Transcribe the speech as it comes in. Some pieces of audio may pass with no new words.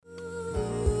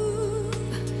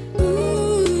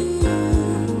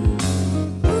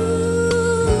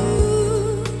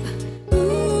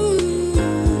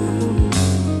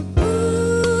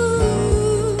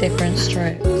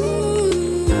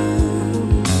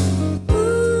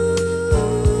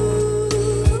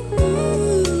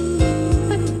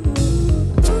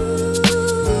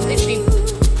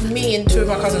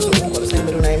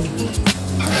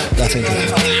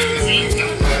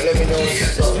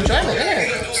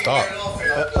start.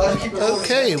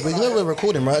 Okay, we know we're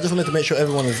recording, right? I just wanted to make sure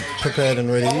everyone is prepared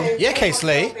and ready. Yeah,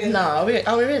 K-Slay. No, are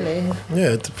we really?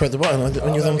 Yeah, to press the button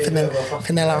when you're on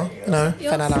Finella. No,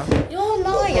 Finella. You're a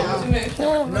liar.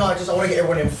 No, I want to get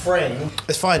everyone in frame.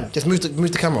 It's fine. Just move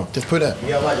the camera. Just put it.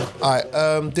 Yeah, like.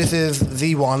 Alright, this is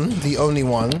the one, the only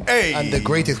one, Hey. and the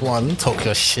greatest one. Talk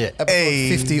your shit.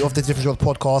 Episode 50 of the Different Jobs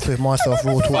podcast with myself,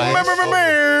 Raw Talk.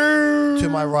 To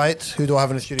my right, who do I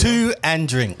have in the studio? 2 and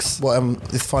drinks. Well,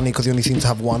 it's funny because he only seems to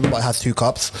have one, but it has 2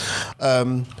 cups.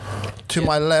 To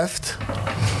my left,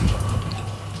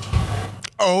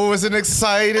 Oh, it's an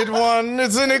excited one.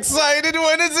 It's an excited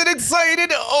one. It's an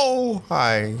excited. Oh,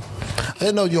 hi. I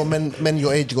didn't know your men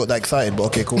your age got that excited, but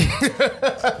okay, cool.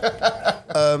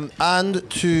 And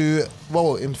to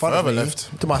in front of me,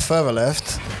 left. to my further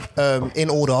left, in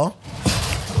order,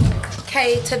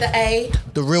 K to the A.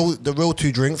 the real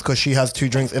 2 drinks because she has 2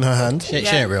 drinks in her hand. She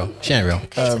ain't real. She ain't real.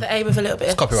 K to the A with a little bit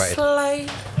of copyrighted. slay.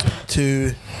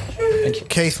 To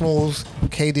K Smalls,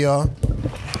 KDR,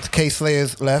 to K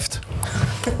Slayers left.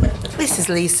 This is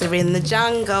Lisa in the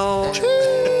jungle.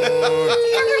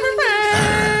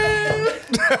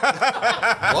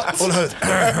 What? All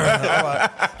right.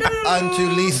 And to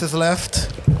Lisa's left.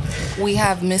 We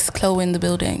have Miss Chloe in the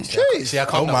building. Jeez. See, I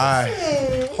can't Oh my.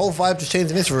 Whole vibe just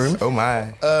changed in this room. Oh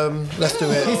my. Let's do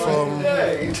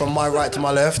it from my right to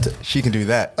my left. She can do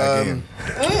that again.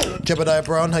 Jebediah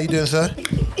Brown, how you doing, sir?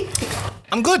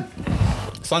 I'm good.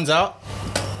 Sun's out.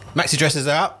 Maxi dresses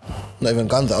are out. Not even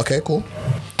guns. Okay, cool.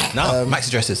 No, maxi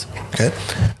dresses. Okay.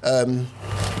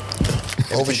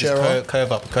 Oversharer.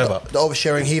 Curve up. The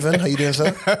oversharing heathen, how you doing,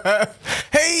 sir?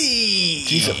 Hey.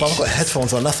 Jesus, but I've got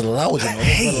headphones on. That's loud, you know.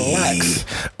 Relax.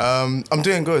 I'm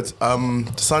doing good.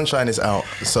 The sunshine is out,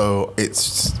 so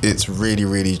it's really,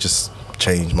 really just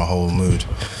changed my whole mood.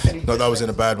 Not that I was in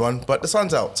a bad one, but the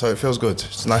sun's out, so it feels good.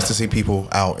 It's nice to see people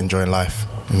out enjoying life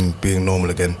and being normal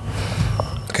again.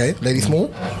 Okay, Lady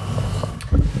Small.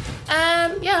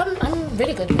 Yeah, I'm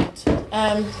really good.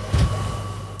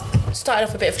 Started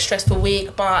off a bit of a stressful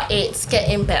week, but it's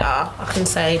getting better, I can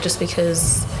say, just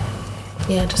because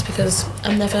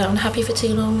I'm never unhappy for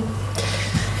too long.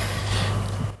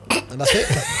 And that's it.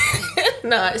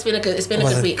 No, it's been a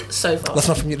good week so far. That's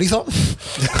not from you, Lisa.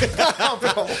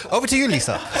 Over to you,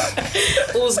 Lisa.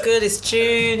 All's good. It's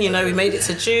June. You know, we made it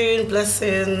to June.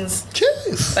 Blessings.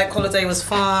 Cheers. Bank holiday was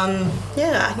fun.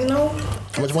 Yeah, you know.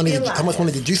 How much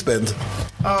money did you spend?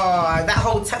 Oh, that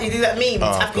whole you do that meme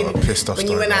tapping I've got a pissed off when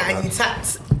you story went out about and you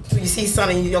tapped. You see sun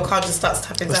and your card just starts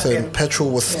tapping. Listen, petrol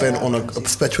was spent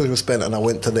petrol was spent, and I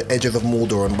went to the edges of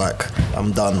Mordor and back.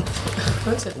 I'm done.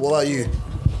 What about you?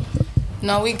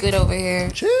 No, we good over here.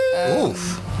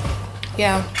 Cheers.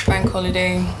 Yeah, bank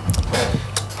holiday.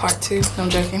 Part 2. No, I'm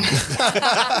joking.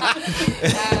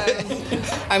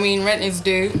 I mean, rent is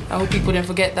due. I hope people didn't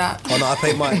forget that. Oh no, I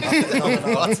paid mine.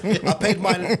 I paid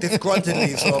mine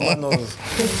disgruntledly, so I'm not.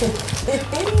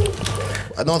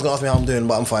 No one's gonna ask me how I'm doing,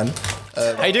 but I'm fine.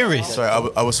 How you doing, Reese? Sorry,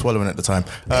 I was swallowing at the time.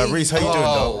 Reese, how you doing,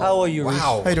 though? How are you, Reese?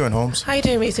 How you doing, Holmes? How you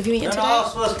doing, Reese? Have you eaten today?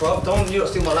 Ask first, bro. Don't you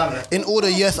steal my laminate. In order,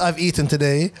 yes, I've eaten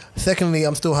today. Secondly,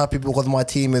 I'm still happy because my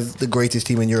team is the greatest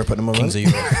team in Europe at the moment. Kings of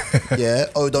Europe. Yeah.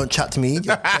 Oh, don't chat to me.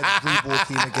 Your blue ball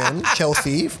team again.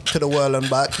 Chelsea to the whirl and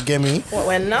back. Get me. What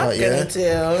we're not Right, gonna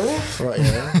yeah. do. Right.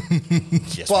 Yeah.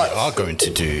 Yes, But- we are going to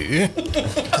do.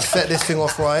 To set this thing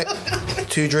off right.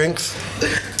 2 drinks.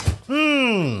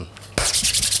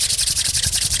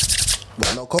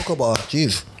 What? Not cocoa bar.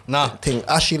 Jeez. Nah. Thing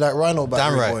ashy like rhino back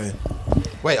Damn there, right. boy.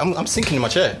 Wait, I'm sinking in my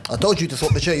chair. I told you to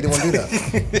swap the chair. You didn't want to do that.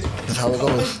 That's how it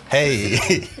goes. Hey,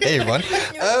 hey everyone.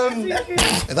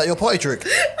 Is that your party trick?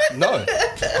 No.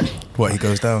 What, he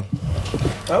goes down?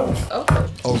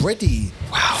 Already?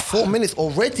 Wow. 4 minutes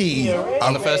already.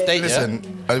 On the first date, Listen,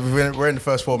 we're in the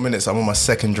first 4 minutes. I'm on my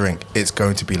second drink. It's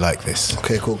going to be like this.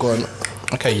 Okay, cool. Go on. yeah?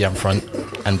 Okay, yeah, I'm front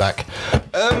and back.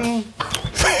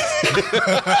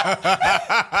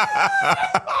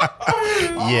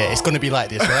 Yeah, it's gonna be like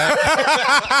this, right?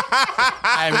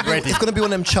 I'm ready. It's gonna be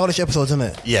one of them childish episodes, isn't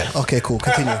it? Yeah. Okay, cool.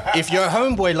 Continue. If your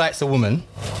homeboy likes a woman,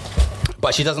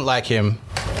 but she doesn't like him,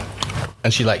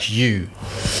 and she likes you,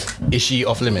 is she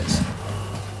off limits?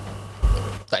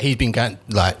 Like he's been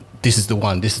like, this is the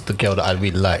one, this is the girl that I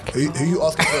really like. Who you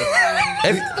asking for?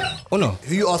 Oh no,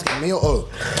 Who you asking, me or O?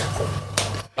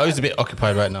 I was a bit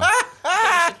occupied right now.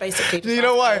 Basically. Do you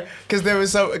know why? Because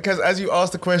as you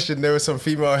asked the question, there were some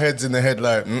female heads in the head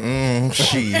like,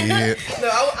 shit. No,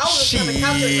 I was just trying to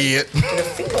counter it. Shit. The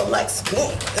female likes me.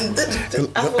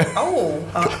 I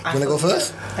thought, Wanna go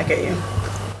first? I get you.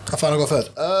 I found I go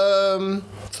first.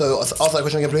 So ask that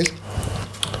question again, please.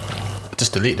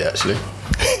 Just delete it actually.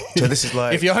 So this is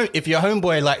like if your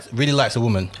homeboy really likes a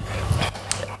woman,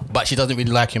 but she doesn't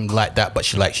really like him like that, but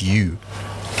she likes you,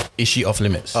 is she off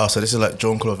limits? Oh, so this is like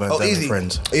Jean-Claude Van Damme and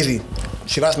Friends. Easy.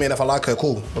 She likes me, and if I like her,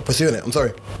 cool. We're pursuing it. I'm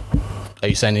sorry. Are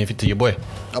you saying anything to your boy?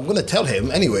 I'm gonna tell him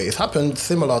anyway. It's happened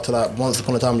similar to that once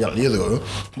upon a time years ago,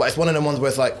 but it's one of them ones where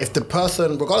it's like if the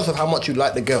person, regardless of how much you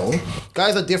like the girl,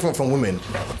 guys are different from women.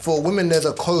 For women, there's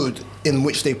a code in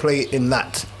which they play in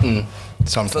that.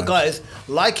 Sometimes. For guys,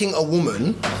 liking a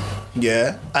woman,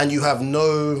 yeah, and you have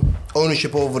no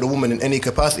ownership over the woman in any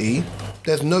capacity,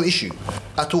 there's no issue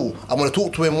at all. I'm gonna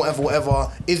talk to him,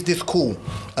 whatever. Is this cool?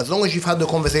 As long as you've had the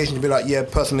conversation to be like, yeah,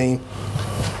 personally,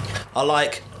 I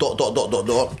like ...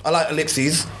 I like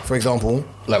ellipses, for example.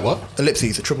 Like what?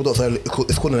 Ellipses, a triple dot. So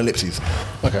it's called an ellipses.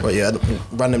 Okay. But yeah,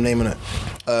 random name in it.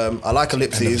 I like End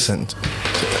of ellipses. sentence.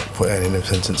 Put an end of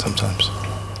sentence sometimes.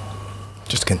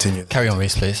 Just continue. Carry on,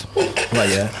 Reese, please. Right,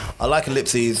 yeah. I like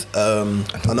ellipses.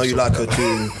 I know you like her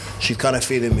too. She's kind of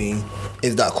feeling me.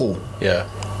 Is that cool? Yeah.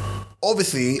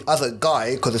 Obviously, as a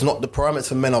guy, because it's not the parameters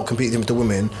for men are completely different to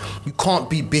women, you can't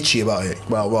be bitchy about it.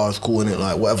 Well, it's cool, innit?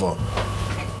 Like, whatever.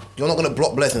 You're not going to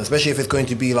block blessings, especially if it's going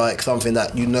to be like something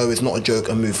that you know is not a joke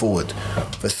and move forward.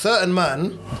 For certain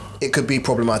man, it could be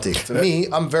problematic. For me,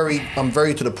 I'm very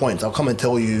to the point. I'll come and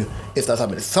tell you if that's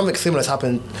happened. Something similar has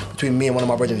happened between me and one of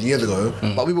my brothers years ago,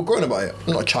 but we were grown about it.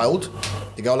 I'm not a child.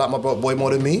 The girl like my boy more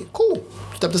than me. Cool.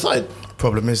 Step aside.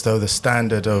 Problem is though, the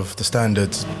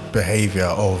standard behaviour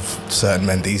of certain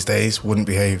men these days wouldn't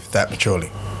behave that maturely.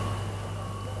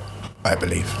 I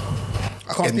believe.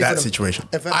 I can't In speak for that them. situation,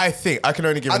 If I think I can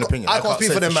only give an opinion. I can't speak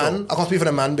say for the sure. man. I can't speak for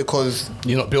the man because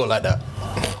You're not built like that.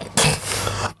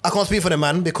 I can't speak for the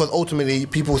man because ultimately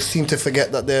people seem to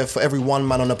forget that for every one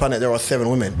man on the planet there are 7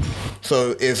 women.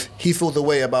 So if he feels the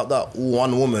way about that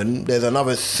one woman, there's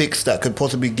another 6 that could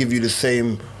possibly give you the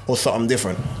same or something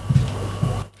different.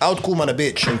 I would call man a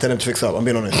bitch and tell him to fix up. I'm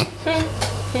being honest.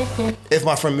 If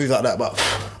my friend moves like that, but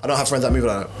I don't have friends that move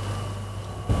like that.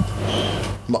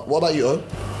 But what about you, O?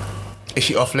 Is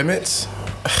she off limits?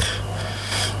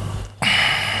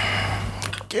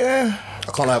 Yeah.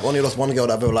 I can't lie. I've only lost one girl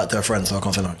that I've ever liked her friend, so I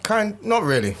can't say no. Not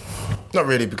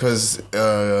really, because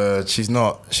she's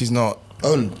not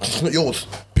Own, it's not yours.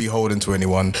 beholden to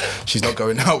anyone. She's not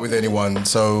going out with anyone.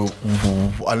 So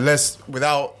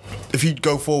if you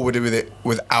go forward with it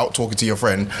without talking to your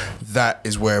friend, that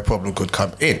is where a problem could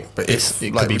come in. But It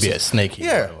could be a bit snaky.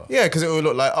 Yeah, because it would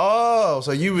look like, oh,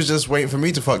 so you was just waiting for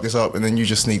me to fuck this up, and then you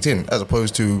just sneaked in, as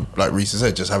opposed to, like Reese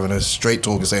said, just having a straight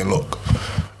talk and saying, look,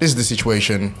 this is the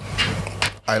situation.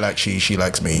 I like she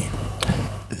likes me.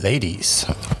 Ladies.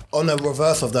 On the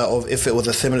reverse of that, of if it was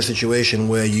a similar situation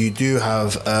where you do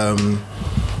have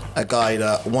a guy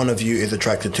that one of you is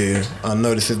attracted to, I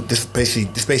know this is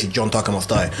basically John Tucker Must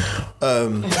Die.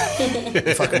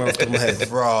 If I can remember off the top of my head,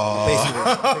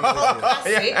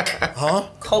 Classic. huh?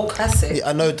 Cult classic. Yeah,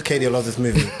 I know Katie loves this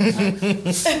movie.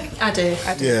 I do.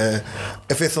 Yeah,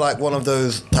 if it's like one of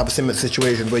those type of similar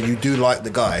situations where you do like the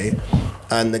guy,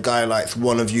 and the guy likes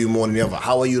one of you more than the other,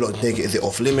 how are you lot taking it? Is it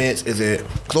off limits? Is it,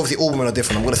 because obviously all women are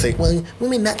different. I'm gonna say, well,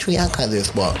 women naturally act like this,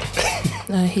 but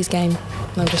No, he's game.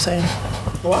 I'm just saying.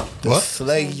 What?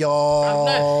 slay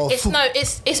y'all. It's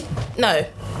no.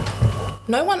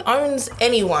 No one owns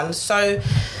anyone. So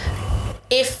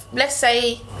if, let's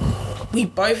say, we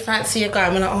both fancy a guy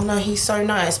and we're like, oh no, he's so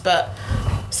nice, but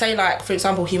say like, for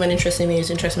example, he went interested in me, he was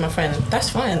interested in my friend, that's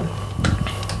fine.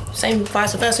 Same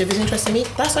vice versa. If he's interested in me,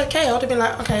 that's okay. I'd have been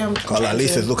like, okay, I'm. God, like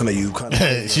Lisa's looking at you. Kind of.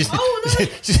 she's, Oh, no.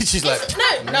 she's like,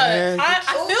 No. I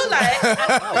feel like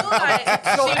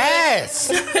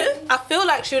I feel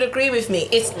like she would agree with me.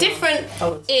 It's different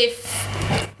if,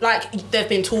 like, they've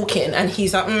been talking and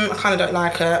he's like, I kind of don't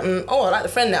like her. I like the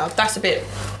friend now. That's a bit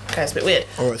weird.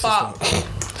 Or it's But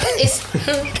it's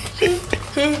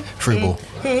free ball.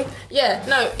 yeah,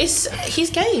 no, he's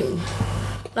game.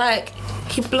 Like,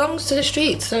 he belongs to the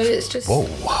streets, so it's just. Whoa.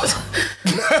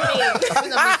 That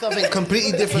means something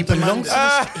completely different. He belongs to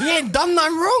the he ain't done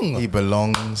nothing wrong. He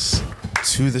belongs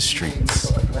to the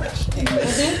streets.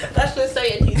 That's just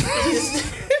saying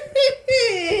he's.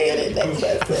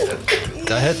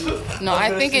 Go ahead. No,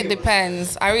 I think it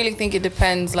depends. I really think it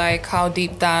depends, like, how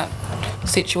deep that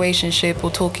situationship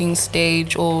or talking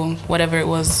stage or whatever it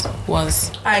was.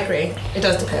 I agree. It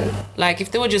does depend. Like, if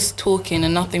they were just talking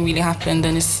and nothing really happened,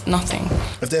 then it's nothing.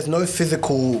 If there's no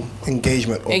physical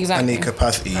engagement of Exactly. any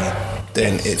capacity,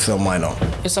 then it's a minor.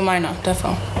 It's a minor,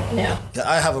 definitely. Yeah. Yeah,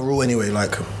 I have a rule anyway,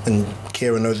 like, and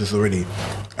Kira knows this already.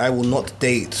 I will not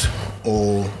date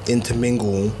or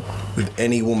intermingle with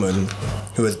any woman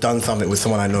who has done something with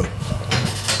someone I know.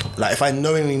 Like, if I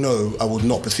knowingly know, I would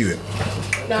not pursue it.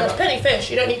 No, it's plenty fish.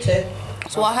 You don't need to.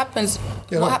 So what happens?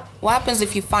 What happens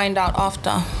if you find out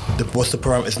after? What's the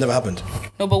parameter? It's never happened.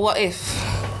 No, but what if?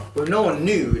 Well, no one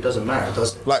knew. It doesn't matter,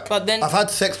 does it? Like, But then- I've had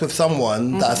sex with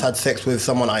someone that has had sex with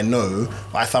someone I know,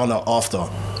 but I found out after.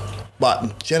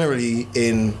 But generally,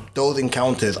 in those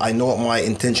encounters, I know what my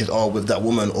intentions are with that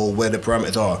woman or where the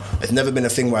parameters are. It's never been a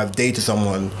thing where I've dated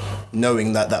someone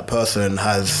knowing that that person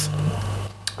has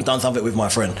done something with my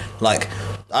friend. Like,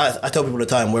 I tell people all the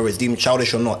time, whether it's deemed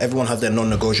childish or not, everyone has their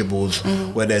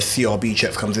non-negotiables where their CRB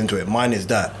checks comes into it. Mine is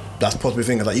that. That's possibly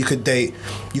thing. Is like you could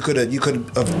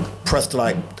have pressed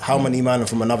like how many men are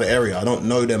from another area. I don't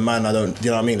know them, man. I don't. You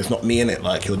know what I mean? It's not me in it.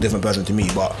 Like you're a different person to me.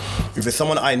 But if it's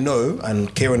someone I know,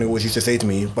 and Kieran always used to say to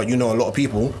me, "But you know a lot of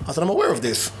people," I said, "I'm aware of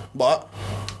this." But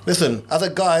listen, as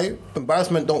a guy,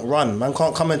 embarrassment don't run. Man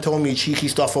can't come and tell me cheeky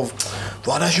stuff of,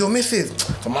 "Well, that's your missus."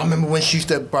 So I remember when she used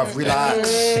to, bruv, relax.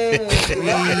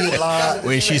 Relax.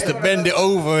 When she used to bend it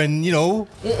over and, you know.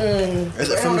 Is it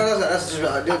Everyone from, does that. That's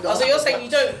just, Oh, so you're saying you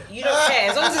don't care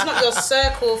as long as it's not your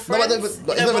circle of No, but, friends.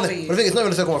 but it it's don't not bother even, you. but the thing is, it's not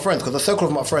even a circle of my friends, because the circle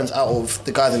of my friends out of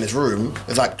the guys in this room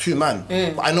is like 2 men.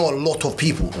 But I know a lot of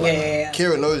people. Like, Yeah.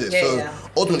 Kieran knows it. Yeah, so yeah.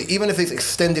 ultimately, even if it's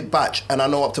extended batch and I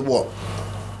know up to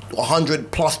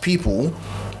 100 plus people,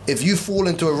 if you fall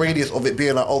into a radius of it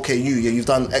being like, okay, you've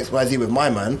done X, Y, Z with my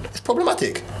man, it's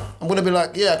problematic. I'm gonna be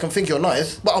like, yeah, I can think you're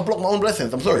nice, but I'll block my own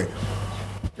blessings. I'm sorry.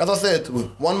 As I said,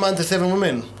 1 man to 7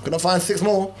 women. Gonna find 6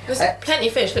 more. There's plenty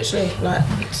of fish, literally. Like,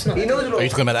 it's not. he knows a Are lot. you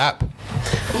talking about the app?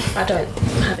 I don't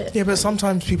have it. Yeah, but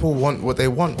sometimes people want what they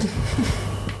want,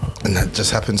 and that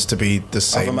just happens to be the Other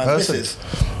same man's person. misses.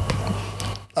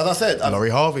 As I said, Laurie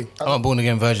Harvey. I'm a born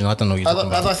again virgin. I don't know what you're As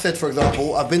talking I about. said, for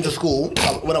example, I've been to school.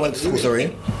 When I went to school,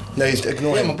 sorry. No, he's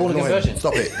ignore him. I'm a born Ignore again him. virgin.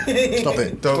 Stop it. Stop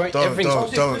it.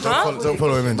 Don't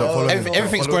follow him in. Don't follow him in.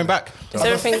 Everything's going back. Is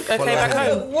everything okay back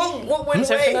home? What went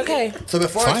Is everything away? okay? So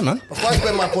before Fine, man. before I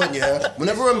explain my point, yeah,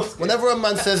 whenever a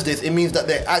man says this, it means that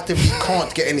they actively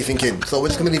can't get anything in. So we're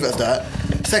just gonna leave it as that.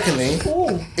 Secondly,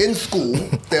 in school,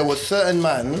 there was certain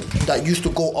men that used to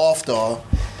go after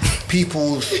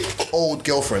people's old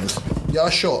girlfriends. Yeah,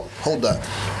 sure. Hold that.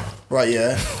 Right,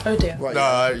 yeah. Oh dear. Right,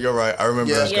 yeah. No, you're right. I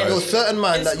remember Yeah, those there was guys. certain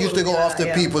man In that used to school, go yeah, after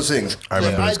yeah. people's things. I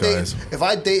remember If those guys. If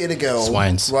I dated a girl,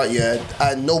 Swines. right, yeah,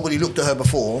 and nobody looked at her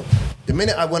before, the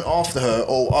minute I went after her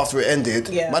or after it ended,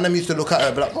 Yeah. my name used to look at her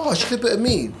and be like, oh, she's a bit of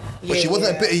me. But she Yeah,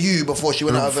 wasn't yeah. a bit of you before she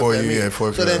went out of Before a bit you, of me. yeah,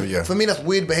 before so you, then, yeah. for me, that's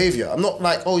weird behaviour. I'm not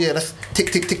like, oh yeah, let's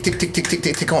tick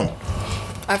on.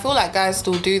 I feel like guys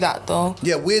still do that though.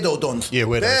 Yeah, weirdo dons. Yeah,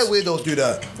 weirdos. Bare weirdos do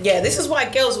that. Yeah, this is why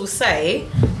girls will say,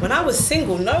 when I was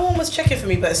single, no one was checking for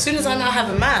me, but as soon as I now have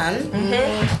a man,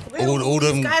 where All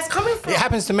these them guys coming from? It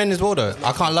happens to men as well, though.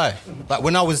 I can't lie. Like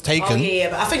when I was Oh taken, yeah,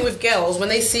 but I think with girls, when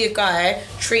they see a guy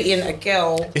treating a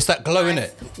girl, it's that glow,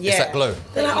 innit? yeah, It's that glow.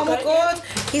 They're like, oh my god,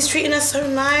 he's treating her so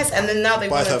nice, and then now they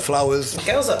Buys want her flowers.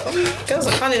 Girls are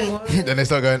cunning. Then they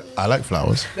start going, I like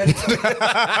flowers.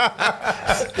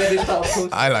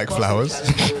 I like flowers.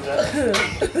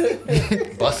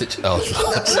 Bust it. Oh,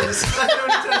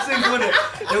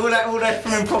 They were like all that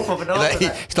from improper, but like, after you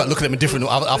that, start looking at me different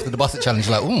after the Bust It challenge.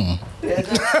 Like,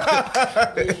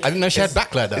 I didn't know she had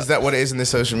back like that. Is that what it is in this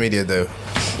social media though?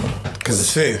 Because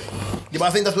it's fair. Yeah, but I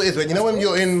think that's what it is.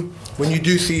 When when you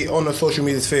do see on the social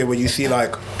media sphere where you see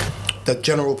like the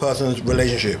general person's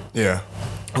relationship, Yeah.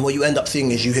 and what you end up seeing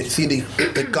is you see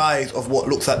the guise of what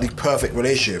looks like the perfect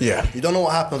relationship. Yeah. You don't know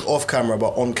what happens off camera,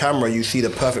 but on camera you see the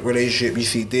perfect relationship. You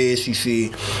see this, you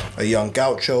see a young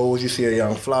Gauchos, you see a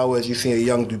young Flowers, you see a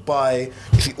young Dubai,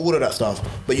 you see all of that stuff.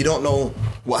 But you don't know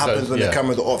what happens when yeah. the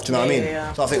cameras are off. Do you know what I mean?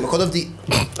 Yeah. So I think because of the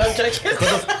I'm joking.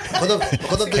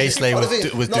 because of the K-Slay but was the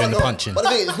thing- was doing the punching. But the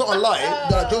thing, it's not a lie.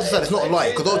 Like Joseph said, it's not a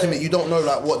lie because ultimately you don't know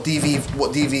like what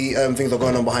DV things are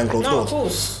going on behind closed No, doors. of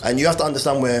course. And you have to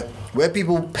understand where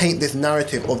people paint this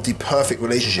narrative of the perfect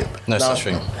relationship. No Now, such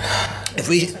thing. If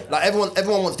we like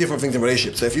everyone wants different things in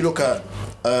relationships. So if you look at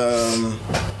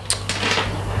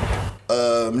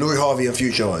Louis Harvey and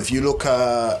Future, if you look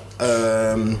at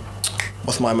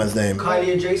what's my man's name?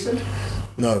 Kylie and Jason.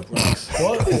 No, Rex.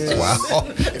 Wow.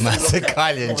 Man said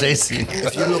Kylie and Jason.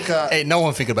 If you look at Ain't no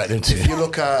one think about them two. if you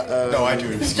look at No, I do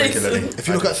regularly. if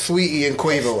you look at Sweetie and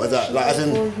Quavo as that, like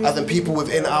as in people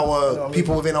within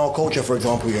our culture, for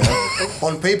example, yeah.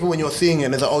 On paper, when you're seeing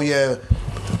it, it's like, oh yeah,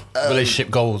 Relationship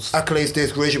goals. accolades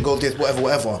this, relationship goals this,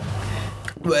 whatever.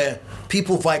 Where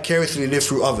people vicariously live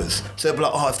through others. So they'll be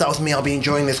like, oh, if that was me, I'll be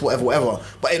enjoying this, whatever.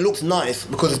 But it looks nice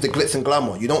because it's the glitz and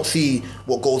glamour. You don't see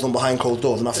what goes on behind closed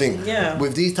doors. And I think Yeah.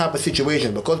 with these type of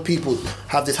situations, because people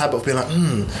have this habit of being like,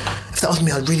 if that was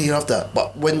me, I'd really love that.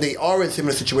 But when they are in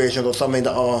similar situations or something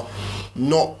that are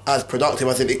not as productive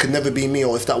as if it could never be me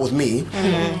or if that was me,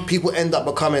 people end up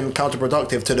becoming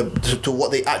counterproductive to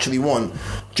what they actually want,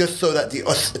 just so that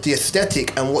the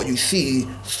aesthetic and what you see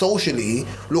socially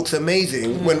looks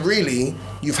amazing when really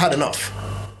you've had enough.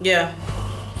 Yeah.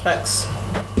 Facts.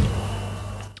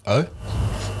 Oh?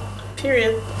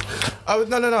 Period. I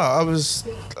was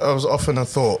often a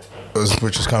thought,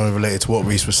 which is kind of related to what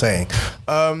Reese was saying.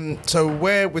 So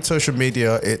where with social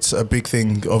media, it's a big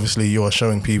thing. Obviously, you are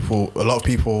showing people. A lot of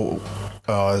people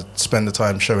spend the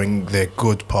time showing their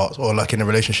good parts, or like in a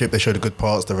relationship, they show the good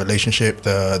parts, the relationship,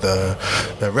 the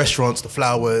restaurants, the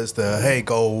flowers, the hey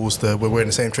goals, the we're in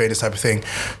the same trainers type of thing.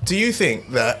 Do you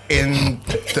think that in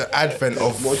the advent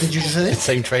of What did you just say?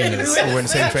 Same trainers. we're in the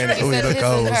same trainers, oh said look his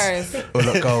and goals, hers. oh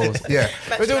look goals, yeah,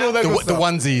 we're doing all that good The stuff.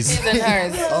 onesies. His and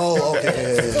hers. Oh,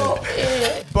 okay.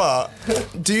 Yeah. But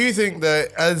do you think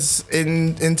that as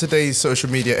in today's social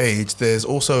media age, there's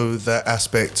also that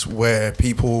aspect where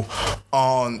people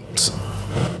are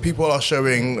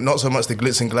showing not so much the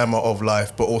glitz and glamour of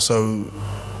life, but also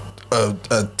a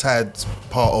tad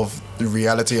part of the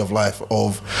reality of life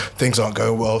of things aren't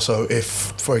going well. So if,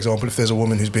 for example, if there's a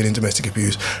woman who's been in domestic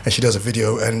abuse and she does a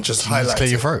video and just highlights Clear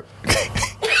your it, throat.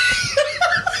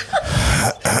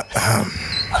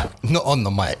 Not on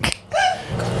the mic.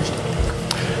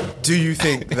 do you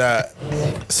think that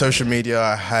social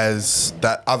media has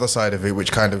that other side of it,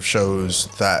 which kind of shows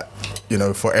that, you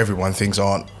know, for everyone things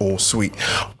aren't all sweet?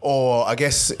 Or I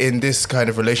guess in this kind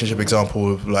of relationship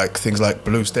example, like things like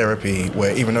Blues Therapy,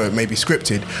 where even though it may be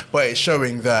scripted, but it's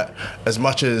showing that as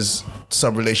much as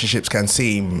some relationships can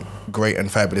seem great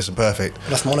and fabulous and perfect,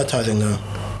 That's monetizing though.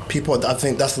 People, I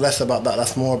think that's less about that.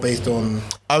 That's more based on.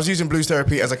 I was using Blues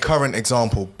Therapy as a current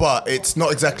example, but it's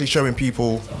not exactly showing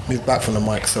people. Move back from the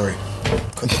mic, sorry.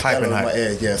 Hype and hype. My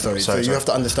ear. Yeah, sorry. So you have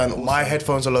to understand. Also. My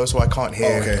headphones are low, so I can't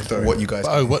hear Okay, sorry. what you guys.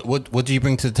 Oh, what do you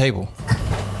bring to the table?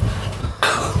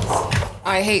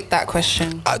 I hate that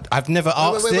question. I've never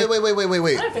asked Wait. it.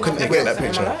 Get that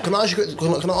picture. Can I ask you?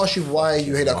 Can I ask you why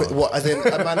you hate that question? What? As in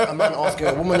a man asking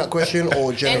a woman that question,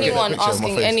 or generally? Anyone picture of my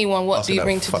asking face. anyone, what do Asking you that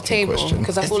bring to the fucking table? question.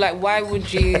 Because I feel like, why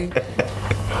would you?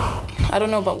 I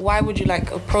don't know, but why would you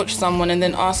like approach someone and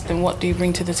then ask them, what do you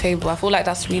bring to the table? I feel like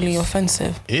that's really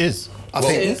offensive. It is. I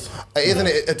think isn't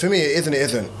it? To me, it isn't. It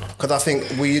isn't, because I think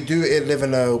we do live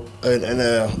in a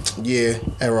year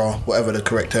era, whatever the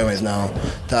correct term is now,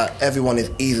 that everyone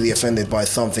is easily offended by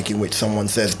something in which someone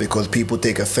says, because people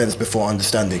take offense before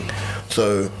understanding.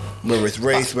 So whether it's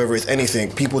race, whether it's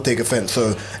anything, people take offense. So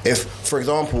if, for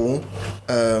example,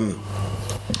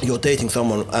 you're dating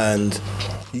someone and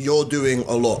you're doing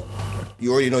a lot.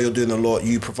 You already know you're doing a lot.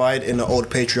 You provide in an old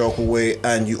patriarchal way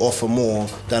and you offer more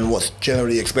than what's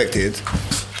generally expected.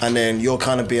 And then you're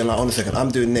kind of being like, hold on a second, I'm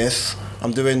doing this.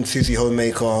 I'm doing Susie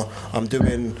Homemaker. I'm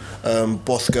doing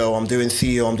Boss Girl. I'm doing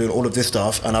CEO. I'm doing all of this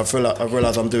stuff. And I've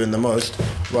realized I'm doing the most.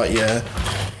 Right, yeah.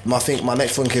 My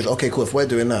next thing is, okay, cool, if we're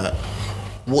doing that,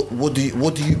 what do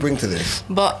you bring to this?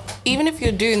 But even if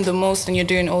you're doing the most and you're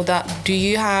doing all that, do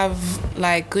you have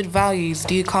like good values?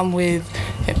 Do you come with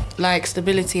like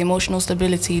stability, emotional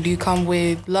stability? Do you come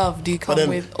with love? Do you come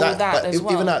with all that as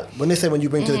well? Even that, when they say when you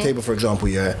bring to the table, for example,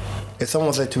 yeah, if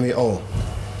someone said to me, oh,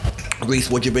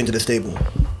 Reese, what do you bring to this table?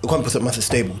 You can't put massive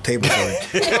table, sorry.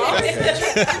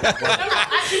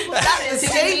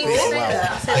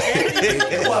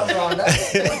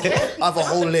 I have a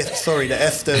whole list. Sorry, the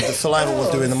saliva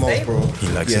was doing the most, bro. He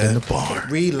likes it in the bar.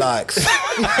 Relax.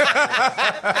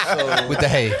 With the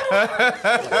hay.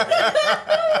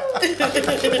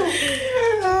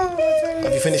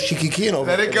 Have you finished Cheeky Keen over?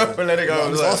 Let it go.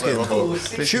 I'm just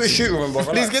asking. Shoot, remember.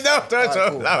 Please get down.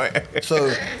 Don't allow it. So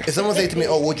if someone say to me,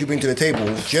 oh, what do you bring to the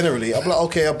table? Generally, I'll be like,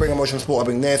 okay, I'll bring emotional support, I'll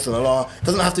bring this and blah. It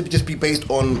doesn't have to just be based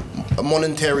on a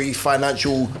monetary,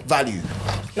 financial value.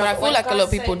 No, I feel like a lot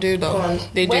of people do though.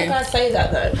 They When do. can I say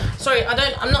that though? Sorry,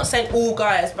 I'm not saying all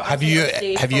guys, but Have you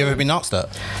ever been asked that?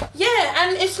 Yeah,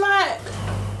 and it's like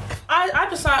I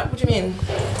just like, what do you mean?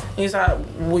 He's like,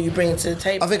 what you bring to the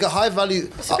table? I think a high value.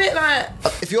 It's a bit like,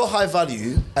 If you're high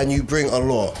value and you bring a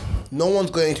lot, no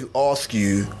one's going to ask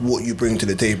you what you bring to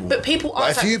the table. but people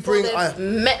But ask that before they've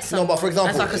met someone. No, but for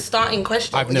example, that's like a starting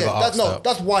question. I've never asked that.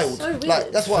 That's wild. So weird.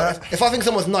 Like that's why. If I think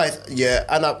someone's nice, yeah,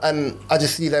 and I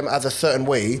just see them as a certain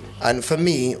way, and for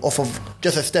me, off of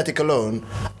just aesthetic alone,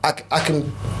 I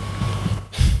can.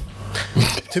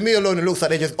 To me alone, it looks like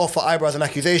they just offer eyebrows and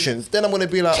accusations. Then I'm gonna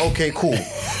be like, okay, cool,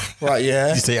 right, yeah.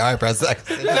 You say eyebrows.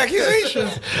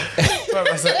 Accusations.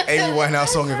 That's an Amy Winehouse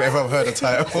song if ever I've heard a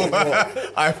title.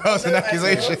 Eyebrows and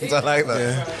accusations. I like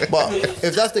that. But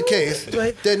if that's the case,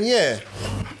 then yeah,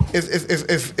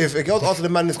 if a girl's asking the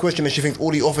man this question and she thinks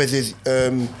all he offers is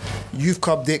youth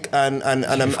club dick and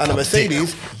a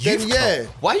Mercedes, then yeah.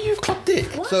 Why youth club dick?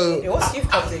 So What's youth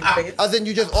club dick? as in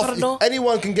you just offer, know.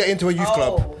 anyone can get into a youth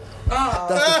club. That's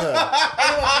the term.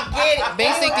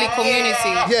 Basically,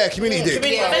 community. Yeah, community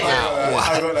dick.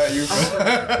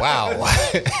 Wow.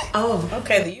 Oh,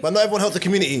 okay. The youth But not everyone helps the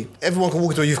community. Everyone can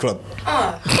walk into a youth club.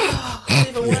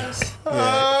 even worse.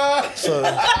 So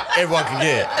Everyone can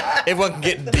get it. Everyone can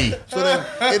get D. So then,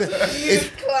 I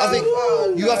think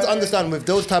you have to understand with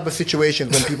those type of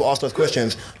situations when people ask those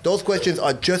questions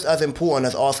are just as important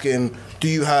as asking, do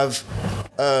you have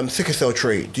sickle cell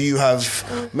trait? Do you have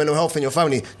mental health in your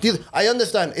family? I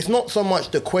understand it's not so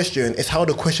much the question, it's how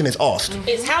the question is asked.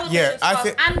 It's how the Yeah, I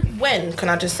questions think- asked and when, can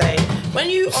I just say? When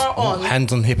you are on...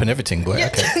 Hands on hip and everything, boy.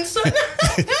 Okay. So,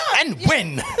 And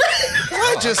when?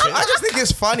 I just think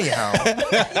it's funny how.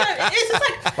 it's just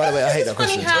like... By the way, I hate that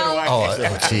funny question. how... Oh,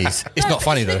 jeez. It's not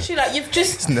funny though. Literally, like, you've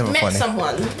just never met funny.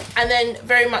 someone, and then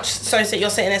very much so you're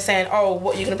sitting there saying, "Oh,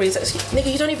 what are you gonna bring?"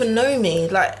 Nigga, you don't even know me.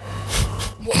 Like,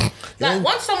 what? Like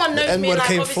once someone knows me, N-word like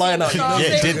came obviously flying out. you start Yeah,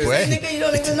 it saying, did, boy. Nigga, you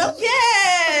don't even know.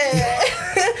 Yeah.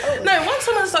 No, once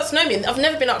someone starts to know me, I've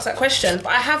never been asked that question,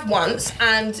 but I have once,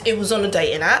 and it was on a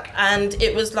dating app, and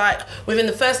it was like within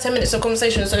the first 10 minutes of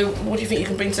conversation. So, what do you think you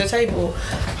can bring to the table?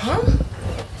 Huh?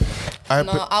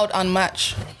 No, I would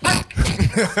unmatch.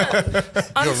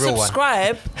 You're a real one.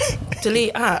 Unsubscribe,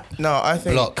 delete app. No, I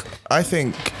think. Block. I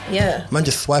think. Yeah. Man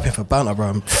just swiping for banter,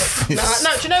 bro. No, do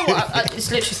you know what?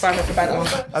 It's literally spaming for banner.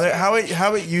 I think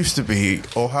how it used to be,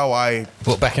 or how I.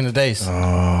 But back in the days. Oh,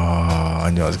 I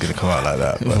knew I was gonna come out like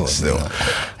that, but still.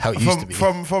 How it used to be.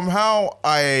 From how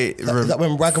I. Is that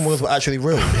when Rag and Wills were actually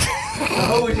real?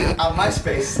 Oh,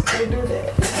 MySpace. They do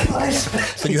that.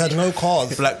 MySpace. So you had no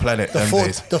cars. Black Planet. The, them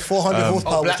days. the 400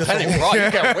 horsepower was Black just Planet, a horse. right?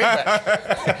 You go way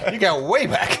back. You go way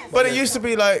back. But it used to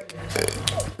be like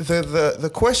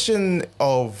the question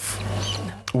of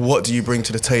what do you bring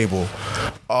to the table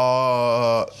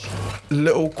are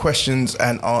little questions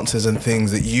and answers and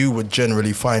things that you would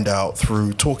generally find out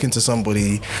through talking to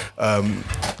somebody,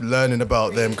 learning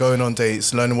about them, going on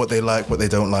dates, learning what they like, what they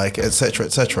don't like, etc.,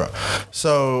 etc.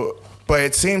 So. But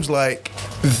it seems like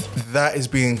that is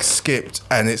being skipped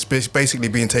and it's basically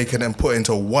being taken and put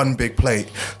into one big plate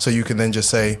so you can then just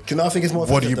say, Do you know, I think it's more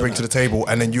what do you effective bring than to the table?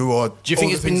 And then you are, Do you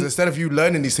think all it's the things, been- instead of you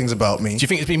learning these things about me, Do you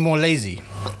think it's been more lazy?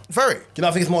 very. Do you know,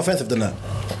 I think it's more offensive than that.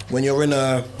 When you're in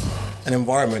an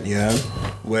environment, yeah,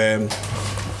 where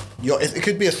it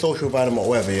could be a social environment or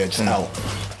whatever, yeah, just out,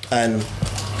 and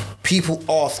people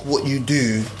ask what you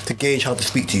do to gauge how to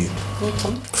speak to you.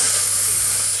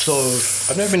 So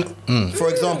I've never been. for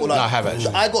example, like No, I have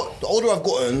actually. the older I've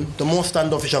gotten, the more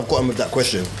standoffish I've gotten with that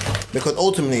question, because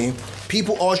ultimately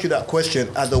people ask you that question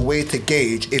as a way to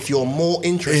gauge if you're more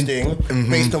interesting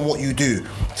based on what you do.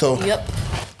 So Yep.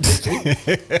 so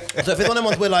if it's one of them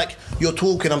ones where like you're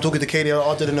talking, I'm talking to Katie,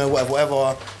 I don't know,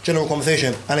 whatever, general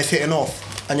conversation, and it's hitting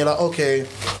off, and you're like, okay,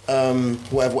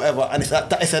 whatever, and it's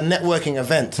a networking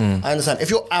event. I understand. If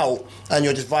you're out and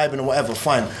you're just vibing or whatever,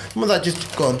 fine. Someone's like,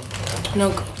 just gone. No,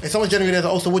 If someone's genuinely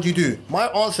there, also, what do you do? My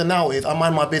answer now is, I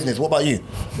mind my business. What about you?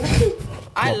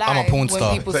 I Well, lie I'm a porn when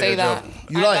star. people Take say your that. job.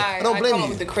 You lie. I don't blame come you. up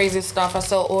with the craziest stuff. I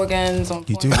sell organs on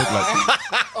You do look like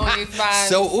OnlyFans.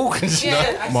 So organs, you know?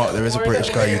 Yeah. Mark. There is a British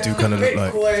guy you do kind of look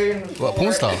like. What,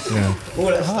 porn star? Yeah.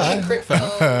 Well,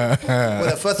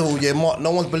 first of all, yeah, Mark,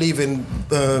 no one's believing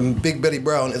Big Belly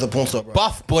Brown is a porn star, bro.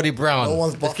 Buff Body Brown. No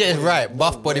one's Let's Buff get it Body. right.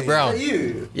 Buff Body Brown.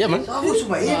 You? Yeah, man. I was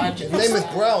my ear. His name is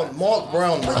Brown, Mark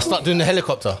Brown. Bro. I start doing the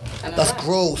helicopter. That's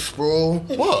gross, bro.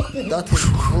 What? That is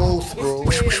gross, bro.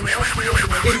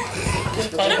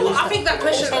 You know what? I think that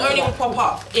question only would pop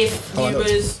up if you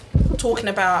was talking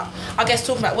about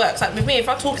work. Like with me, if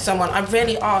I talk to someone, I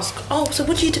rarely ask, oh, so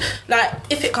what do you do? Like,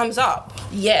 if it comes up,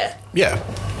 yeah. Yeah,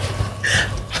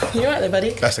 You're right there, buddy.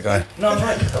 that's the guy. No, I'm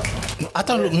right. I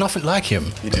don't look nothing like him.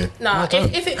 You do. No,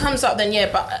 if it comes up, then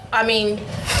yeah, but I mean,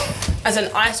 as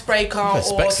an icebreaker or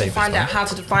spec to savers, find out how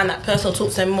to define that person or talk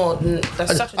to them more,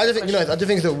 that's such a I just think, I just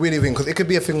think it's a really thing, because it could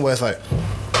be a thing where it's like,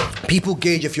 people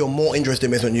gauge if you're more interested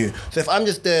based on you. So if I'm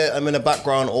just there, I'm in the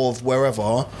background of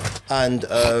wherever, and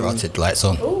Rotted lights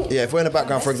on. yeah, if we're in the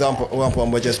background, for example,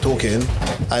 and we're just talking,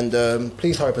 and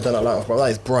please hurry up and turn that light off, bro.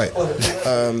 That is bright.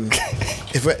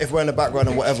 If we're in the background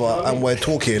and whatever, and we're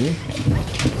talking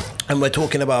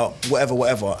about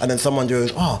whatever, and then someone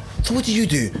goes, oh, so what do you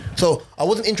do? So I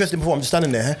wasn't interested before, I'm just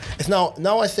standing there. It's now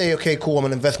I say, okay, cool, I'm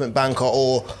an investment banker,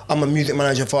 or I'm a music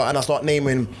manager and I start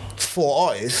naming 4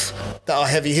 artists that are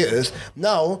heavy hitters.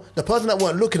 Now, the person that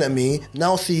weren't looking at me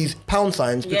now sees pound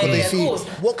signs because they of see, course.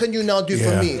 what can you now do for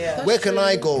Yeah. me? Yeah. Where can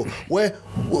I go?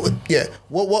 Yeah.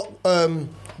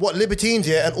 What libertines,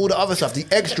 yeah, and all the other stuff, the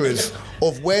extras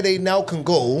of where they now can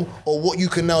go or what you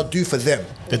can now do for them.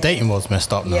 The dating world's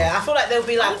messed up now. Yeah, I feel like they'll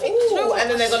be like, ooh,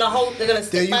 and then they're gonna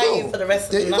stick by you for the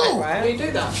rest of the night, right? We do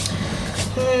that.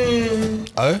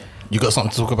 Oh, you got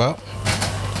something to talk about?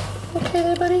 Okay,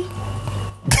 there, buddy.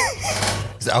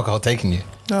 Is the alcohol taking you?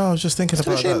 No, I was just thinking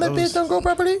about that. That beard don't go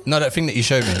properly. No, that thing that you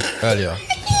showed me earlier.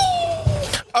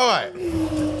 All right.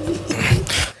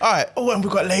 Oh, and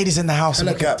we've got ladies in the house. And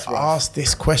And the gaps, bro. ask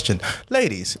this question.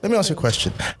 Ladies, let me ask you a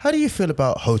question. How do you feel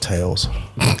about hotels?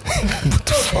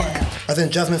 As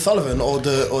in Jasmine Sullivan or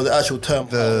the actual term?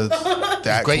 The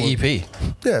actual, Great EP.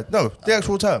 Yeah, no, the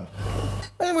actual term.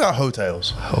 I think we got hotels.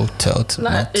 Hotel to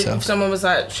Like, motel. if someone was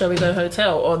like, shall we go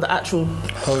hotel? Or the actual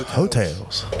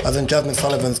Hotels. As in Jasmine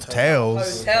Sullivan's term.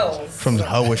 Tales hotels. from the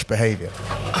hoish behaviour.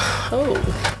 Oh.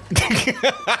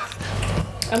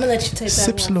 I'm gonna let you take that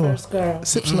Sip one slow. first, girl.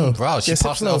 Sip slow. Wow, she Yeah, sip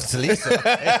passed it slow. off to Lisa.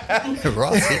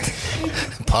 Right.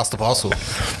 Pass the parcel.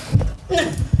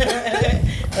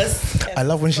 I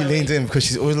love when she leans in because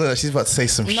she's always like she's about to say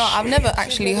some No, I've never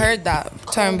actually heard that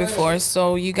term before,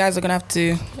 so you guys are gonna have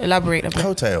to elaborate a bit.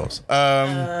 hotels.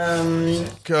 Okay,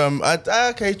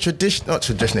 not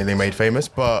traditionally made famous,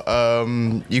 but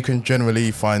you can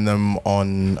generally find them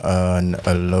on an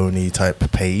Aloni type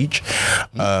page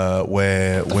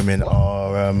where women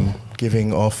are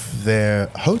giving off their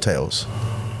hotels.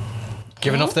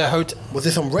 Giving off their hotel. Was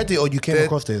this on Reddit or you came Their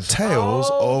across this? tales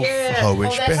of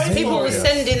hoish People will behaviour.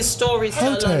 send in stories to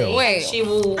Hotel. Aloni. Wait. She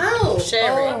will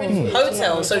share it.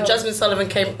 Hotel. So Jasmine Sullivan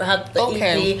had the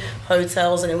Okay. EP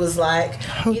Hotels, and it was like,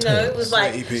 it was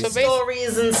like Great EP.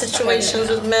 stories and situations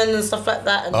with men and stuff like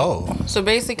that. And Oh, So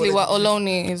basically, what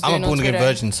Oloni is doing I'm a on born again Twitter.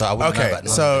 virgin, so I wouldn't know Okay, about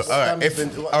none so of this. all right, What have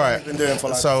you been doing for,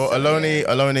 like, so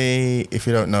Aloni, if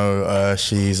you don't know,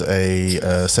 she's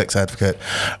a sex advocate.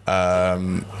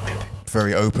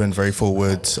 Very open, very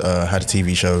forward. Had a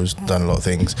TV shows, done a lot of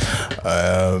things.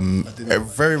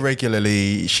 Very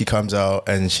regularly, she comes out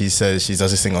and she says she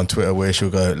does this thing on Twitter where she'll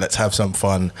go, "Let's have some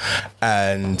fun,"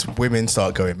 and women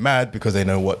start going mad because they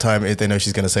know what time it is. They know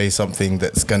she's going to say something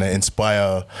that's going to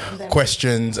inspire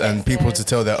questions and people to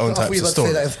tell their own I thought types you of were about to say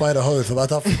stories. that inspired a host. I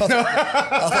thought you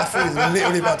were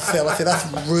literally about to say. I said that's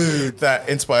rude. That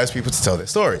inspires people to tell their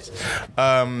stories.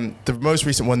 The most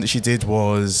recent one that she did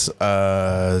was,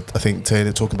 I think,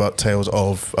 talking about tales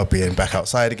of being back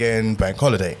outside again, bank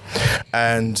holiday,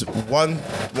 and one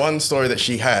story that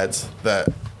she had that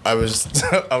I was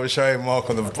I was showing Mark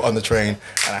on the train,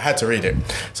 and I had to read it.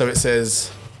 So it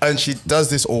says. And she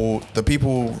does this all, the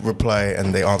people reply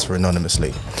and they answer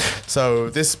anonymously. So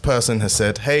this person has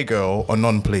said, "Hey girl," or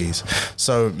 "Non please."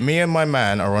 So me and my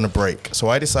man are on a break. So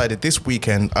I decided this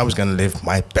weekend I was going to live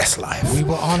my best life. We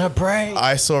were on a break.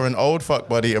 I saw an old fuck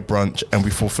buddy at brunch and we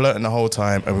were flirting the whole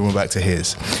time and we went back to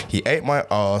his. He ate my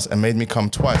ass and made me come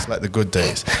twice like the good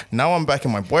days. Now I'm back in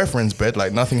my boyfriend's bed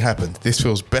like nothing happened. This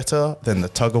feels better than the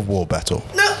tug of war battle.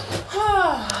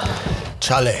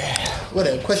 Charlie. Well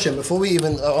then, question before we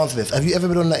even answer this: have you ever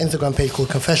been on that Instagram page called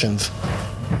Confessions?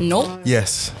 Nope.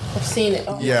 Yes. I've seen it.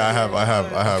 Yeah, I have.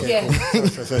 Yeah.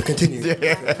 So continue.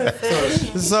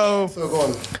 So go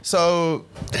on. So,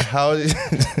 how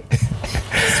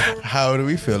do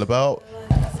we feel about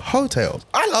hotels?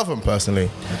 I love them personally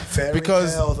Fairy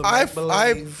because tales and I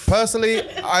make-believe. personally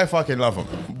I fucking love them.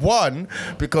 One,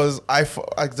 because I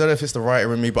don't know if it's the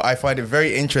writer in me, but I find it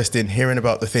very interesting hearing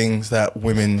about the things that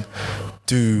women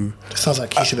do Sounds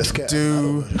like Keisha the Scat.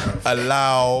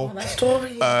 allow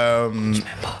Story.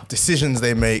 decisions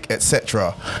they make,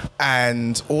 etc.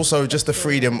 And also just the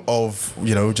freedom of,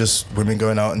 just women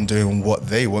going out and doing what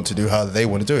they want to do, how they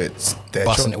want to do it. It's their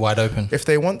Busting choice. it wide open. If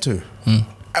they want to.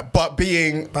 But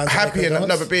being happy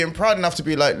enough, but being proud enough to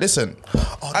be like, listen,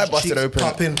 I busted open.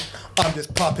 Popping, I'm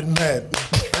just popping mad.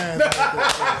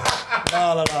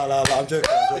 No, I'm joking.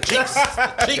 Cheeks.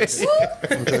 Cheeks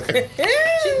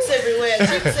everywhere.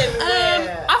 Cheeks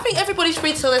everywhere. I think everybody's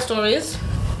free to tell their stories.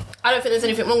 I don't think there's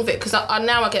anything wrong with it because I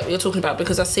now I get what you're talking about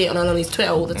because I see it on Aloni's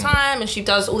Twitter all the time and she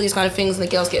does all these kind of things and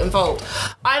the girls get involved.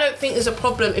 I don't think there's a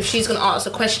problem if she's going to ask a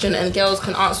question and girls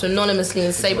can answer anonymously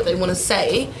and say what they want to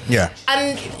say. Yeah.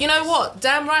 And you know what?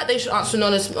 Damn right they should answer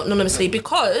anonymously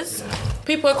because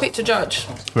people are quick to judge.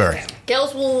 Very.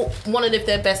 Girls will want to live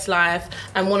their best life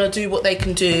and want to do what they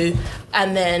can do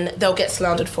and then they'll get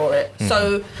slandered for it.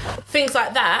 So things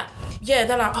like that, yeah,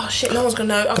 they're like, oh shit, no one's going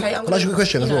to know. Okay, I'm Can I ask you a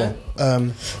question as well?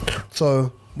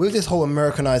 So with this whole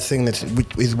Americanized thing, which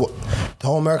is what the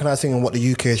whole Americanized thing and what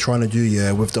the UK is trying to do,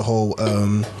 yeah, with the whole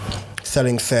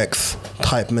selling sex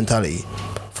type mentality.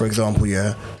 For example,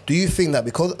 yeah, Do you think that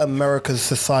because America's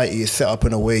society is set up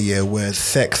in a way, where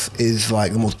sex is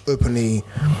like the most openly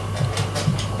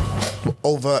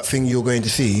overt thing you're going to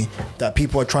see, that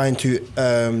people are trying to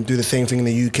do the same thing in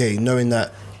the UK, knowing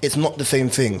that it's not the same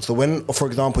thing? So when, for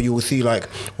example, you will see like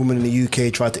women in the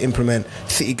UK try to implement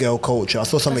city girl culture. I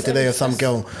saw something today of some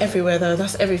girl. Everywhere though,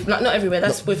 that's not everywhere.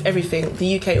 That's with everything.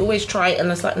 The UK always try it,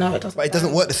 and it's like no, it doesn't. But it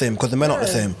doesn't work the same because the men aren't the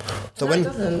same. So No, when it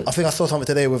doesn't. I think I saw something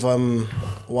today with one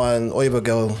Oiba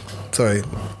girl, sorry,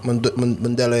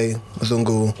 Mandele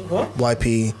Mzungu, What?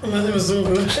 YP.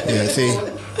 Yeah, see,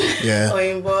 yeah,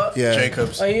 Oyinbo. yeah.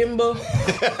 Jacobs. Oyinbo.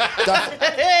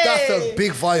 That's a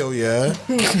big vial, yeah,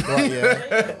 right,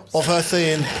 yeah. Of her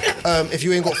saying, if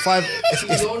you ain't got five,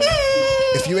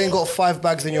 if you ain't got 5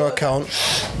 bags in your account,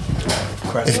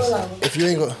 if you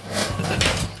ain't got.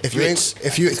 If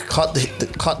you cut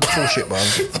the full shit, man.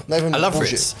 Not even I love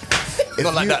bullshit. Ritz.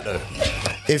 Not like that though.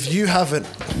 If you haven't,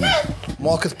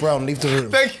 Marcus Brown, leave the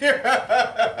room. Thank you.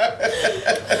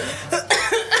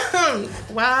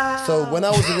 Wow. So when I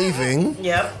was leaving,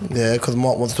 Yep. yeah, because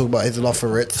Mark wants to talk about his love for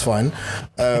Ritz, fine.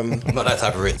 Not that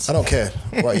type of Ritz. I don't care,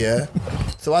 right? Yeah.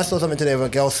 So I saw something today of a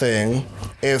girl saying,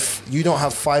 if you don't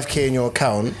have 5k in your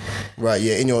account, right?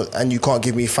 Yeah, and you can't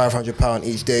give me £500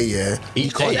 each day, yeah.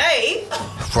 Each day. Hey,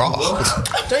 Bro.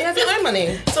 don't you have your own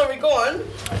money? Sorry, go on.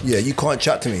 Yeah, you can't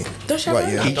chat to me. Don't you have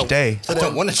right? your Yeah. own Each day. I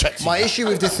don't want to chat to you. My issue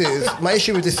with this is,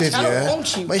 I don't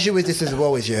want you. my issue with this as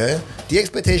well is, yeah, the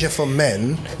expectation from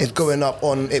men is going up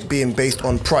on it being based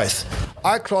on price.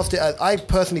 I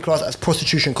personally class it as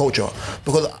prostitution culture,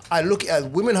 because I look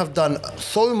at women have done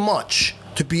so much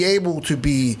to be able to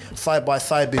be side by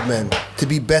side with men, to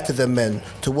be better than men,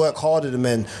 to work harder than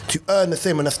men, to earn the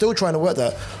same, and they're still trying to work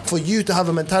that. For you to have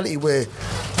a mentality where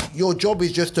your job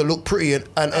is just to look pretty and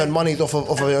earn money off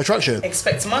of your attraction.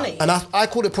 Expect money. And I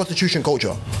call it prostitution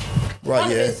culture. Right,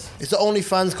 One yeah. is- It's the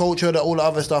OnlyFans culture, all the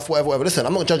other stuff, whatever. Listen,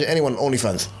 I'm not judging anyone on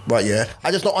OnlyFans, right, yeah.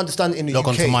 I just don't understand it in the Log UK.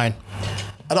 on to mine.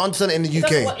 I don't understand it in the It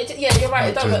doesn't UK. work- yeah, you're right.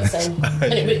 It don't work the same.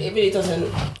 And it really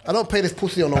doesn't. I don't pay this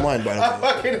pussy on no mind, by the way.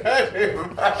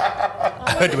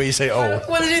 I heard the way you say, oh.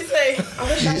 What did you say? I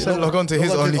wish I So log on to his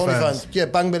Log on to OnlyFans. Yeah,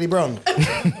 Bang Belly Brown.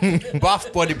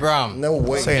 Buff Body Brown. No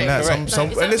way. Saying that, correct.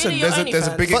 some Is that listen, really your there's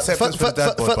a big OnlyFans? acceptance for the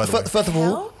dad bod, by the way. First of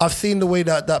all, I've seen the way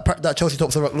that Chelsea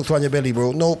top looks around your belly,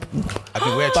 bro. Nope. I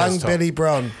didn't wear Bang Chelsea top. Belly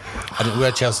Brown. I didn't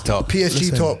wear Chelsea top. PSG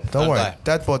Listen, top. Don't Don't worry, lie.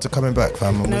 dad bods are coming back,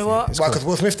 fam. I'm You know with what? It's Why? cool. Because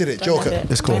Will Smith did it. don't have Joker.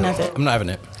 it. It's cool. Don't have it. I'm not having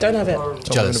it. Don't have it. I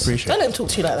wouldn't Jealous. appreciate Don't it. let him talk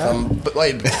to you like that. But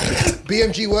wait,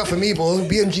 BMG worked for me, bro.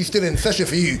 BMG still in session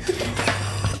for you.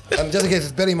 Just in case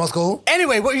it's Belly must go.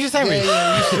 Anyway, what were you saying? Rich?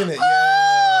 Yeah, you still in it.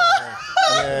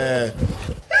 Yeah.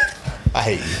 I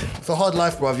hate you. It's a hard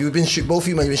life, bruv. Both of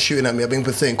you men have been shooting at me. I've been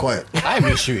staying quiet. I ain't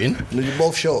been shooting. You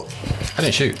both shot. I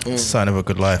didn't shoot. Sign of a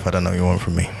good life. I don't know what you want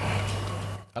from me.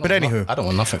 But anywho, I don't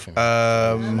want nothing from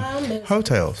you.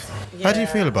 hotels. How do you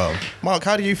feel about 'em? Mark?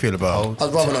 How do you feel about 'em?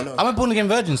 I'd rather not know. I'm a born again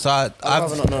virgin, so I'd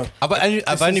rather not know.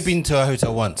 I've only been to a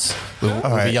hotel once with a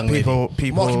Alright, young lady. Mark,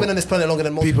 you've been on this planet longer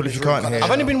than most people, in if this you room. can't hear, I've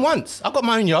only been once. I've got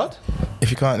my own yard. if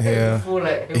you can't hear,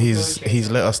 he's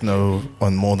let us know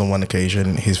on more than one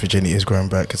occasion his virginity is growing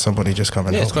back. Could somebody just come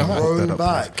and Yeah, it's help him growing hook Grown that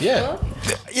up, back. Yeah,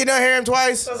 please? You don't hear him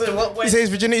twice. He says his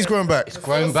virginity's growing back.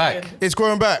 growing back. It's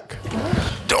growing back.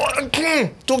 Don't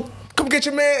come get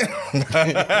your man.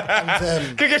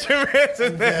 Come get your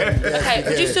man. Okay,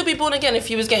 would you still be born again if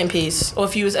you was getting peace, or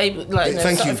if you was able, like, you know,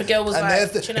 Thank you. if a girl was And like,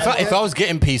 there's the- do you know If I was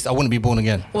getting peace, I wouldn't be born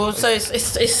again. well, so it's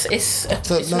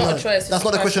So, not a choice. That's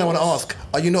not the question I want to ask.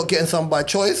 Are you not getting some by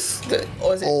choice?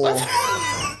 Or is it? Or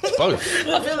Both.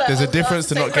 I feel like There's a I'll difference ask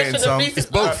to the not same getting question some. of beef. It's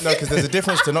both. No, because there's a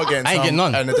difference to not getting I ain't some, getting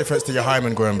none. and a difference to your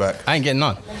hymen growing back. I ain't getting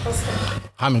none.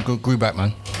 Hyman grew back,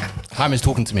 man. Hyman's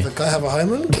talking to me. can I have a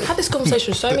hymen? I've had this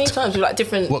conversation so many times with like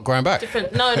different. What, growing back?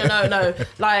 Different. No.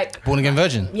 Like, Born again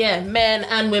virgin. yeah, men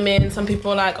and women. Some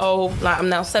people are like, oh, like I'm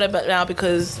now celibate now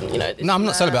because you know. this No, I'm and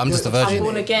not that. celibate. I'm just a I'm virgin.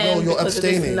 born again. No, you're because of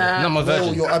this abstaining. and that. No, I'm a No,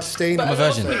 virgin. you're abstaining. But I'm a a lot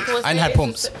of virgin. people I ain't say had it's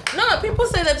pumps. No, people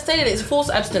say they're abstaining. It's forced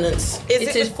abstinence.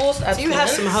 It is forced abstinence. Do you have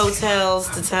some hotels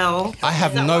to tell? I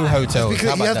have no hotels. Because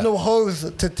How he about has that? no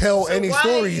hoes to tell any why-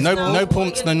 stories. No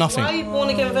pumps, no nothing. Why are you born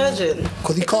again virgin?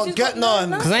 Because he can't get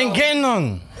none. Because I ain't getting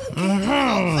none.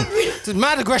 It's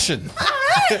mad aggression.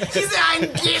 She said, I'm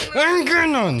getting. I ain't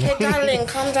getting none. Hey, darling,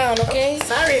 calm down, okay?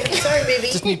 Sorry, baby.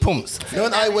 Just need pumps. You know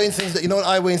when I Wayne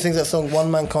sings that song "One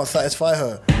Man Can't Satisfy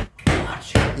Her"?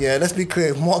 Yeah, let's be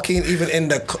clear. Mark ain't even in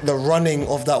the running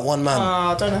of that one man.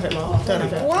 Oh, don't have it, Mark. Don't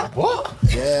have it. What? What?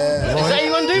 Yeah. Is that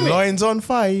you gonna do me? Lines on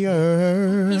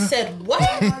fire. He said what?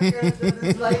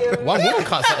 One woman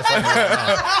can't satisfy me right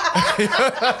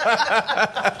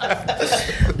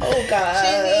now. Oh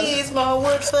God. She needs more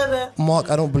wood for the. Mark,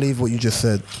 I don't believe what you just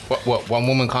said. What? One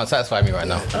woman can't satisfy me right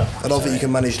now. I don't think you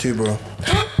can manage two, bro.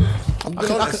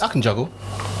 I can juggle.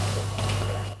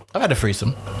 I've had a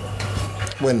threesome.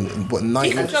 When, what, He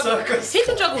 90? can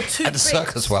juggle two At the bricks,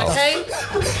 circus, wow. Okay?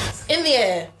 In the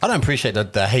air. I don't appreciate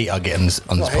the hate I get on this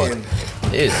Not pod. hating.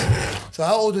 It is. So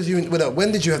how old was you?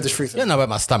 When did you have this You threesome? don't know about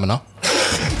my stamina.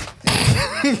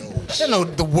 You don't know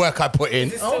the work I put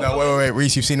in. No, wait.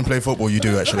 Reese, you've seen him play football. You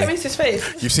do Look at actually. Reese's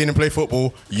face. You've seen him play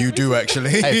football. You do actually.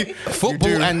 Hey, football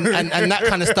You do. and that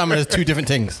kind of stamina is two different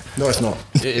things. No, it's not.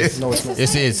 It is. No, it's not.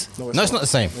 Yes, it is. No, it's not the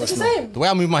same. It's the same. The way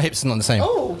I move my hips is not the same.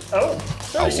 Oh.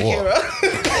 Sorry, Shakira.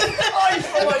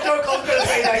 Oh my joke, I was gonna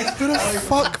say that. Who the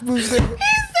fuck moves their?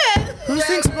 Who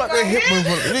thinks about their hip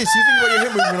movement? Reese, you think about your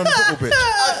hip movement on the football pitch?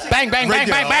 Bang, bang, bang,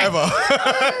 bang, bang. Ever.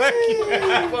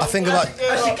 I think about.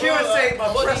 Shakira saying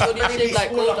my body's confuse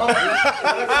them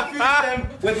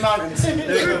with mountains.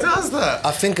 Who does that?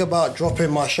 I think about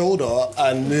dropping my shoulder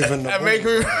and moving the And body. make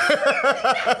me.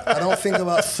 I don't think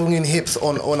about swinging hips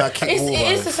on a kick It ball.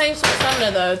 is the same sort of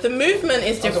stamina though. The movement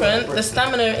is different. The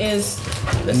stamina is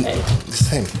the same. The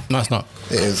same. No, it's not.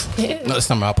 It is. Not the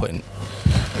stamina I put in.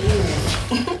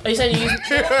 Are you saying you use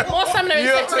more stamina in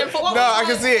sex than football? No, I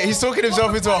can see it. He's talking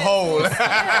himself into a hole.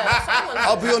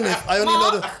 I'll be honest. I only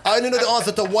know the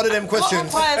answer to one of them What questions.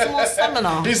 requires more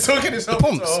stamina? He's talking himself The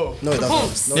into a pumps. hole. No, it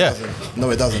doesn't. No, it Yeah. doesn't. No,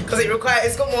 it doesn't. Because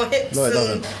it's got more hips. No, it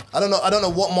doesn't. I don't know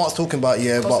what Mark's talking about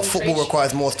here, but football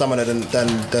requires more stamina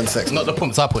than sex. Not the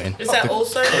pumps I put in. Is that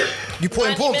also You put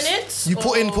in 90 pumps. minutes, You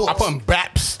put in or- pumps. I put in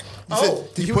blaps.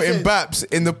 Did You put in say- baps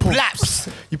in the pumps. Blaps.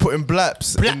 You put in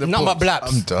blaps in the Not pumps. about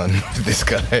blaps. I'm done with this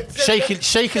guy.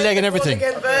 Shake your leg and everything.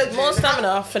 more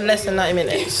stamina for less than 90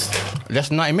 minutes? Less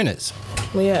than 90 minutes.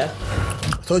 Well, yeah.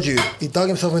 Told you, he dug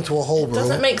himself into a hole, bro.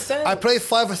 Doesn't make sense. I played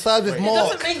 5-a-side with It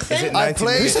Mark. doesn't make sense. it I 90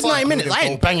 played. Who minutes? said 90 minutes? I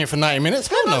ain't banging for 90 minutes.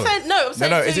 Hell I'm no. saying, I'm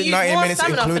saying no, to is it use 90 more minutes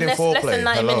stamina for including less foreplay? than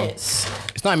 90 Hello. minutes.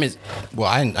 It's 90 minutes. Well,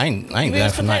 I ain't there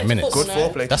for 90 minutes. Good No.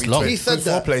 foreplay. That's could be long. 20 He said good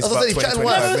that. foreplay is As I about said, he's 20, chatting 25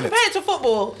 wild. No, minutes. compare it to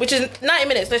football, which is 90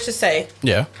 minutes, let's just say.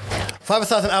 Yeah.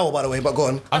 5-a-side's an hour, by the way, but go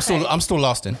on. I'm still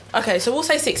lasting. Okay, so we'll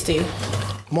say 60.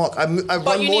 Mark, I run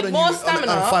you more need than more you stamina.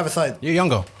 on 5-a-side. You're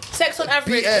younger. Sex on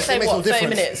average, BS, say it makes what, no 30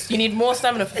 difference. minutes. You need more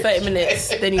stamina for 30 minutes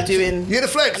than you do in... You hear the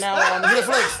flex? Now, You hear the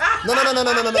flex? No. Wait.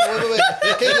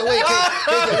 KJ, wait.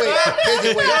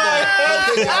 KJ,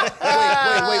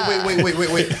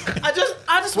 wait. I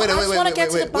just Wait, want to get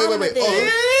to the bottom of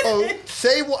this. Oh,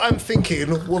 say what I'm thinking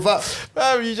without.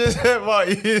 Fam, you just said what?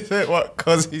 You said what?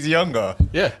 Because he's younger.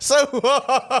 Yeah. So what?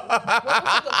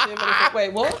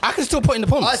 Wait, what? I can still put in the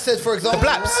pumps. I said, for example,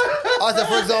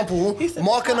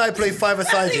 Mark and I played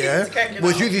 5-a-side, yeah?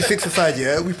 Was usually 6-a-side,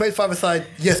 yeah? We played 5-a-side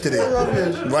yesterday.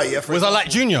 Right, yeah? Was I like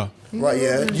junior? Right,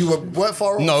 yeah? You weren't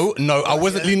far off. No, I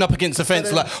wasn't leaning up against the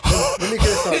fence like. Let me get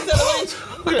this up.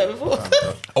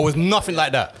 I was nothing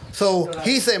like that. So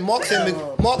he's saying, Mark's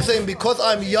saying because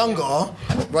I'm younger,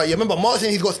 right? Yeah, remember Mark's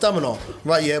saying he's got stamina,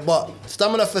 right? Yeah, but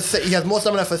stamina for he has more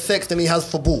stamina for sex than he has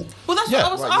for ball. Well, that's Yeah. what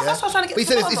I was, Right, yeah? that's what I was trying to get But to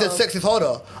the he said bottom of. sex is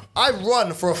harder. I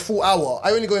run for a full hour.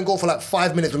 I only go and go for like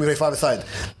 5 minutes when we play 5-a-side.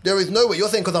 There is no way. You're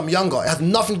saying because I'm younger. It has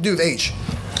nothing to do with age.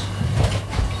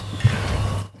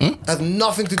 It has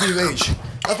nothing to do with age.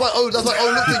 That's why O looked at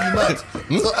you mad.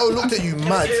 That's why O looked at you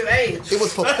mad. It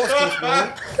was preposterous,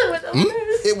 bro.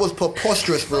 It was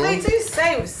preposterous, bro. They do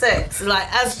say with sex, like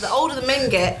as the older the men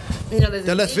get, you know, there's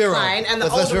They're a less virile. decline, and the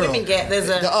There's less older virile. women get, there's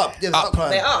a They're up. Yeah,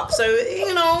 they're up. So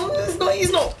you know,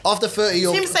 he's not. After 30,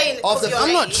 you're Him saying after you're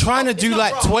I'm not trying to It's do not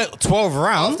like wrong. 12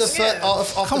 rounds.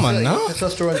 after Come on 30, now.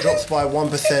 testosterone drops by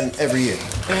 1% every year.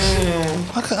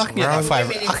 I can get like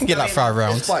 5. I can get like 5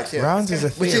 rounds. Spikes, yeah. Rounds is a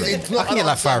Which theory. is it's not. I can get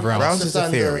like 5 rounds. Rounds is a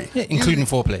theory. Yeah, including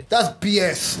foreplay. That's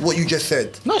BS. What you just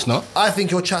said. No, it's not. I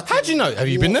think you're chatting. How'd you know? Have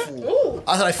you been there? Awful.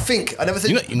 I said I think. I never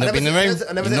said. You've not been in the room.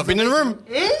 You've not been in the room.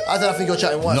 I said I think you're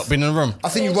chatting once. Not been in the room. I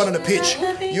think you run on the pitch.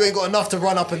 You ain't got enough to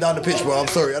run up and down the pitch, bro. I'm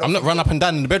sorry. I'm not run up and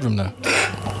down in the bedroom though.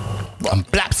 I'm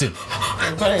blapsing.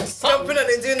 Jumping on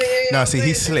it, doing it. No, see,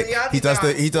 he's slick. He does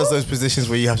those positions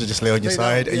where you have to just lay on your Lay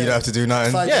side down, and you don't yeah. have to do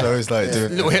nothing. Side, So yeah. it's like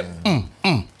doing Little hip.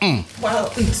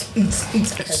 Wow.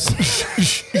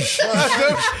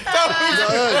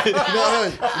 You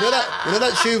know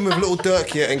that tune with Little Dirk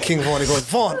here and King Von? He goes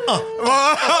Von, Von,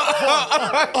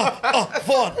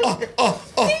 Von.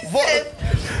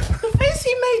 The face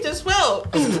he made as well.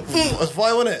 That's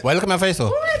why, wasn't it? Why look at my face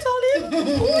though?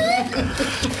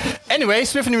 Anyway,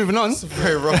 swiftly moving on.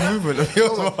 very wrong movement of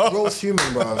yours. Gross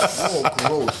human, bro. Oh,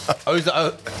 gross. Oh, is that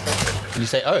O? Did you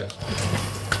say O?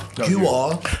 You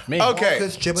are Me. Okay,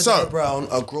 Marcus Jebediah so Brown,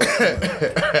 a grown.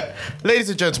 ladies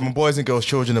and gentlemen, boys and girls,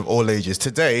 children of all ages.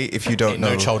 Today, if you don't Ain't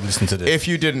know, no child listen to this. If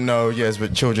you didn't know, yes,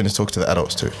 but children is talking to the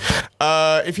adults too.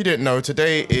 If you didn't know,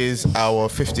 today is our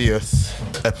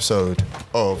 50th episode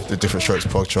of the Different Strokes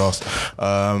podcast.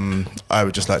 I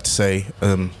would just like to say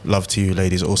love to you,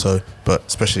 ladies, also, but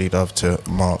especially love to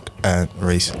Mark and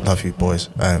Reese. Love you, boys,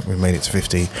 and we made it to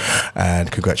 50,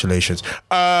 and congratulations.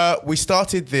 We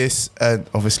started this, and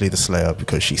obviously the Slayer,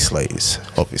 because she slays.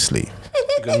 Obviously,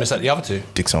 You're gonna miss out the other two.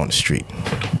 dicks on the street.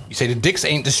 You say the dicks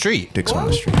ain't the street. Dicks on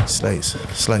the street. Slays.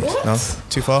 No,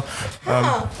 too far.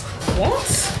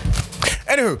 What?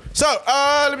 Anywho, so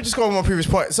let me just go on my previous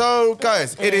point. So,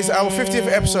 guys, it is our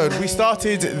 50th episode. We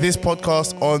started this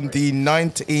podcast on the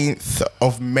 19th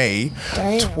of May,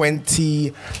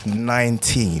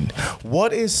 2019.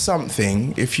 What is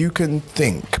something, if you can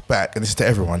think back, and this is to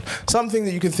everyone, something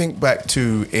that you can think back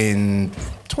to in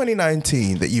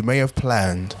 2019 that you may have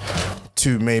planned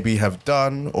to maybe have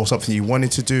done, or something you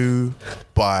wanted to do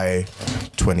by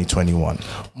 2021?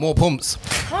 More pumps.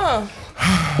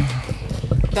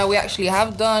 That we actually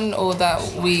have done, or that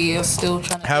we are still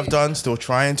trying to Have do? done, still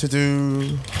trying to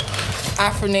do.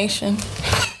 Afro Nation.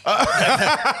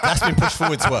 That's been pushed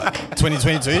forward to what?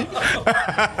 2022?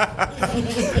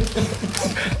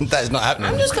 That is not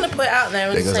happening. I'm just gonna put it out there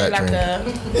and There goes say that like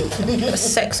a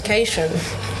sexcation.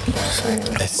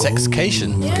 A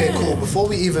sexcation. Okay, cool. Before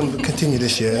we even continue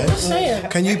this year, Say it.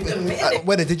 can you?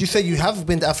 Whether did you say you have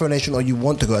been to Afro Nation or you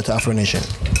want to go to Afro Nation?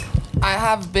 I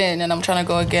have been, and I'm trying to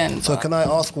go again. So can I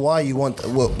ask why you want to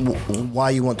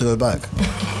go back?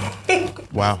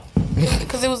 Wow.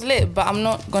 Because it was lit, but I'm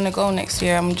not gonna go next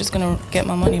year. I'm just gonna get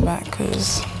my money back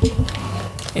because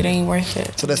it ain't worth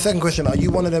it. So the second question: are you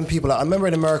one of them people? Like, I remember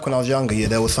in America when I was younger, yeah,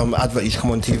 there was some advert used to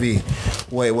come on TV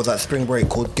where it was at spring break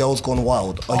called "Girls Gone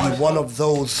Wild." Are you one of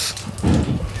those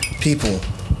people?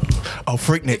 Oh,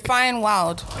 Freaknik. Define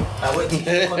wild. I went to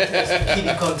the contest,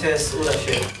 kiddie contest, all that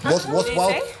shit. What's did you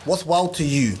wild? say? What's wild to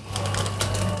you?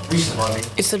 Recent money.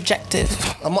 It's subjective.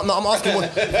 I'm asking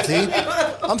what. See,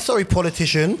 I'm sorry,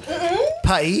 politician,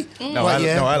 Patty. No, I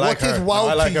like What her. is wild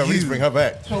I like to her. you? Please bring her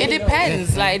back. It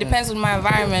depends. Like, it depends on my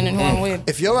environment and who I'm with.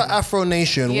 If you're at Afro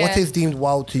Nation, what Yeah. is deemed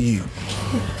wild to you?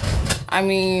 I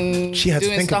mean, She had to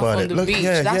doing think stuff about on it. the Look, beach,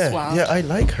 yeah, that's yeah, wild. yeah. I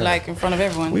like her. Like, in front of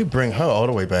everyone. We bring her all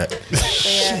the way back.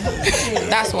 Yeah.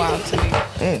 That's wild to me.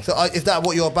 So is that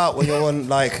what you're about when you're on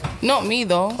like? Not me,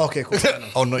 though. Okay, cool.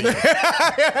 Oh, not you.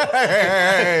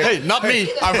 Hey, not me.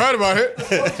 I've heard about it.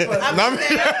 Not me.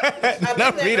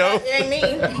 Not me though. It ain't me.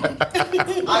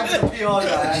 I'm the PR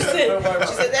guy. She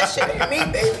said that shit ain't me,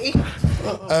 baby.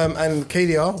 And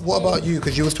KDR, what about you?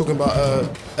 Because you was talking about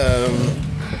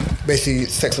basically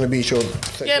sex on the beach or.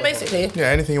 Yeah, basically. Yeah,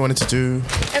 anything you wanted to do,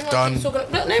 done.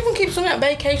 Everyone keeps talking about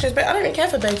vacations, but I don't even care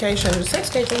for vacations.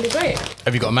 Sexcation would be great.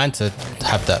 Have you got a man to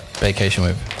have that vacation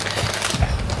with?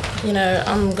 You know,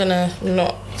 I'm gonna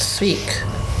not speak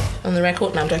on the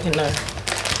record. No, I'm joking. No.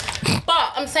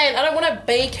 But I'm saying I don't want a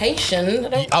vacation. I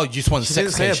don't. Oh, you just want She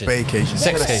didn't say a sexcation. vacation. She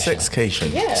said a Sexcation.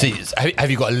 sexcation. Yeah. See,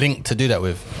 have you got a link to do that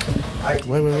with?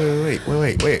 Wait.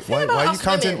 Why about are you us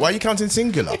counting? women? Why are you counting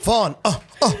singular? Vaughn,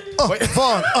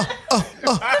 Vaughn,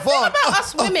 Vaughn.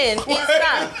 Us women is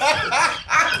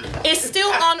that it's still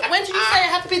on. When did you say it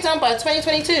had to be done by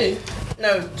 2022?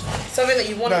 No, something that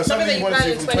you want. No, something that you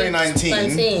planned in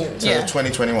 2019 to Yeah.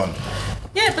 2021.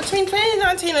 Yeah, between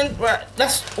 2019 and right,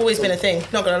 that's always been a thing.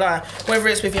 Not gonna lie, whether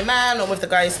it's with your man or with the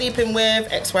guy you're sleeping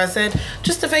with, X, Y, Z,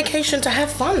 just a vacation to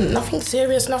have fun. Nothing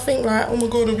serious. Nothing like, oh my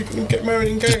god, we can get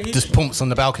married and engaged. Just pumps on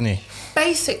the balcony.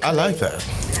 Basically. I like that.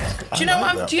 Do you know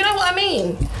what I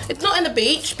mean? It's not in the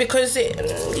beach because it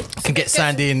Can get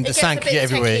sandy and the it sand gets can a get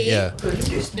bit everywhere. techie. Yeah.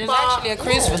 There's actually a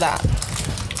cruise for that.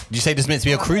 Did you say there's meant to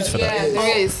be a cruise for Yeah, that?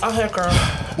 there is. I heard, girl.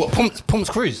 What pumps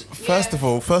cruise? First of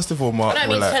all, Mark, I don't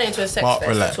mean to relax. turn it into a sex Mark, fest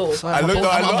relax. at all. I look,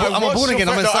 I'm watched born your again,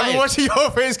 I'm face- I've excited. been watching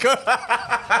your face go.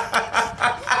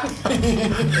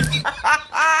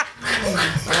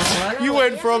 You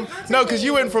went from because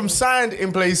you went from sand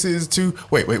in places to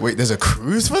wait. There's a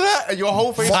cruise for that, and your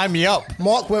whole face. Sign me up.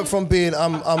 Mark went from being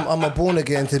I'm a born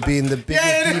again to being the biggest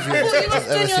deviant Well, you was I've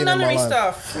ever doing your seen in my nunnery life.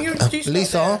 stuff. You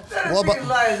Lisa, what about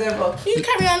You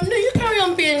carry on. No, you carry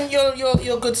on being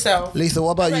your good self. Lisa?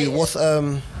 What about you?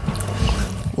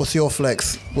 What's your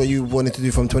flex? What you wanted to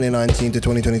do from 2019 to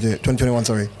 2021?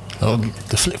 Sorry. Oh,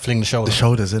 the fling the shoulder. The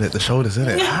shoulders in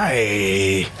it.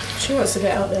 Hi. She wants to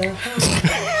get out there.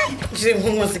 She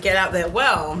wants to get out there.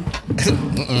 Well,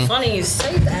 funny you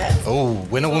say that. Oh,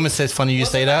 when a woman says funny, you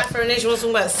say that. Afro Nation was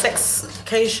talking about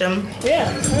sexcation.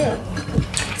 Yeah.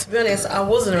 be honest, I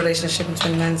was in a relationship in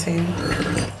 2019.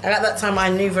 And at that time, I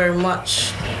knew very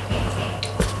much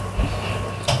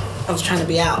I was trying to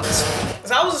be out.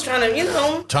 So I was just trying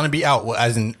to, Trying to be out, what,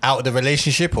 as in out of the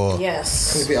relationship, or?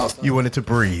 Yes. You wanted to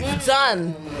breathe.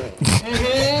 Done.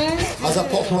 How's that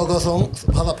Pop Smoke song?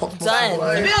 How's that Pop Smoke?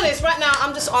 Done. To be honest, right now,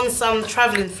 I'm just on some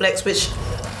travelling flex, which,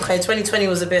 2020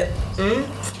 was a bit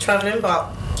travelling,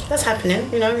 but that's happening.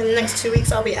 In the next 2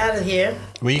 weeks, I'll be out of here.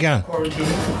 Where you going?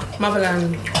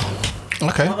 Motherland.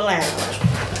 Okay. Motherland.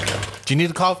 Do you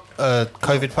need a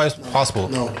COVID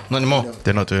passport? No. Not anymore?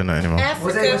 They're not doing that anymore.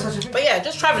 Africa. But yeah,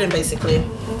 just travelling basically.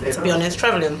 To be honest,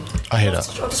 travelling. I hear that.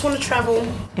 I just want to travel.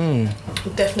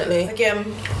 Definitely. Again,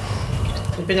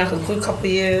 it's been like a good couple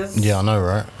of years. Yeah, I know,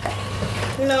 right?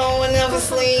 And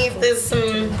obviously if there's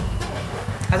some,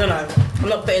 I don't know. I'm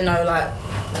not putting no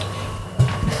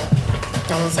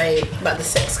I want to say about the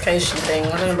sexcation thing.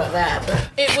 I don't know about that, but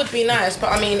It would be nice,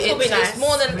 but I mean, It would be nice. it's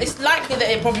more than, it's likely that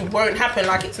it probably won't happen.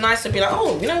 Like, it's nice to be like,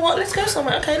 oh, you know what, let's go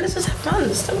somewhere. Okay, let's just have fun.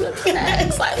 Let's have a look at that.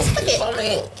 It's like, let's forget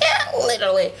something. Yeah,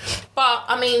 literally. But,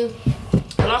 I mean,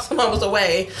 the last time I was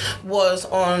away was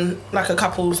on, like, a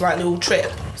couple's, like, little trip.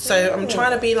 So I'm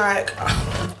trying to be like,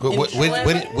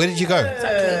 Where did you go?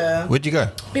 Where'd you go?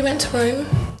 we went to Rome.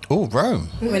 Oh, Rome.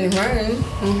 we went in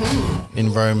Rome.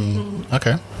 In Rome.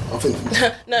 Okay. I think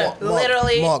No,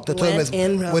 literally. Mark, the term went is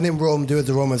in Rome. when in Rome, do as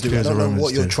the Romans do. I as don't the know Romans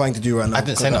what you're do. trying to do right now. I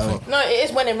didn't say nothing. No, it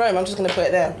is when in Rome. I'm just going to put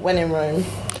it there. When in Rome.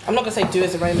 I'm not going to say do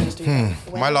as the Romans do.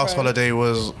 When My in last Rome. holiday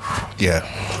was, yeah,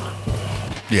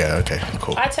 okay,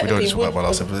 cool. I We don't technically talk about my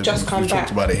last would episode. just come We've talked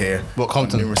back. about it here. What,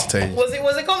 Compton? On numerous occasions. Was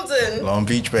it Compton? Long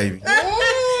Beach, baby.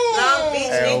 Long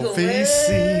Beach, Eagle, man.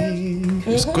 LVC. It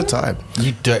was a good time.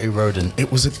 You dirty rodent.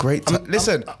 It was a great time.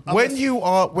 Listen, when you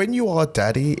are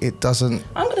daddy, it doesn't.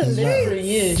 I'm going to live for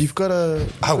years. You've got to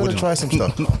wouldn't. try some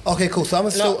stuff. Okay, cool. So I'm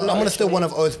gonna steal one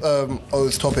of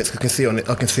O's topics. I can see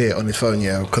it on his phone,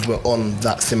 yeah, because we're on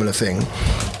that similar thing.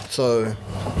 So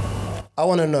I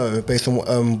want to know, based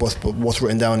on what's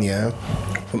written down here,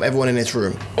 from everyone in this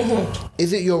room,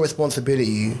 is it your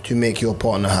responsibility to make your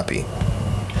partner happy?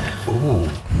 Ooh.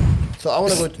 So I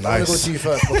want to go to you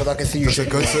first because I can see you. It's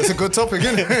a good topic,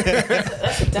 isn't it?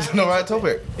 It's an alright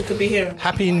topic. You could be here.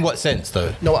 Happy in what sense,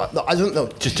 though? No, I don't know.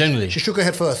 Just generally. She shook her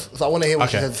head first, so I want to hear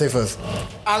what she Okay. had to say first.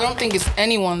 I don't think it's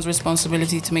anyone's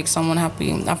responsibility to make someone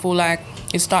happy. I feel like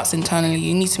it starts internally.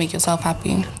 You need to make yourself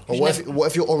happy. Or what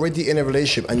if you're already in a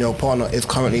relationship and your partner is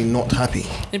currently not happy?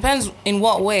 Depends in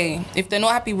what way. If they're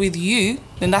not happy with you,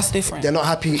 then that's different. They're not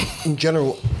happy in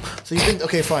general. So you think,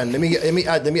 okay, fine. Let me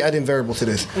add in variables to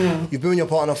this. You've been with your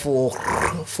partner for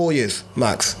 4 years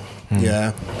max.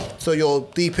 Yeah. So you're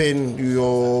deep in,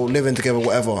 you're living together,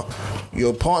 whatever.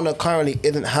 Your partner currently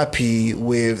isn't happy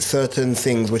with certain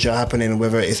things which are happening,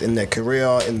 whether it's in their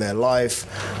career, in their life,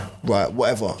 right,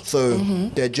 whatever. So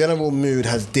their general mood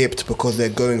has dipped because they're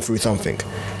going through something.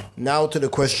 Now to the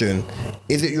question,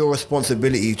 is it your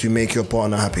responsibility to make your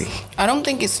partner happy? I don't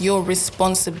think it's your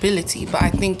responsibility, but I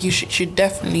think you should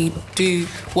definitely do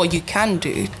what you can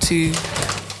do to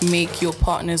make your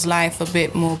partner's life a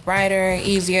bit more brighter,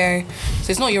 easier. So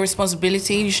it's not your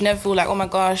responsibility. You should never feel like, oh my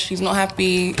gosh, he's not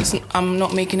happy, I'm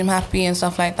not making him happy and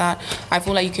stuff like that. I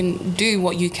feel like you can do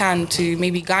what you can to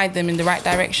maybe guide them in the right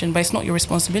direction, but it's not your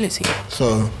responsibility.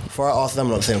 So before I ask them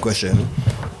the same question,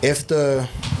 if the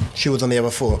shoe was on the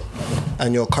other foot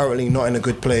and you're currently not in a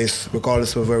good place,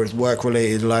 regardless of whether it's work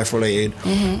related, life related,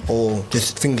 or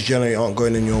just things generally aren't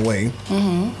going in your way,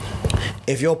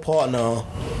 if your partner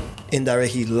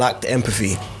indirectly lacked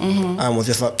empathy and was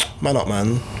just like, man up,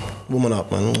 man, woman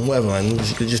up, man, whatever, man,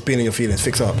 just being in your feelings,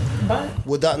 fix up,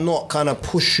 would that not kind of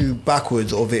push you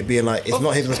backwards of it being like, it's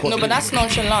not his responsibility? No, but that's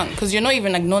nonchalant because you're not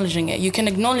even acknowledging it. You can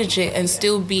acknowledge it and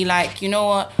still be like, you know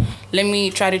what, let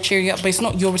me try to cheer you up, but it's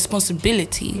not your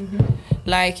responsibility.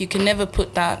 Like, you can never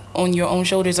put that on your own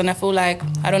shoulders. And I feel like,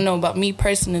 I don't know, but me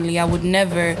personally, I would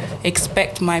never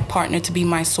expect my partner to be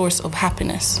my source of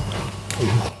happiness.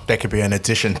 There could be an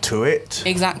addition to it,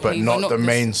 Exactly, but not the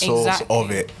main source exactly. of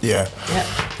it. Yeah.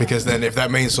 Because then, if that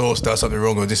main source does something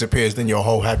wrong or disappears, then your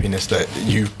whole happiness that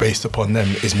you've based upon them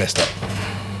is messed up.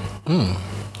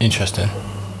 Interesting.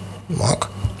 Mark?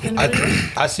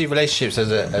 I see relationships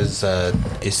as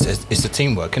it's a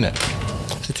teamwork, isn't it?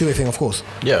 It's a two-way thing, of course.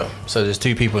 Yeah. So there's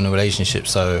two people in a relationship.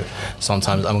 So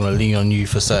sometimes I'm gonna lean on you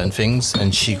for certain things,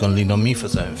 and she's gonna lean on me for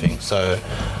certain things. So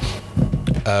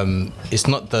it's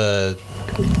not the,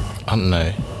 I don't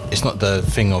know, it's not the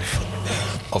thing of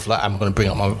like I'm gonna bring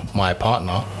up my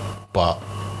partner, but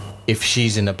if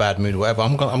she's in a bad mood or whatever,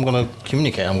 I'm gonna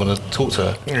communicate. I'm gonna talk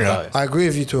to her. About it. I agree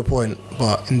with you to a point,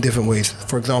 but in different ways.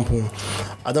 For example,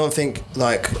 I don't think,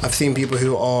 like, I've seen people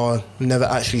who are never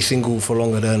actually single for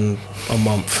longer than a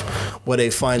month, where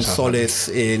they find solace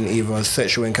in either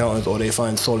sexual encounters or they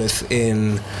find solace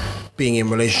in being in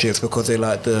relationships because they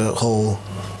like the whole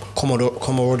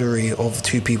camaraderie of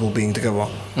two people being together.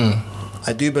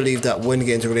 I do believe that when you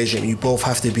get into a relationship, you both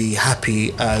have to be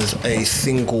happy as a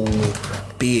single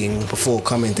being before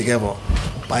coming together.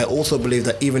 But I also believe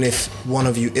that even if one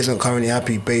of you isn't currently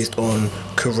happy based on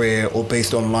career or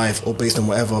based on life or based on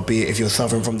whatever, be it if you're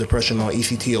suffering from depression or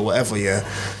ECT or whatever, yeah,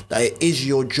 that it is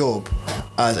your job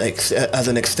as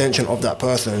an extension of that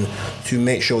person to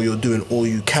make sure you're doing all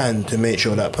you can to make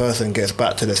sure that person gets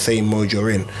back to the same mode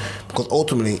you're in. Because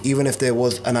ultimately, even if there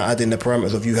was, and I add in the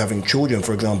parameters of you having children,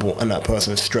 for example, and that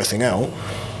person is stressing out,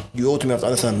 you ultimately have to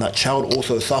understand that child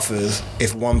also suffers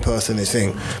if one person is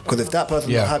thing. Because if that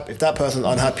person if that person's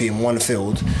unhappy in one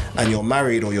field and you're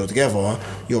married or you're together,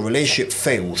 your relationship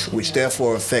fails, which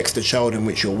therefore affects the child in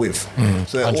which you're with.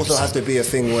 So it 100%. Also has to be a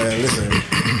thing where, listen,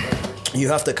 you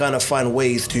have to kind of find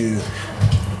ways to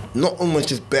not almost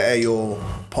just better your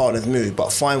partner's mood,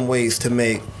 but find ways to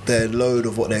make their load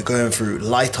of what they're going through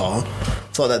lighter,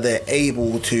 so that they're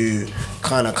able to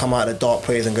kind of come out of the dark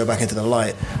place and go back into the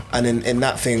light. And in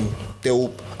that thing,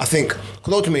 I think,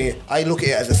 because ultimately, I look at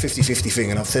it as a 50-50 thing,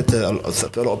 and I've said to a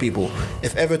lot of people,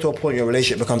 if ever to a point your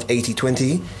relationship becomes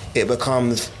 80-20, it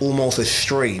becomes almost a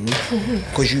strain,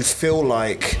 because you feel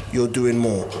like you're doing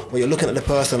more. When you're looking at the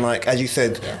person like, as you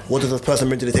said, what does this person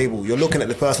bring to the table? You're looking at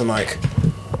the person like,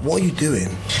 what are you doing?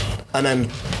 And then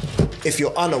if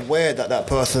you're unaware that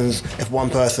if one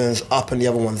person's up and the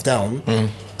other one's down,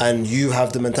 and you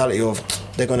have the mentality of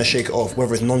they're going to shake it off,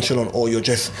 whether it's nonchalant or you're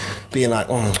just being like,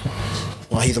 oh,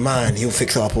 well, he's a man, he'll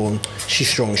fix it up, or she's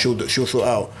strong, she'll sort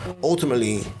out.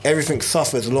 Ultimately, everything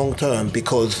suffers long term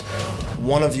because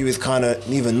one of you is kind of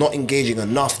either not engaging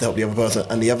enough to help the other person,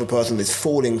 and the other person is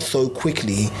falling so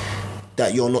quickly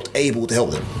that you're not able to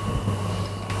help them.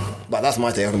 But that's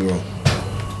my take, I can be wrong.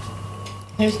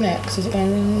 Who's next? Is it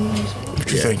going? What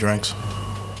do you think, Dranks?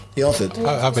 He answered.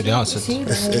 I've already answered.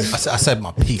 I said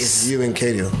my piece. It's you and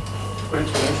Kadia.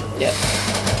 Yeah.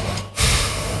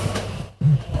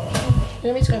 You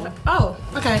want me to go back? Oh,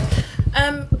 okay.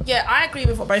 Yeah, I agree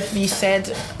with what both of you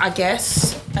said, I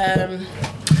guess.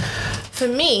 For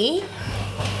me,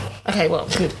 okay, well,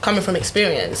 coming from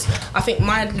experience, I think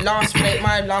my last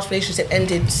relationship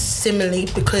ended similarly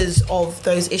because of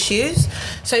those issues.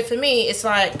 So for me, it's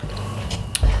like,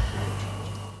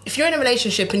 if you're in a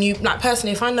relationship and you, like,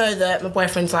 personally, if I know that my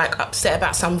boyfriend's like upset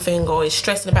about something or is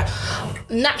stressing about,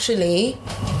 naturally,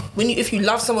 if you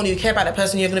love someone or you care about that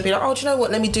person, you're going to be like, oh, do you know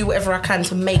what? Let me do whatever I can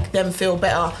to make them feel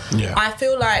better. Yeah. I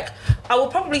feel like I will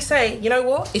probably say, you know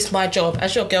what? It's my job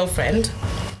as your girlfriend.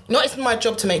 Not it's my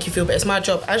job to make you feel better. It's my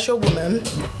job as your woman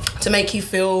to make you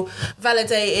feel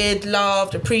validated,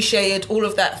 loved, appreciated, all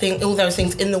those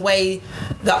things in the way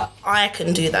that I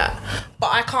can do that.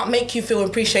 But I can't make you feel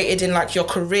appreciated in like your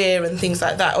career and things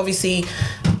like that. Obviously,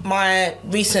 my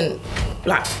recent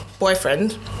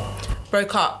boyfriend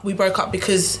we broke up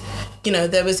because, you know,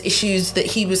 there was issues that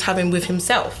he was having with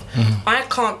himself. I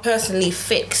can't personally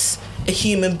fix a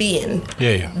human being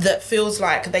that feels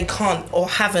like they can't or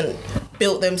haven't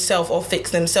built themselves or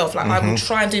fixed themselves. Like, I will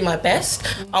try and do my best.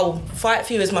 I will fight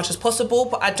for you as much as possible,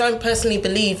 but I don't personally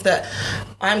believe that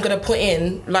I'm going to put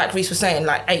in, like Reese was saying,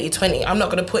 like 80-20. I'm not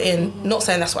going to put in, not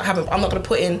saying that's what happened, but I'm not going to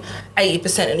put in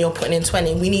 80% and you're putting in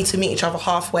 20. We need to meet each other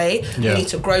halfway. We need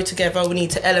to grow together. We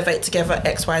need to elevate together,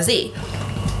 XYZ.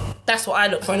 That's what I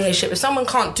look for in a relationship. If someone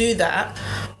can't do that,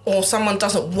 or someone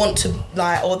doesn't want to,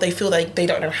 like, or they feel like they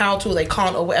don't know how to, or they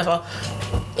can't, or whatever,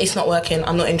 it's not working.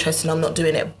 I'm not interested. I'm not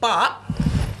doing it. But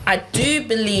I do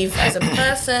believe, as a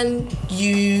person,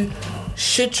 you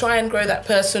should try and grow that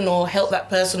person or help that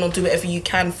person or do whatever you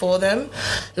can for them.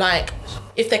 Like,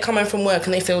 if they're coming from work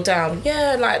and they feel down,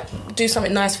 do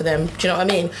something nice for them. Do you know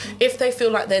what I mean? If they feel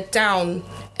like they're down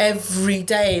every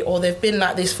day or they've been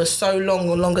like this for so long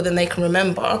or longer than they can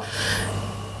remember,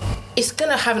 it's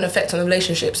going to have an effect on the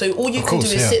relationship. So all you can do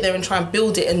is sit there and try and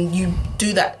build it, and you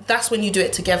do that. That's when you do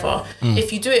it together.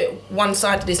 If you do it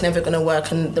one-sided, it's never going to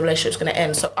work and the relationship's going to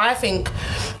end. So I think,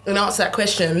 in answer to that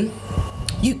question,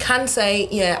 you can say,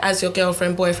 as your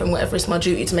girlfriend, boyfriend, whatever, it's my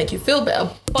duty to make you feel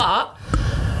better, but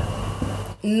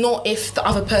not if the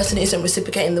other person isn't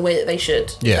reciprocating the way that they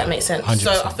should. If that makes sense. 100%.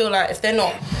 So I feel like if they're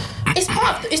not, it's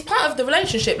part of the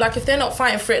relationship. Like, if they're not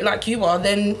fighting for it like you are,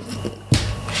 then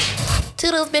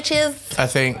toodles, bitches. I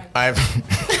think Bye.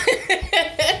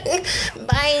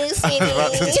 Bye,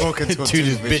 About to sweetie. talk until To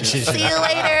these bitches. See you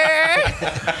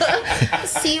later.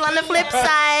 See you on the flip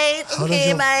side. Okay,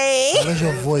 How bye. does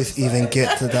your voice even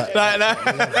get to that?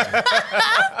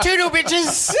 Toodle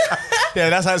bitches. Yeah,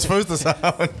 that's how it's supposed to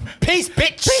sound. Peace,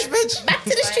 bitch. Peace, bitch. Back to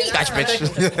the street. Gotcha, bitch.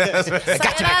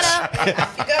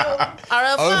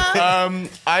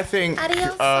 I think,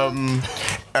 Adios.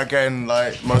 again,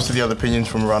 like most of the other opinions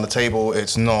from around the table,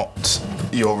 it's not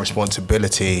your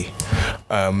responsibility.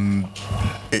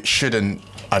 It shouldn't.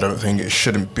 I don't think it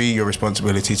shouldn't be your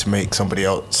responsibility to make somebody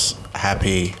else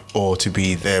happy or to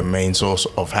be their main source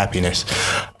of happiness.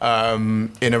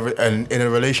 In a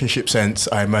relationship sense,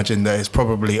 I imagine that it's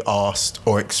probably asked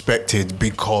or expected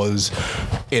because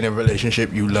in a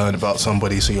relationship you learn about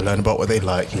somebody, so you learn about what they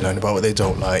like, you learn about what they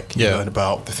don't like, you learn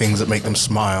about the things that make them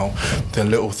smile, the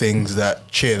little things that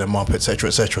cheer them up, etc.,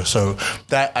 etc. So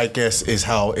that, I guess, is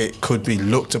how it could be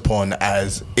looked upon,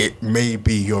 as it may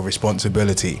be your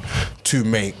responsibility to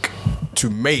make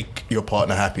your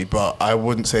partner happy, but I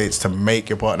wouldn't say it's to make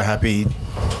your partner happy.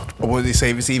 Or would they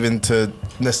say it's even to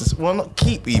not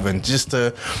keep, even just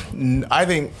to, I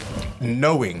think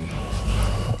knowing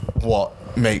what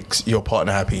makes your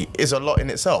partner happy is a lot in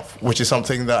itself, which is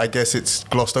something that I guess it's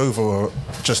glossed over,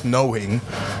 just knowing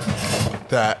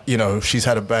that, you know, she's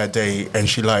had a bad day and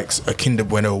she likes a Kinder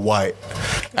Bueno white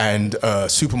and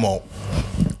super malt.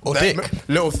 Or dick.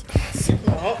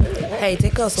 Hey,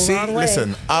 dick goes a See, long way.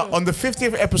 listen, on the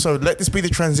 50th episode, let this be the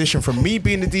transition from me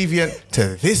being the deviant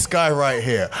to this guy right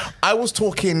here. I was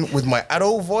talking with my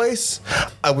adult voice,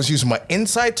 I was using my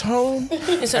inside tone,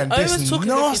 Listen, and I was this talking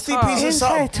with nasty your piece of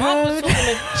inside something.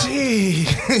 Gee.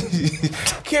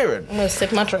 Kieran, I'm gonna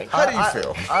stick my drink. how do you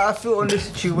feel? I feel on this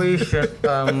situation,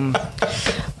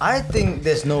 I think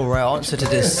there's no right answer to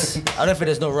this. I don't think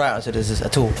there's no right answer to this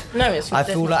at all. No, it's I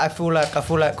feel like,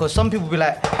 because some people be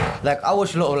like I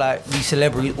watch a lot of like these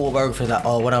celebrities autobiographies, like,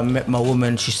 oh, when I met my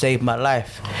woman, she saved my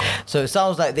life. So it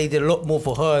sounds like they did a lot more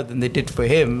for her than they did for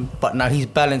him, but now he's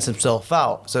balanced himself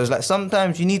out. So it's like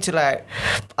sometimes you need to, like,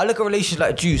 I look at a relationship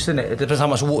like juice, innit? It depends how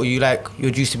much water you like your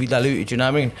juice to be diluted, you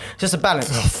know what I mean? It's just a balance.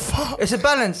 It's a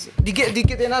balance. Do you get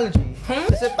the analogy?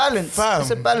 It's a balance. Fam, it's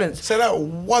a balance. Say that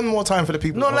one more time for the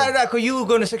people. Not at like home. that, because you were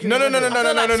going to second. No. like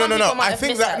some people might I have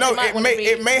think missed that, that. no, They might it wanna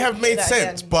it may have made that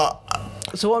sense, again. but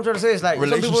So what I'm trying to say is, like,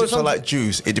 relationships are like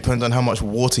juice. It depends on how much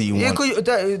water you want.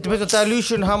 it depends on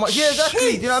dilution, how much. Yeah,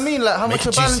 exactly. Do you know what I mean? Like, how much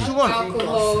of balance you want.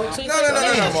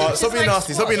 No, Mark. Stop being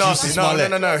nasty. Stop being nasty.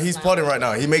 No. He's podding right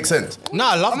now. He makes sense. No,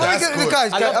 I love that.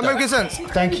 Guys, I love I'm that. making sense.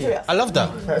 Thank you. I love that.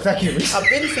 Thank you. I've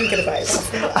been thinking about it.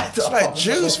 It's like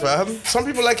juice, fam. Some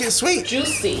people like it sweet.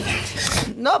 Juicy.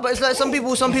 No, but it's like some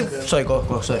people. Sorry,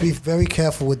 go. Sorry. Be very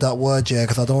careful with that word, yeah,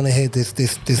 because I don't want to hear this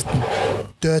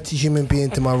dirty human being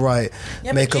to my right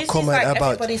make a comment like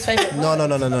about. everybody's favourite No.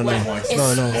 word.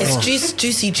 It's No.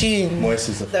 Juicy June. Moist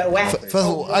is a The wet. First of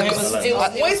all, It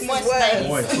was moist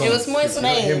May. It was moist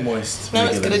May. moist. Now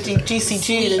it's gonna do Juicy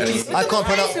June and Juicy. I can't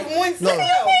pronounce. No,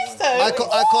 I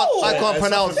can't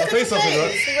pronounce.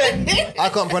 I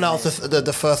can't pronounce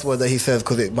the first word that he says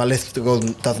because my list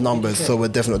does numbers, so we're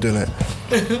definitely not doing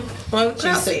it. Well,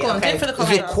 juicy. Go on, do it for the It's the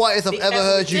comment. quietest I've ever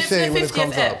heard you Do it say for when the it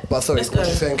comes 50th up. But sorry, Let's what go.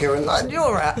 you saying, Kieran?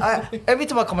 You're right. Every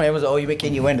time I come on, everyone's like, "Oh, you're making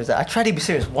innuendos." I try to be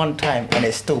serious one time, and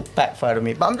it still backfired on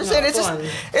me. But I'm just saying, it's go on.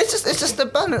 just the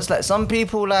balance. Like some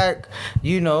people, like,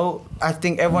 you know, I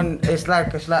think everyone. It's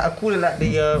like I call it like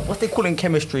the what they call in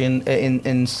chemistry in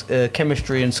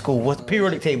chemistry in school. What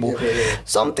periodic table?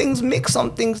 Some things mix,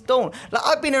 some things don't. Like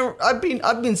I've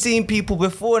been seeing people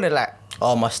before, and they're like,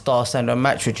 "Oh, my star sign don't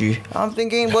match with you." I'm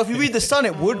thinking, well, if you read the sun,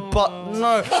 it would, but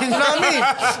no. You know what I mean?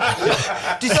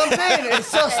 Do you see what I'm saying?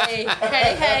 It's just Hey.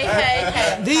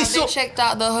 these. Have they checked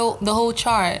out the whole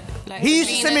chart? Like He used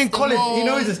to the send me in Venus, the college. moon, He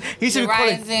knows this. He used to the be in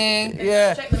college. rising.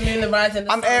 Yeah. Check the moon, the rise, and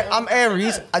the sun. I'm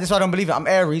Aries. That's why I don't believe it. I'm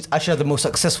Aries. I should have the most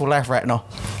successful life right now.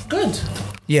 Good.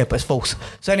 Yeah, but it's false.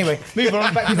 So anyway, moving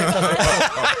on back to the topic.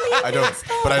 I don't.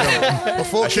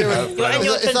 Before Kieran, You're in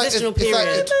your transitional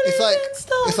period. It's like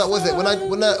was it when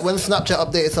Snapchat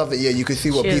updated something? Yeah, you could see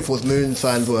what people's moon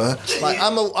signs were. Like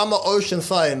I'm an ocean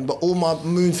sign, but all my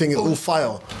moon thing is all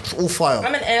fire. It's all fire.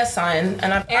 I'm an air sign,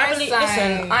 and I believe.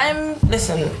 sign.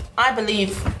 I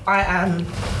believe I am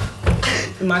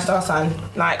my star sign.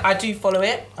 Like I do follow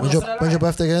it. When's your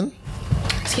birthday again?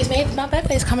 Excuse me, my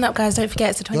birthday's coming up, guys. Don't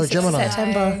forget, it's the 26th of Gemini.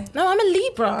 September. No, I'm a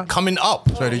Libra. Coming up.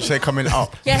 Sorry, did you say coming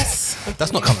up? Yes.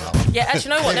 That's not coming up. Yeah,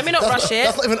 actually, you know what? Let me not rush it.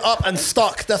 That's not even up and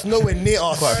stuck. That's nowhere near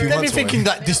us. Quite a few Let me months away. thinking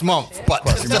that this month, but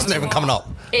that's not even coming up.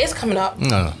 It is coming up.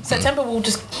 No. September will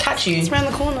just catch you. It's around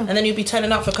the corner. And then you'll be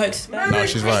turning up for Cokes. No,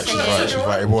 she's right.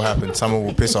 It will happen. Someone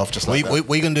will piss off just like that. What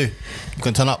are you going to do? You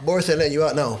can turn up. Boris ain't letting you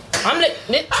out now.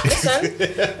 Listen,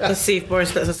 Let's see if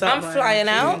Boris lets us out. I'm flying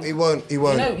out. He won't. You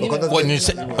know. What,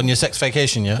 on your sex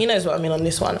vacation, yeah? He knows what I mean on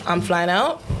this one. I'm flying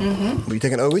out. Are you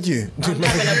taking her with you? I'm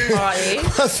having a party.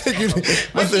 I said you.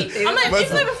 I'm not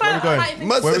even flying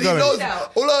out. Where we going?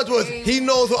 All I heard was he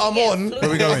knows what I'm on. Where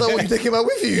we I going? was like, what, you taking her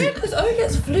with you? Yeah, because O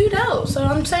gets flued out. So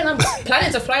I'm saying I'm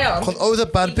planning to fly out. Because O's a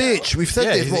bad bitch. We've said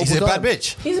Yeah, this. he's a multiple bad times.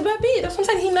 bitch. He's a bad beat. That's what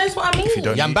I'm saying. He knows what I mean.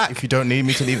 If you don't need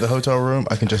me to leave the hotel room,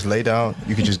 I can just lay down.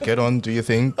 You can just get on, do your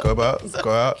thing, go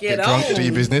out, get drunk, do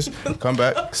your business, come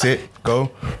back, sit, go,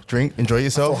 drink, enjoy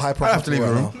yourself. high I don't have to leave the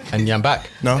profile room. And Yam back.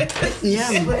 No? Yeah.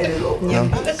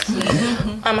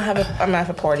 I'm gonna have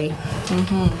a party,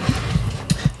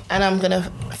 and I'm gonna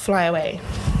fly away.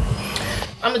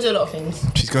 I'm gonna do a lot of things.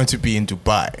 She's going to be in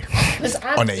Dubai. Listen,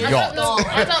 On a yacht.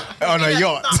 On a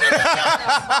yacht.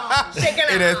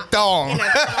 In a thong.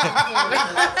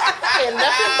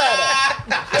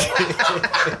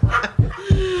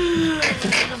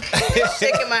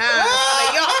 Shaking my ass on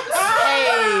a yacht.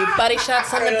 Hey, body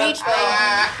shots on the beach,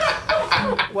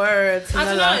 baby. Words. I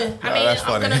don't know. I mean, that's I'm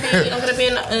funny. gonna be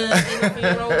in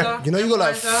a roller. You know,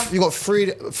 you got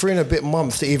three and a bit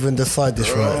months to even decide this,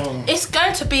 right? It's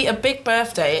going to be a big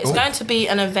birthday. It's going to be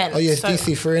an event. Oh yeah, it's so-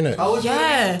 DC3, innit?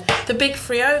 Yeah, the big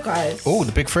 3-0 guys. Oh,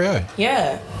 the big 3-0.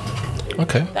 Yeah,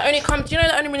 Okay. that only comes. You know,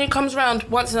 that only really comes around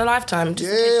once in a lifetime. Just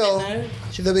in case you didn't know.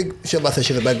 She's a big. She's about to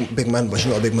say she's a big man, but she's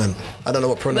not a big man. I don't know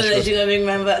what pronoun she was. You got a big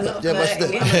man, but not Yeah, but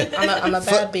flirty. I'm a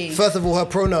bad bee. First of all, her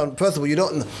pronoun. First of all, you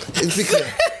don't. It's because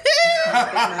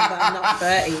I'm not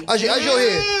 30. as you're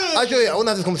here, I want to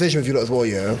have this conversation with you lot as well.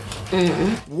 Yeah.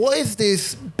 What is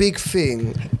this big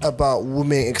thing about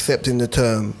women accepting the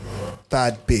term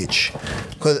bad bitch?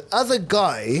 Because as a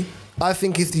guy, I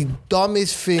think it's the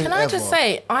dumbest thing Can ever. I just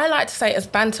say, I like to say it as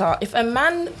banter. If a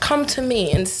man come to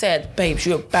me and said, "Babes,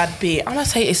 you're a bad bee," I'm gonna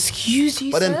say, "Excuse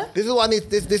you, But sir." then this is why I need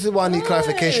this is why I need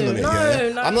clarification on it.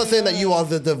 no, I'm not saying that you are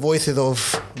the voices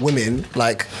of women.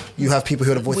 Like you have people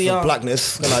who are the voices We of are.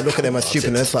 blackness, and I look at them as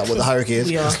stupidness, like what the hierarchy is.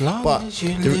 We are. But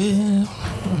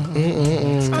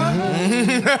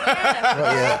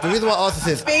the reason why I ask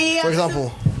this is, for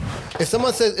example, if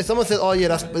someone says, "Oh yeah,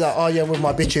 that's like, oh yeah, I'm with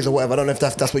my bitches or whatever," I don't know if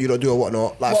that's what you don't do or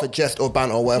whatnot, like for jest or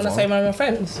banter or When I say whatever. my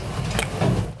friends,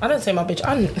 I don't say my bitch.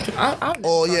 I'm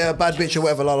Or yeah, bad bitch or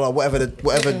whatever, la, la, whatever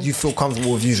you feel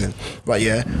comfortable with using, right?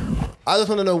 Yeah. I just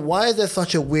want to know, why is there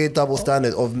such a weird double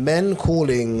standard of men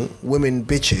calling women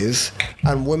bitches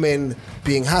and women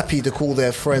being happy to call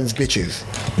their friends bitches?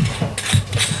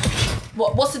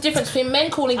 What's the difference between men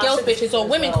calling girls bitches or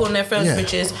women calling their friends Yeah.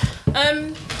 bitches?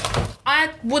 I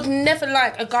would never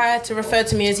like a guy to refer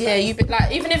to me as you be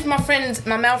like, even if my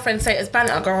male friends say it as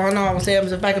banter, I go, "Oh no, I was there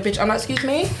as a bag of bitch." I'm like, "Excuse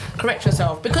me, correct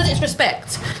yourself," because it's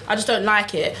respect. I just don't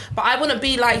like it. But I wouldn't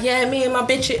be like, "Yeah, me and my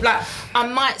bitch." Like, I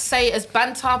might say it as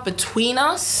banter between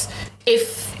us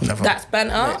if that's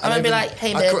banter. I'm gonna be like,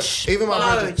 "Hey, bitch." Even my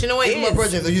No, brethren, do you know what it even my is?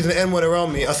 brethren are using the N word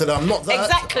around me. I said, I'm not that.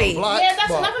 Exactly. I'm black, Yeah, that's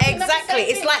but- another thing. That's the Exactly. same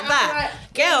It's thing. like that. I'm like,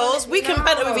 Girls, we can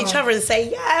banter with each other and say,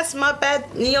 "Yes, my bad.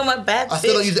 You're my bad." I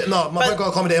still don't bitch." use it. No, my friend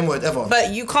can't call me the N word ever. But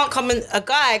you can't come in a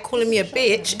guy calling me a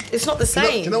bitch. It's not the Do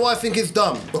same. you know why I think it's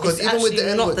dumb? Because It's even with the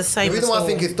actually N not word, the same reason at why I all.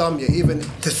 think it's dumb, yeah, even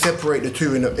to separate the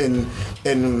two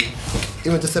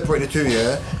even to separate the two,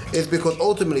 yeah, is because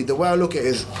ultimately the way I look at it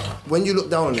is, when you look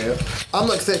down on it, I'm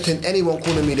not accepting anyone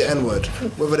calling me the N word,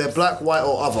 whether they're black, white,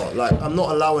 or other. Like, I'm not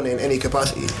allowing it in any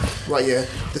capacity, right? Yeah,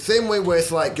 the same way where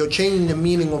it's like you're changing the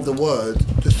meaning of the word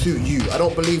to suit you. I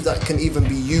don't believe that can even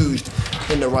be used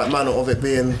in the right manner of it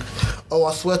being, "Oh,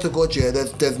 I swear to God, yeah,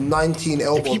 there's 19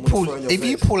 elbows." If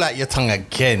you pull out your tongue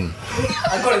again,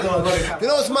 You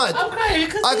know what's mad? Okay,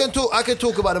 because I can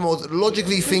talk about the most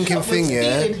logically thinking thing,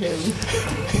 yeah.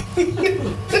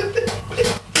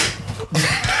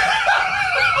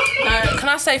 No, can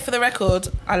I say for the record,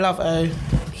 I love O.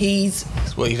 He's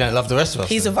well, you don't love the rest of us.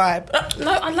 a vibe.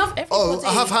 No, I love everybody. Oh,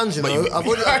 I have hands, you know. I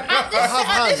have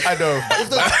hands. I know.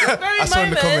 I saw in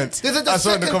the comments. This is I the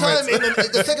saw in the second time comments.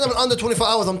 the second time in under 24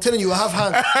 hours. I'm telling you, I have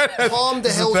hands. Calm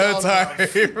the hell Third down. time.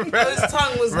 His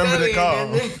tongue was Remember the going. car?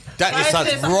 and then- That just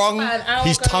sounds wrong.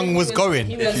 His tongue was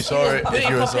going. If you saw it, if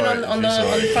you were saw it, on if you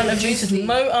saw the it. front of Juice's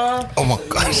motor. Oh my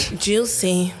gosh.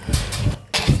 Juicy.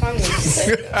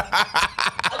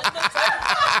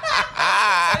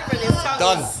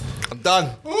 Done. I'm done.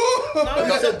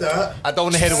 Whoever said that? I don't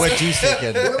want to hear the word juicy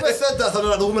again. Whoever said that sounded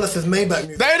like the woman that says Maybach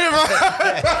music. They didn't.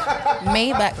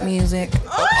 Maybach music.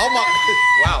 Oh my!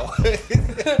 Wow.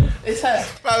 It's her.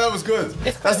 Man, that was good.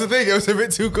 That's the thing. It was a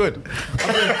bit too good.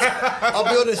 I'll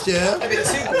be honest, yeah.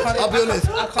 I'll be honest.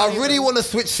 I really want to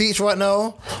switch seats right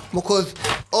now because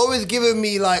always giving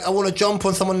me like I want to jump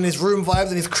on someone in his room vibes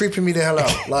and it's creeping me the hell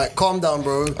out. Like, calm down,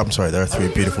 bro. I'm sorry. There are 3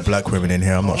 beautiful black women in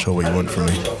here. I'm not sure what you want from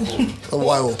me. A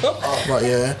while, right?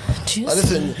 Yeah.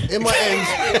 Listen, in my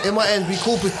ends, we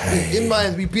call in my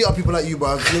ends we beat up people like you,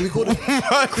 bro. You know, we call them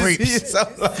Creeps.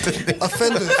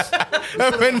 offenders.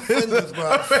 Offenders,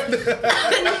 bro.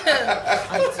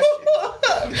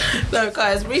 No,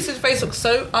 guys, Reese's face looks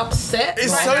so upset.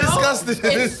 It's right so now. disgusting.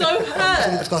 It's so I'm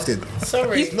hurt. disgusted.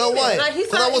 Sorry. No, why? Like,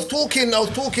 Because I was talking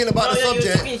about the Oh, yeah, you were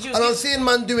subject, talking- you and I'm seeing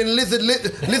man doing lizard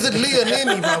Leah near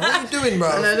me, bro. What are you doing, bro?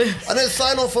 I didn't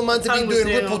sign off for man to be Tongue was doing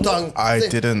doing ripple all- tongue. I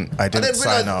didn't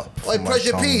sign up. for Oi, my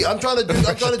pressure tongue. P. I'm trying to do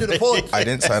the pod. I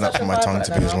didn't sign up for my tongue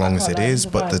to be as long as it is,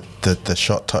 but the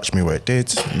shot touched me where it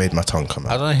did, made my tongue come I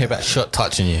out. don't want to hear about shot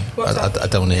touching you. I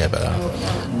don't want to hear about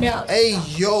that. Yeah. Hey,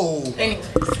 yo. Anyway,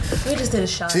 we just did a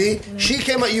shot. See, she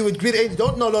came at you with grid 8. No.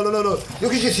 Look at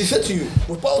this. She said to you,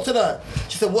 rebuttal to that.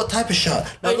 She said, what type of shot?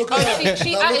 Now look at her.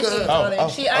 She Now added look you, at her. darling.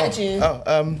 She added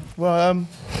you.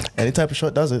 Any type of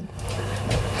shot does it.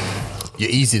 You're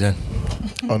easy then.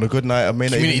 On a good night, I may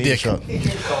not even Community need a dick. shot.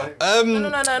 No.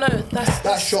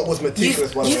 That shot was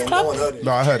meticulous, by the way. No one heard it.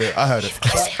 No, I heard it.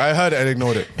 I heard it and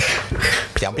ignored it.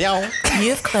 Pew, pew.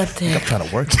 You've clubbed it. I'm trying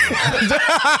to work.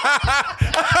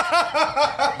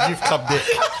 You've clubbed it.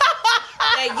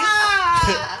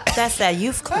 That's that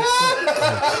youth club.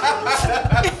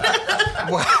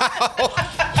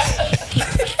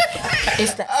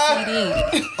 It's the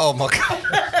CD. Oh my god.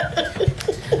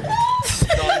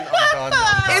 I'm done.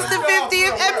 It's the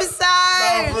 50th episode.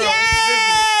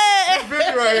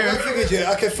 The thing is,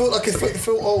 yeah, I can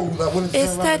feel old. Like when It's turn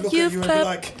around and that look at youth you and be club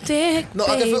like, dick. no, I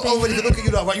can feel old when you can look at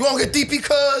you like, right, you want to get DP,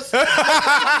 cuz?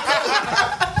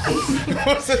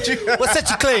 What's that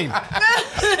you clean?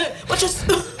 What's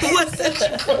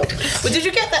that? But did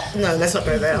you get that? No, let's not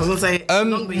go there. I was gonna say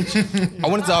Long Beach. I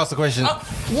wanted to ask the question.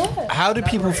 How do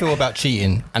people feel about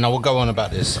cheating? And I will go on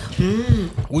about this.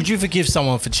 Would you forgive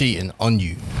someone for cheating on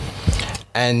you?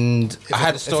 And I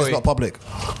had a If story. it's not public.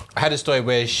 I had a story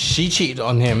where she cheated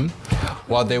on him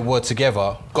while they were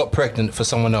together, got pregnant for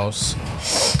someone else.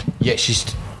 Yet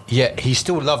he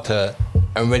still loved her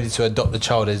and ready to adopt the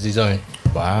child as his own.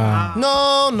 Wow.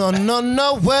 No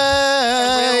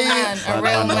way. A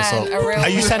real man. Are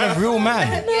you saying a real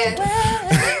man?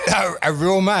 a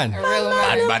real man. A real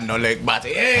man. Man no leg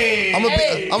batty. Hey. I'm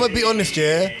gonna be honest,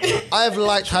 yeah. I've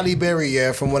liked Halle Berry,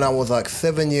 yeah, from when I was like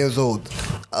 7 years old.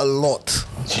 A lot.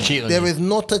 She cheated on There you. is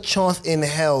not a chance in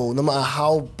hell, no matter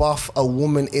how buff a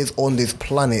woman is on this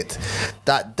planet,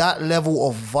 that level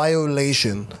of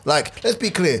violation. Like, let's be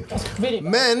clear.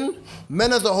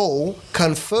 Men as a whole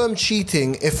confirm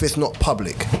cheating if it's not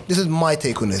public. This is my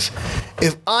take on this.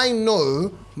 If I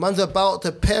know man's about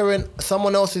to parent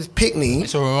someone else's picnic,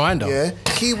 It's a reminder. yeah,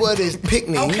 keyword is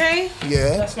picnic. Okay.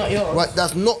 Yeah. That's not yours. Right,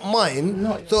 that's not mine.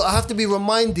 So I have to be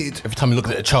reminded. Every time you look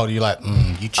at a child, you're like, you I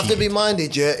have to cheated. be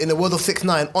minded, yeah, in the world of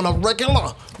 6ix9ine on a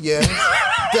regular, yeah,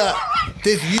 that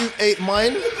this you ain't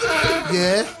mine,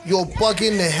 yeah, you're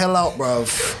bugging the hell out, bruv.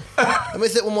 Let me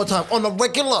say it one more time. On a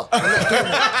regular.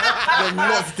 We're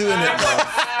not doing it,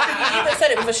 bruv. You even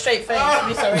said it with a straight face.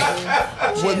 I'm sorry.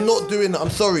 We're not doing it. I'm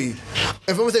sorry. If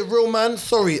I'm gonna say real man,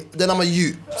 sorry, then I'm a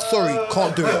you. Sorry,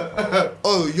 can't do it.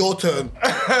 Oh, your turn.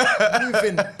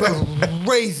 Moving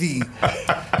crazy.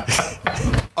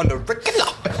 On the regular.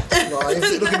 No,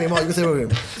 look at me, Mark. You can say it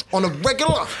with him. On a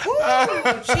regular.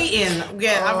 Cheating.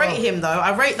 Yeah, I rate him though.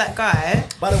 I rate that guy.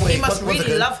 By the way, he must one really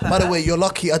second. love her. By the way, you're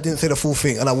lucky I didn't say the full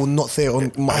thing, and I will not say it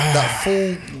on my. That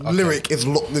full lyric is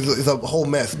a whole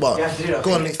mess. But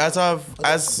go on, Lee. As I've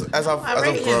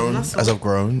rate him, that's all.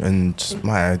 grown, and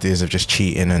my ideas of just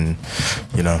cheating and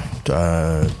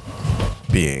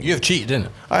being. You have cheated, didn't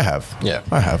it? I have. Yeah.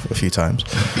 I have a few times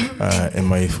in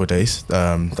my youthful days.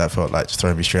 That felt like just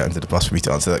throwing me straight under the bus for me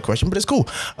to answer that question, but it's cool.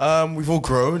 We've all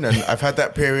grown, and I've had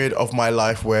that period of my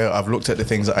life where I've looked at the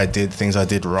things that I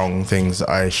did wrong, things that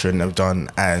I shouldn't have done,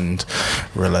 and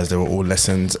realized they were all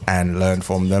lessons and learned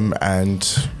from them. And,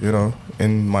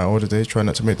 in my older days, try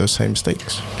not to make those same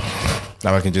mistakes.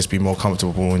 Now I can just be more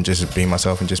comfortable and just be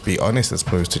myself and just be honest as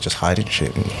opposed to just hiding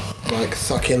shit. Like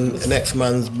sucking an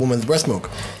ex-woman's breast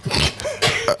milk.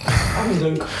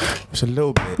 It's a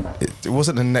little bit. It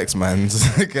wasn't the next man's.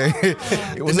 Okay. It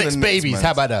The wasn't next babies. man's.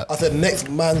 How about that? I said next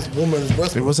man's woman's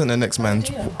breast. It wasn't the next man's.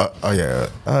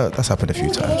 That's happened a few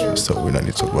times. So we don't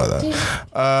need to talk about that.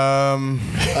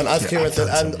 And as Kieran said,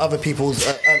 and other people's,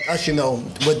 and as you know,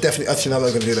 we're definitely, as you know, we're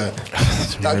going to do that.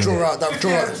 That draw out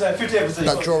is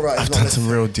I've not done some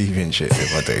real deviant shit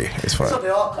in my day. It's fine.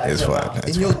 It's fine.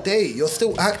 in your day. You're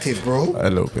still active, bro. A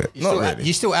little bit. Not really.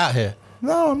 You're still out here.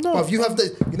 No, I'm not. Bruv, you have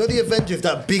the Avengers,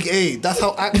 that big A. That's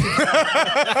how active.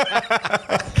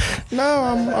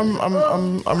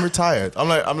 No, I'm retired.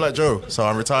 I'm like Joe, so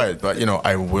I'm retired. But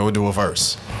I will do a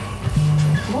verse.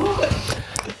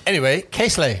 Anyway,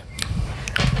 K-Slay.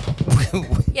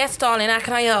 Yes, darling. How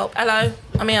can I help? Hello,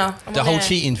 I'm here. The whole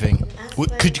cheating thing.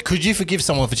 Could you forgive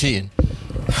someone for cheating?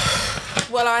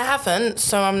 Well, I haven't,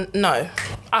 so no.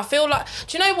 I feel like,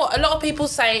 do you know what? A lot of people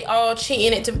say, oh,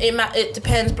 cheating, it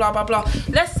depends, blah, blah, blah.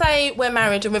 Let's say we're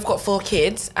married and we've got 4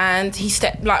 kids and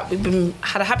we've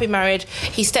had a happy marriage.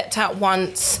 He stepped out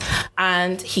once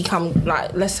and he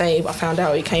let's say I found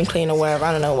out he came clean or whatever.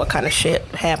 I don't know what kind of shit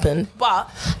happened. But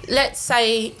let's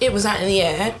say it was out in the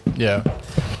air. Yeah.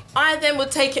 I then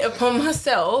would take it upon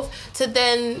myself to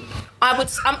then...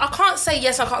 I can't say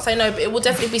yes, I can't say no, but it will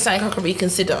definitely be something I could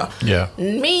reconsider. Yeah.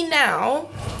 Me now...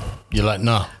 You're like,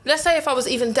 nah. Let's say if I was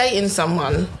even dating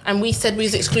someone and we said we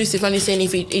was exclusive, only seeing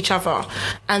each other,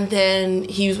 and then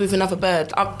he was with another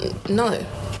bird, no.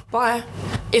 Bye.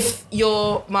 If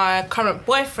you're my current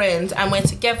boyfriend and we're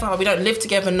together, we don't live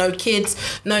together, no kids,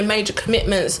 no major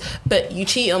commitments, but you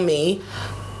cheat on me,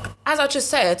 as I just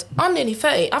said, I'm nearly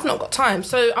 30. I've not got time.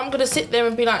 So I'm going to sit there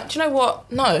and be like, do you know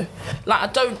what? No. Like, I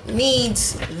don't need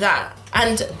that.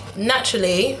 And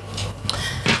naturally,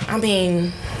 I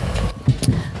mean...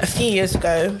 a few years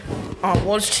ago, I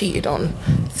was cheated on.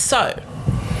 So,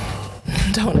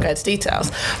 don't want to go into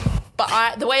details.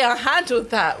 But the way I handled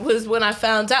that was when I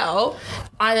found out,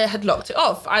 I had locked it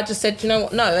off. I just said, you know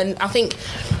what, no. And I think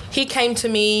he came to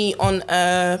me on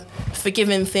a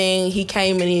forgiving thing. He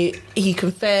came and he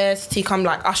confessed. He come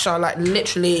like Usher, like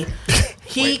literally...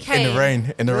 He came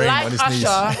in the rain like on his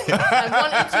Usher knees. and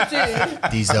wanted to do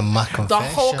These are my confessions. the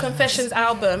whole Confessions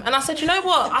album. And I said, you know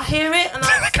what? I hear it and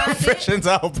I understand it. Confessions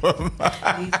album.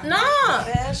 Nah,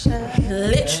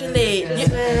 literally.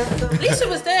 Lisa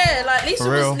was there. Like Lisa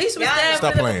For real? was there.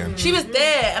 Stop playing. She was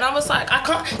there, and I was like, I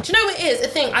can't. Do you know what it is? The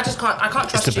thing, I can't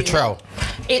trust It's the you. betrayal.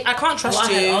 I can't trust Well,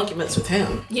 I had you. arguments with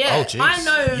him. Yeah, Oh, jeez. I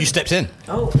know. You stepped in.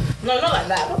 Oh, no, not like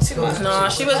that. Not too much. Nah,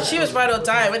 she was ride or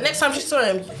die. But next time she saw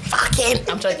him, fucking.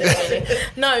 I'm joking. Really.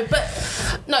 No,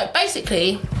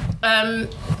 basically,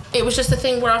 it was just a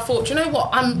thing where I thought, you know what?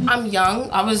 I'm young.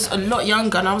 I was a lot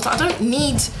younger, and I was like, I don't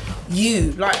need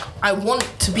you. Like, I want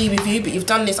to be with you, but you've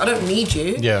done this. I don't need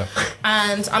you. Yeah.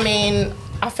 And I mean,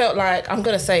 I felt like, I'm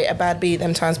gonna say a bad beat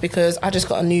them times because I just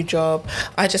got a new job.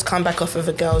 I just come back off of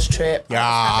a girls' trip.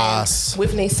 Yes.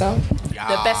 With Nisa.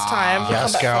 The best time. We Yes,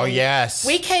 come back girl, from- yes.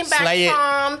 We came back Slay it.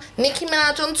 from Nicki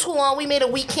Minaj on tour. We made a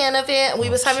weekend of it. We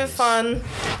was having fun.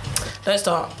 Don't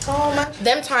start. Oh, man.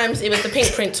 Them times, it was the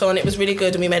Pink Print tour and it was really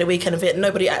good and we made a weekend of it.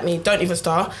 Nobody at me. Don't even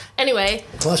start. Anyway.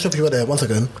 Can I stop you right there? 1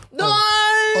 second. No,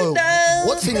 Oh,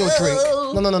 what's in your drink?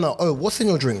 No. Oh, what's in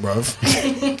your drink, bruv?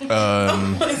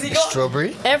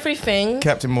 Strawberry. Everything.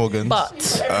 Captain Morgan's. But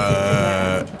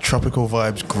Tropical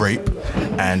Vibes grape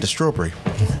and a strawberry.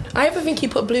 I ever think you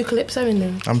put blue calypso in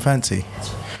them. I'm fancy.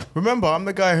 Remember, I'm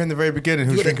the guy who in the very beginning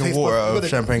who's drinking water out of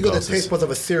champagne You got the glasses. taste buds of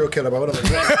a serial killer, bro. No, but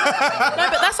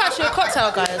that's actually a cocktail,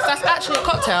 guys. That's actually a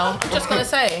cocktail. I'm just gonna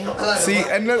say. See,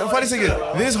 and the funny thing is,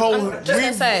 this whole Just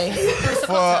gonna say. It's a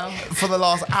cocktail. for the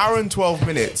last hour and 12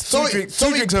 minutes, two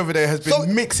drinks over there has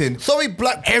been mixing Sorry,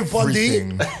 Black Bundy.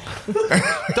 everything.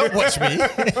 Don't watch me.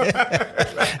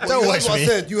 Don't watch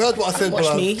me. You heard what I said, Watch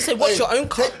bruv. me. He said, watch your own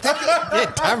cup.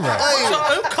 Yeah, damn right. Watch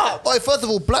your own cup. Hey, first of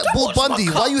all, Black Bull watch my Bundy,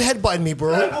 cup. why you headbutting me,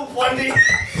 bro?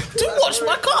 Do watch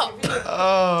my cup.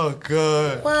 Oh,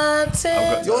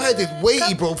 God. Your head is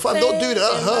weighty, bro. Fam, don't do that.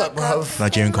 That hurt, bro.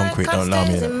 Nigerian concrete don't allow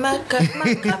me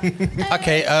that.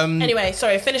 Okay, Anyway,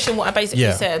 sorry, finishing what I basically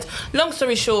Yeah. said. Long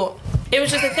story short, it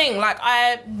was just a thing. Like,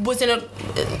 I was in a,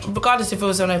 regardless if it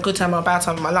was on a good time or a bad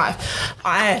time in my life,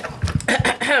 I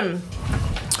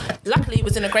luckily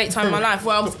was in a great time in my life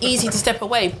where I was easy to step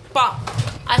away. But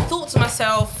I thought to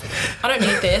myself, I don't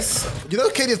need this. You know,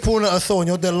 Katie's pulling at a song,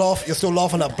 you're still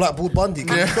laughing at Blackboard Bundy.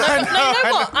 No, you know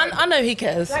what? I know he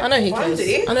cares. I know he cares.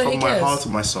 I know he From my cares. heart to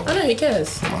my soul. I know he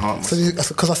cares. My heart.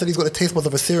 Because I said he's got the taste buds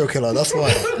of a serial killer, that's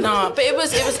why. Nah, but it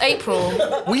was April.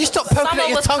 Will you stop poking Summer at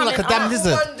your was tongue like a coming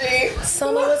damn up. lizard?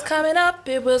 Summer was coming up.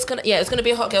 It was gonna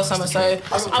be a hot girl summer. So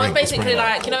I was basically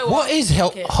like, you know what? What is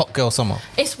hot girl summer?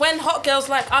 It's when hot girls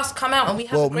like us come out and we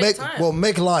have a great time.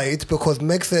 Meg lied because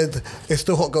Meg said it's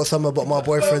still hot girl summer, but my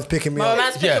boyfriend's picking me My up.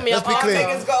 man's picking me up. Let's be clear.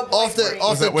 Megan's got a boyfriend.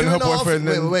 After that when her boyfriend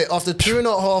after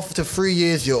 2.5 to 3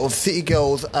 years of city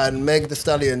girls and Meg the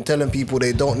Stallion telling people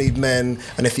they don't need men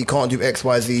and if he can't do X,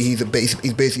 Y, Z, he's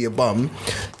basically a bum.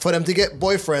 For them to get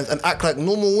boyfriends and act like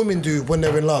normal women do when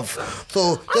they're in love.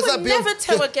 So I would never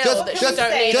tell a girl that she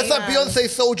don't need just a like man. Beyonce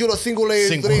sold you lot single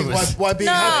ladies by being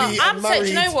happy and I'm married. saying,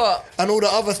 you know what? And all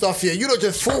the other stuff here. You don't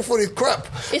just fall for this crap.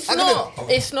 It's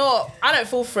not. I don't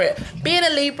fall for it. Being a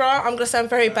Libra, I'm gonna say I'm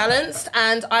very balanced,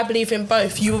 and I believe in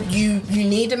both. You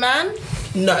need a man?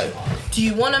 No. Do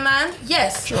you want a man?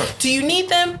 Yes. Sure. Do you need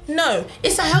them? No.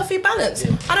 It's a healthy balance.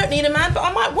 I don't need a man, but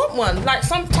I might want one. Like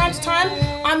time to time,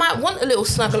 I might want a little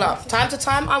snuggle up. Time to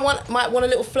time, might want a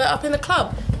little flirt up in the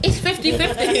club. It's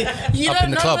 50-50. You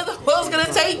don't know where the world's gonna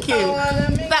take you.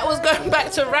 That was going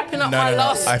back to wrapping up my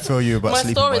last. I feel you about my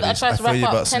sleeping story buddies. that I tried to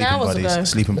wrap up 10 hours ago.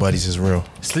 Sleeping buddies is real.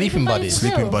 Sleeping buddies.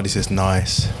 Sleeping buddies is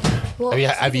nice.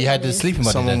 Have you had the sleeping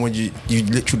buddy? Someone when you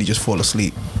literally just fall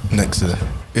asleep next to them.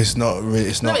 It's not really.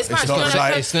 It's not. it's It's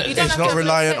not. not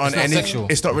reliant on It's not sexual.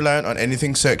 It's not reliant on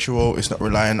anything sexual. It's not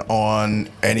reliant on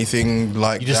anything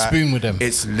like You just that. spoon with them.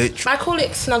 It's literally. I call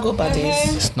it snuggle buddies.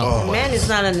 It's not A man is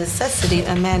not a necessity.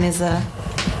 A man is a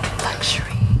luxury.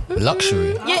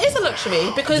 luxury. Yeah, it's a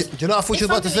luxury because. Do you know what I thought you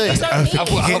were about to say? I No.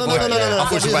 I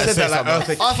thought you was going to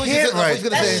say.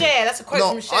 That's Cher. That's a quote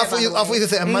from Cher. I thought you were going to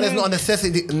say a man is not a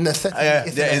necessity. It's an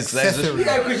accessory.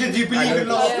 Yeah, because you believe in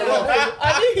love.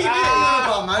 I knew he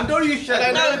did, man. Don't you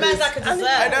shut No, a man's like a dessert.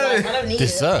 I don't need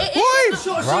Dessert.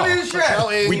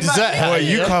 Why? We dessert. Boy,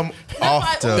 you come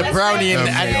after The brownie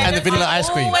and the vanilla ice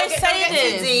cream. Always say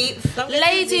this,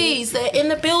 ladies that are in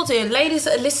the building, ladies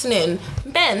that are listening,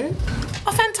 men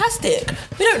are fantastic.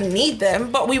 We don't need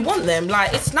them, but we want them.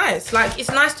 Like, it's nice. Like, it's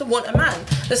nice to want a man.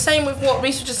 The same with what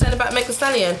Reese was just saying about Meg Thee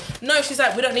Stallion. No, she's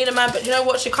like, we don't need a man, but you know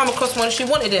what? She come across one, she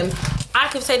wanted him. I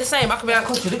could say the same. I could be like,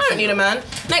 I don't need a man.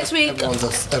 Next week, Everyone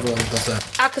does that.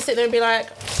 I could sit there and be like,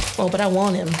 oh, but I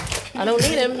want him. I don't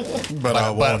need him, But I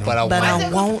want. but I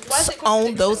won't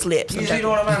own those lips. You know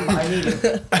what I mean? I need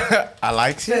it. I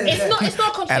like you. It's not a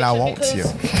contradiction And I want because you.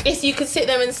 it's you can sit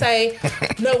there and say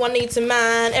no one needs a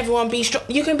man, everyone be strong.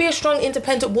 You can be a strong,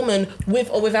 independent woman with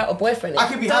or without a boyfriend. I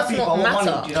can be It does happy, not but I want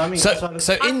matter. money. Do you know what I mean?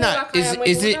 So I in feel that like I am when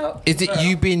is you're it without. is it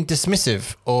you being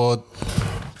dismissive or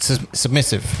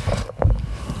submissive?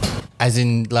 As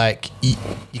in, like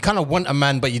you kind of want a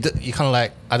man, but you kind of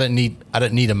like I don't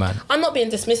need a man. I'm not being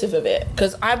dismissive of it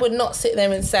because I would not sit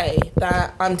there and say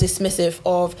that I'm dismissive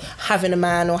of having a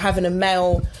man or having a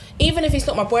male, even if he's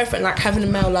not my boyfriend. Like having a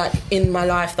male like in my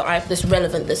life that's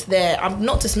relevant, that's there. I'm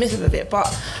not dismissive of it, but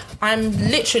I'm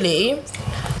literally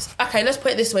okay. Let's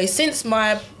put it this way: since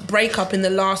my breakup in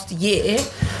the last year,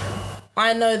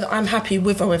 I know that I'm happy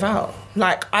with or without.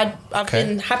 Like I've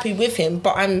been happy with him,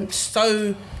 but I'm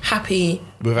so happy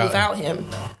without him.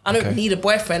 I don't need a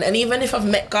boyfriend, and even if I've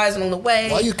met guys along the way.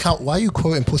 Why are you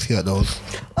quoting pussy at those?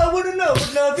 I want to know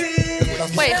what love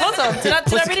is. Wait, hold on. Did I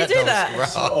really do that?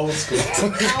 Old school.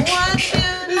 I want you.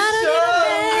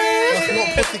 That's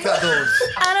not pussycat dolls.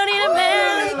 I don't need a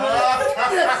man.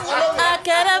 I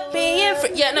gotta be in.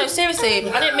 Yeah, no, seriously.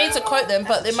 I didn't mean to quote them,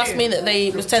 but it must mean that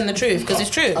they was telling the truth because it's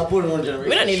true. We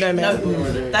don't need no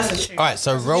man. That's the truth. All right,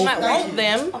 so You might want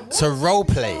them. role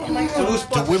play.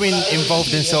 Do women involve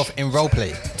themselves in role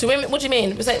play? To women, what do you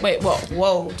mean? Was that, wait, what?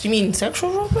 Whoa. Do you mean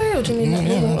sexual role play or do you mean like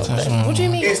normal role play? What do you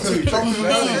mean?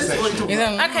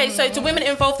 Okay, so do women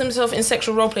involve themselves in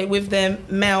sexual role play with their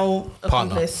male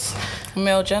accomplice?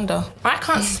 Male gender. I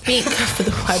can't speak for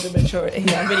the wider majority.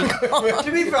 I really can't.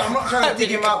 To be fair, I'm not trying to dig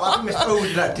him out, but I think it's old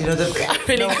that, you know, I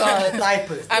really can't.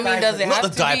 diapers. I mean, does it Not have the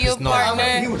to be diapers, your no.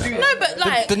 partner? No, but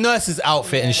like... The nurse's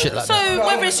outfit and shit like So that.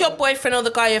 whether it's your boyfriend or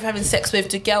the guy you're having sex with,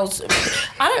 do girls?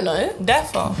 I don't know.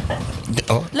 Defo.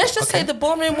 Oh, Let's just say the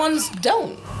boring ones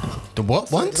don't. the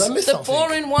what ones? Did I miss The something?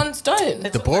 boring ones don't.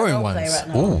 The boring ones.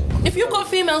 Ooh, If you've got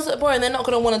females that are boring, they're not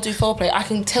going to want to do foreplay. I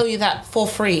can tell you that for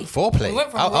free. foreplay. We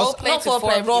went from I was- role play Not to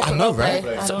foreplay, role I know, play.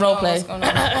 right? It's role play.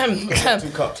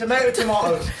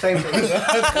 Tomato, same thing.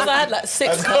 Because I had like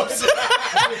 6 cups.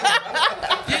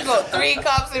 You got 3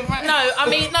 cups in front. No, I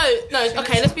mean, no.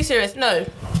 Okay, let's be serious. No.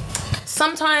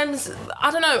 sometimes,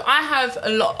 I don't know, I have a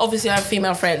lot, obviously I have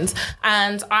female friends,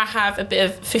 and I have a bit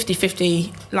of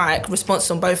 50-50 like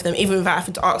response on both of them, even without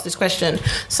having to ask this question.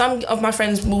 Some of my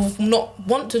friends will not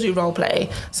want to do role play.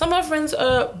 Some of my friends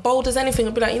are bold as anything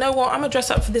and be like, you know what, I'm gonna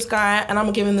dress up for this guy and I'm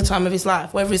gonna give him the time of his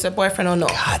life, whether he's a boyfriend or not.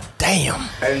 God damn.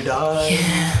 And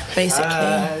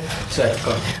Basically. Sorry,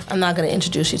 go on. I'm not gonna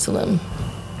introduce you to them.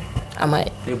 I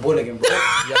might. You're born again, bro.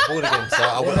 You're bored again, so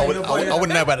I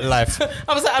wouldn't know about the life.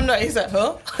 I was like, I'm not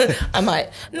acceptable. I might.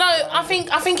 No, I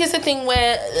think it's a thing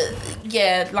where,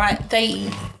 like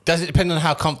they. Does it depend on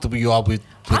how comfortable you are with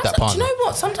that Do partner? you know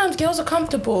what? Sometimes girls are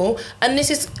comfortable, and this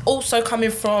is also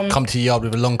coming from Come to your yard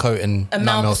with a long coat and a 9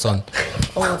 mil mouth. sun.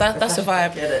 Oh, that's a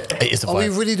vibe. It is a Are we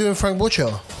vibe. really doing Frank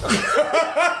Butcher?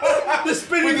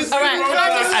 All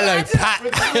right, Hello, Pat.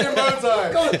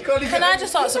 can I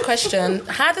just ask a question?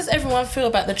 How does everyone feel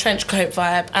about the trench coat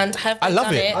vibe, and have they I love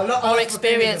done it. or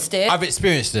experienced it? I've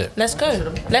experienced it. Let's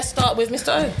go. Let's start with Mr.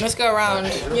 O. Let's go around.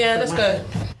 Yeah, let's go.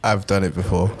 I've done it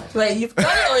before. Wait, you've done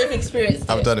it or you've experienced it?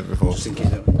 I've done it before.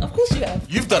 Of course you have.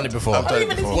 You've done it before. I've done it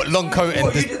before. What, long coat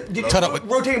and just turn up with...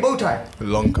 Rotating bow tie.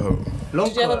 Long coat.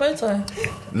 Did you have a bow tie?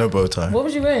 No bow tie. What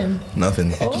was you wearing?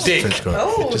 Nothing. Just a Dick. trench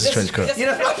coat. just a trench coat. You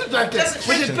know, was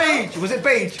it beige? Was it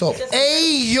beige? Stop.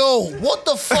 Hey, yo, what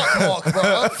the fuck, Mark,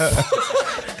 bro?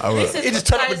 He just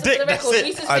turned up with dick, that's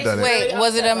it. I done it. Wait,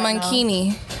 was it a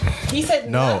mankini? He said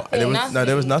No, there was nothing.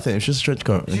 there was nothing. It was just a trench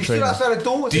coat and You stood trainers. outside the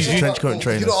door. Did you- Trench coat and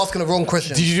You're trainers. not asking the wrong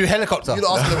questions. Did you do helicopter? You're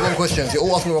not asking the wrong questions. You're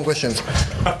all asking the wrong questions.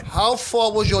 How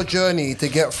far was your journey to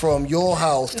get from your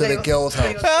house to the girl's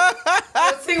house?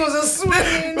 That thing was a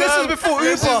swing. This was before Uber.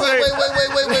 Wait.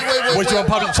 Was you on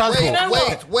public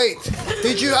transport? Wait.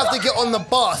 Did you have to get on the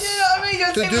bus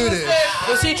to do this?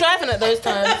 Was he driving at those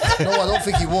times? No, I don't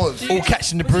think he was. All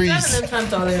catching the Driving breeze. them times,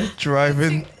 darling.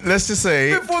 Driving. Let's just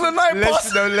say. Before the night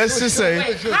bus. Let's just say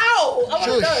How? I want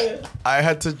to know. I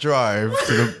had to drive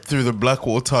through the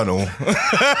Blackwall Tunnel.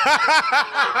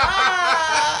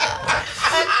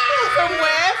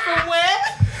 From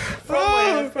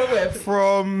where?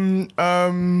 From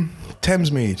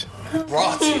Thamesmead.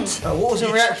 What was the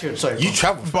reaction? Sorry. You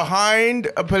travel. Behind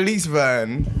a police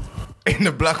van in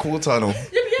the Blackwall Tunnel.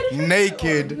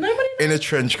 Naked in a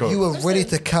trench coat. You were ready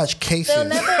to catch cases. They'll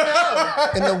never know.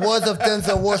 In the words of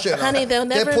Denzel Washington. Honey, they'll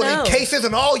never They're putting know. cases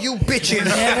on all you bitches.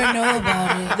 Never know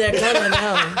about it. They're gonna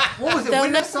know. What was it? They'll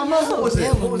Winter, never summer? What was it?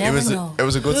 They will never know. It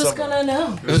was a good Who's summer. gonna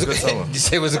know? It was a good summer. You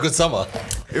say it was a good summer.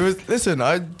 It was. Listen,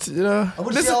 what did you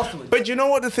say afterwards? But you know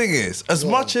what the thing is? As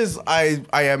much as I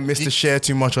am Mr. Share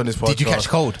too much on this podcast. Did you catch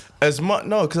cold? As much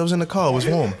no, because I was in the car. It was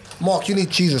warm. Mark, you need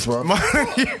Jesus, bro. My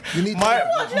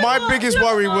biggest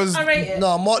worry was. I rate it.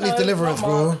 No, Mark needs deliverance,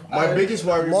 bro. My biggest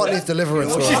worry Mark needs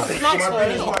deliverance, bro. My biggest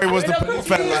worry was the police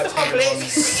van lights coming on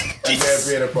and there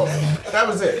being a problem. That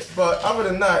was it. But other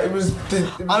than that, it was the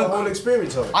whole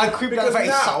experience of it. I creeped out the fact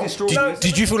he sucked his straw.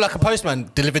 Did you feel like a postman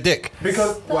deliver dick?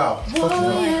 Because wow.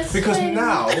 Because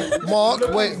now Mark,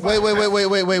 wait. Mark,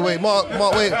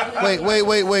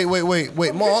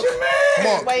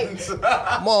 wait.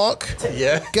 Mark,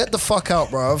 Yeah. get the fuck out,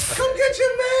 bruv. come get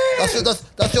your man.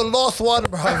 That's your last one,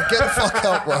 bruv. Get the fuck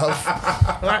out,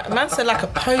 bruv. Like, man said like a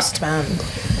postman.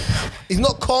 He's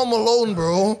not Karl Malone,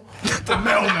 bro.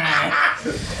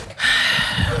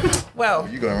 Well,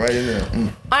 You going right in there.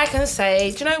 I can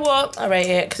say, do you know what? I rate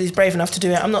it because he's brave enough to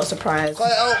do it. I'm not surprised.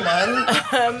 Cut it out,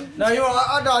 man. No, you're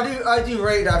right. I do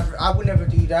rate that. I would never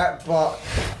do that, but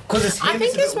because it's him, I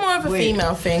think it's more of a weird.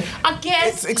 female thing. I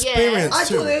guess. It's experience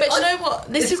yeah. too. But you know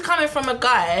what? This is coming from a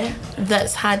guy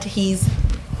that's had his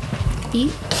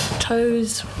feet,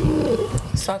 toes.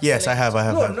 Yes, I have.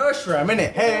 You're a nursery, I'm in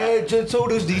it. Head and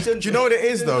shoulders, decent. Do you know what it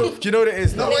is though? No,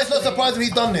 it's not surprising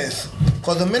he's done this.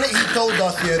 Because the minute he told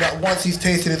us here that once he's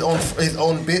tasted his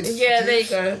own bits, Yeah, there you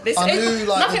go. This, I knew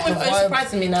like nothing the was vibes.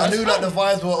 surprising me now. I knew like the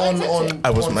vibes were on. I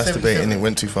was on masturbating. 77. It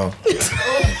went too far.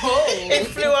 It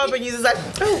flew up and you was like,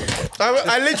 oh.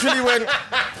 I literally went.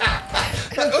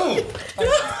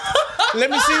 Let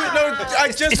me see. No, I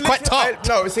just. It's quite tough.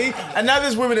 No, see, and now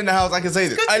there's women in the house. I can say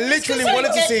this. I literally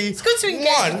wanted to see. It's good to engage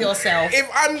one, with yourself. If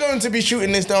I'm going to be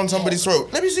shooting this down somebody's throat,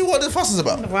 let me see what the fuss is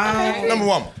about. Wow. Number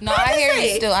one. No, I hear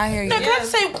you still. I hear you. No, can I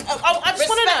just say, I just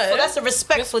want to know. That's a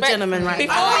respectful gentleman, right?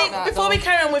 Before we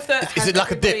carry on with the Is it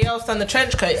like a everybody dip? else done the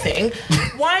trench coat thing,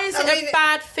 why is it a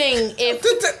bad thing if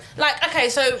like okay,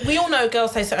 so we all know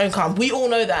girls taste their own cum. We all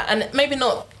know that, and maybe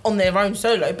not on their own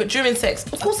solo, but during sex,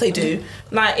 of course they do.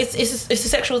 Like it's a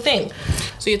sexual thing.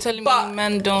 So you're telling But me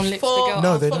men don't lick the For, girl?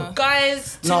 No, they for don't.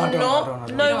 guys to No, I don't, not I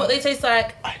don't. know what they taste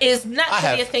like is naturally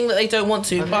have. a thing that they don't want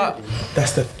to. But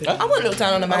That's the thing. I wouldn't look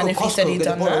down on a man if he said he'd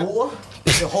done that.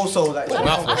 the whole soul. Like,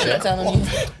 Mouthwash, yeah? Down on you.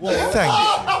 Thank you. What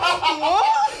happened there?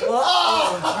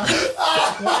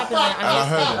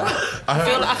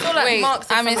 I feel like Wait, Mark's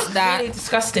I missed that. really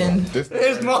disgusting.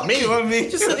 it's not me. You and me.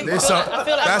 That's some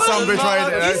bitch right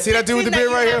there. See that dude with the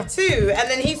beard right here? Two, and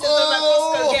then he says,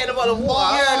 "Costco getting a bottle of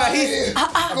water." Yeah, no,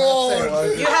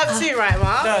 he's. You have two, right,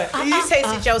 Mark? No, You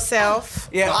tasted yourself.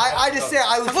 Yeah, I just said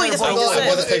I was. I thought you just trying to wanted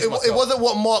avoid to it. say. It wasn't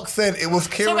what Mark said. It was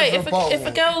Kieran's So wait, rebuttal. if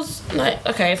a girl's like,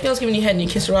 okay, if a girl's giving you head and you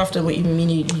kiss her after, what you mean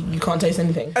you can't taste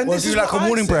anything? And Well, this do is you like what a I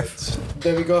morning said. breath?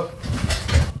 There we go.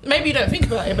 Maybe you don't think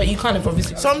about it, but you kind of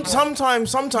obviously.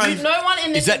 Sometimes. No one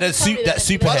in this Is that the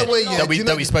super By head the way, yeah,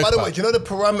 that we spoke by the way, about? do you know the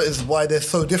parameters why they're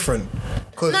so different?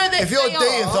 Because No, if you're they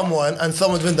dating are. someone and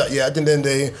someone's been that, yeah, at the end of the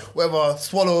day, whatever,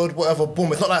 swallowed, whatever,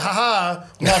 boom. It's not like, haha,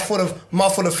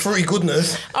 mouthful of fruity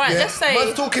goodness. All right, yeah. let's say-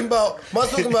 Man's talking about,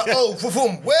 oh,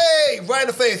 boom, way, right in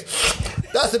the face.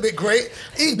 That's a bit great.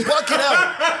 He's bucking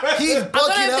out. He's bucking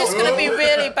I don't know if this is going to out. be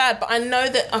really bad, but I know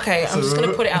that, okay, I'm just going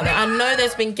to put it out there. I know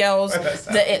there's been girls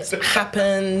that it's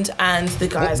happened and the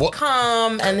guy's What?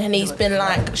 come and then she's been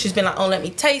like, oh, let me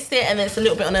taste it. And then it's a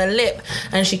little bit on her lip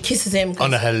and she kisses him.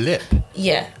 On her lip.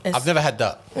 Yeah. I've never had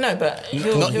that. No, but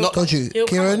Not- Told you, he'll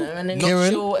come on Kieran, her and then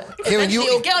Kieran, eventually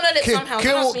he'll get on her lip somehow.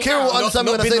 Kieran trust me will now. understand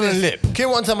me Not when I say been on the this. lip. Kieran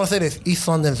will understand when I say this. East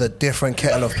London's a different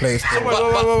kettle of place.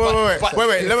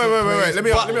 Wait. Let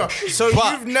me ask. So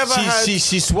But you've never had.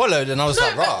 she swallowed and I was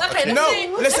like, rah. Okay, No,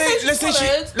 let's say she Let's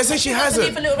hasn't.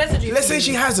 leave a little residue. Let's say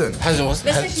she hasn't. Let's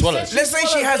swallowed. Let's say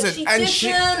she hasn't, and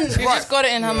she. She just got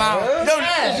it in her mouth. No,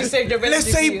 Yeah.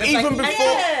 let's say even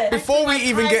before we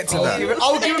even get to that.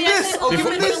 I'll give him this. I'll give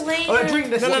him this. I'll drink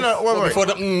this. No, wait. Before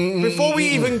Before we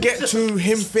even get to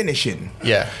him finishing,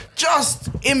 yeah. just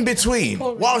in between,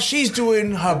 while she's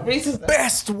doing her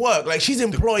best work, like she's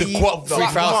employee of the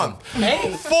 3,000.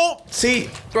 month. See,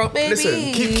 Broke baby.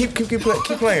 listen, keep playing, girl,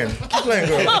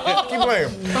 keep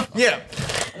playing. Yeah.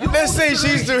 Let's say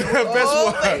she's doing her best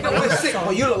work. We're sick,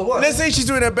 but you lot the worst. Let's say she's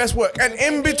doing her best work, and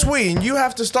in between, you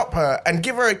have to stop her and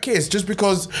give her a kiss just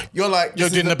because you're like, You're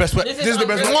doing the best work. This is the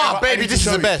best work. Mwah, I baby, need to this is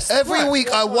show the you. best. Every week,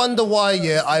 I wonder why,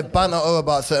 yeah, I banter her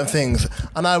about certain things.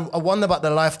 And I wonder about the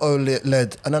life O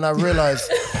led. And then I realised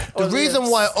the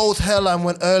reason why O's hairline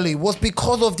went early was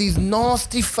because of these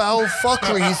nasty, foul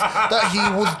fuckeries that he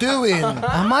was doing.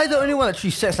 Am I the only one that she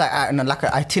sets like an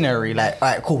itinerary? Like,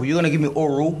 alright, cool. You're gonna give me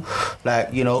oral,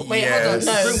 like you know. Wait, Yes. hold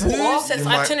on. No, Drink who water? sets You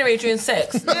might- itinerary during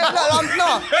sex?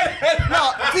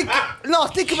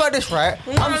 Think about this, right?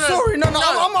 I'm sorry,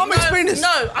 I'm explaining this.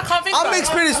 No, I can't think about I'm it.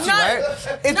 explaining this to you,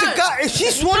 No. right? If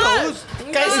she swallows,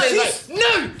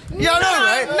 yeah, I know,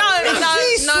 right? If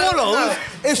she swallows,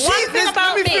 if she One thing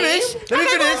about let me me. finish.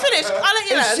 Okay, go on, finish. I'll let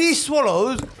you If know. she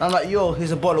swallows, I'm like, yo,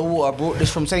 here's a bottle of water. I brought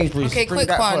this from Sainsbury's. Okay, Drink quick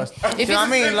that one. first. If Do you know what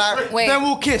I it's- mean? Like, Wait. then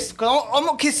we'll kiss. Cause I'm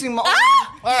not kissing my own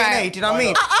Alright. DNA. Do you know what I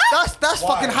mean? That's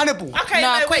fucking Hannibal. Okay,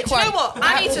 Nah, no, quick wait, do you know one. what?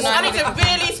 I need to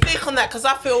really speak on that because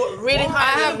I feel really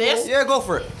highly on this. Yeah, go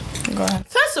for it.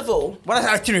 First of all, Well,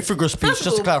 that's actually figure of speech, First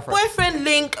just to of all, clarify. boyfriend,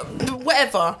 link,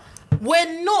 whatever.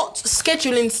 We're not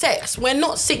scheduling sex. We're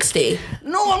not 60.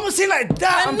 No, I'm not saying like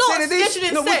that. We're I'm not saying this.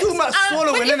 scheduling No, we're sex. talking about And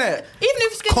swallowing, when innit? Even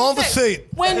if it's scheduling Conversate. sex,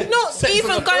 we're not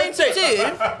even going to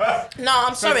do. No,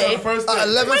 I'm sorry. At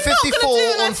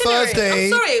 11:54 on Thursday,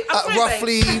 I'm sorry, at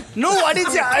roughly. No, I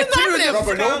didn't say happening.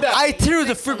 itinerary is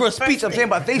a figure of speech. I'm saying,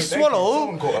 but they swallow,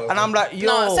 and I'm like, yo.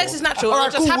 No, sex is natural. It'll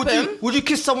just happen. Would you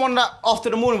kiss someone that after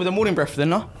the morning with a morning breath then,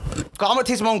 no? 'Cause I'm gonna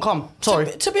taste my own cum.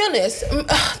 Sorry. To be honest, the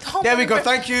whole There we morning go. breath-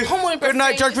 Thank you. whole morning Good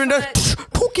night, breath Judge thing Rinder. is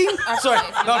Talking. Sorry.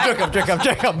 No, I'm joking.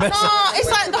 I'm messing. No, it's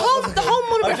like the whole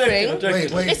morning breath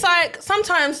thing. Wait. It's like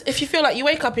sometimes if you feel like you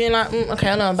wake up and you're like, okay,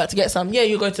 I know I'm about to get some. Yeah,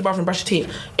 you go to the bathroom, brush your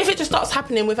teeth. If it just starts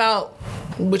happening without,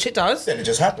 which it does, Then it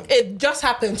just happened. it just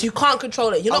happens. You can't control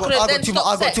it. You're not I going to got then too stop much-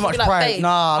 I got sex too and much be like, pride. babe, Nah,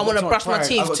 I I got want too to much brush my pride. I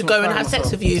teeth got to too go much and pride have sex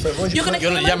myself. with you. You're going to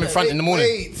You're gonna yam in front in the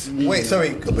morning. Wait, sorry.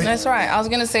 That's right. I was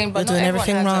gonna say, but You're doing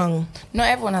everything wrong. Not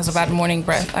everyone has a bad morning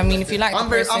breath. I mean, if you like I'm the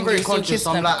very person, you still conscious. kiss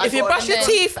I'm them. like, If you brush your then-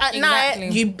 teeth at night,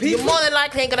 Exactly. you're more than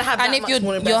likely ain't going to have And that if much you're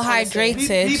morning breath, honestly.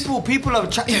 hydrated, People have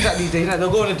chatting that these days. Like, they'll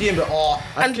go on the DM, but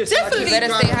And definitely, better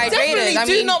stay hydrated. definitely I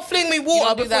do mean, not fling me you water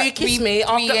don't do before that you kiss 3 me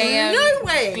after. a.m. No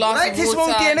way. glass Like of this water.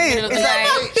 won't get in. middle of the Is that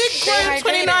night. Like big Stay grown hydrated.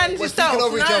 29 We're speaking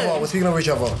over each other. We're speaking over each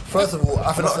other. First of all,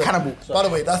 I think Not that's cannibal. By the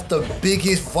way, that's the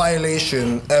biggest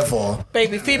violation ever.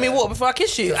 Baby, feed me water before I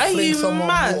kiss you. Are fling you someone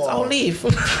mad? water. I'll leave.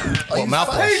 Are you mouthwash?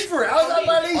 Thanos? for it. How's that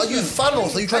violation? Are you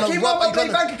Thanos? Are you trying I to came rub? out Are you my trying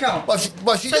to? bank account.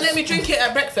 But she So just. let me drink it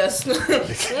at breakfast.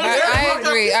 I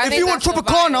agree. I If think you want that's the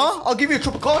Tropicana, vibe. I'll give you a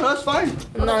Tropicana. It's fine.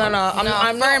 No.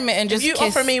 I'm firm not. it and just if you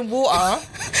kiss. offer me water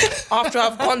after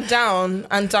I've gone down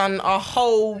and done a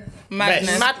whole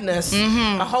madness,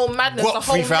 a whole madness, What, a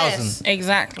whole 3,000? mess.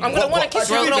 Exactly. I'm gonna want to kiss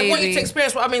you. I'm gonna want you to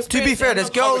experience what I'm To experiencing. be fair, there's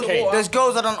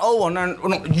girls that don't owe one, and well,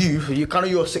 not you kind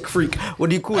of you're a sick freak. What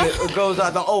do you call it? Girls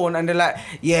that don't owe one, and they're like,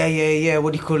 yeah.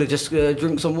 What do you call it? Just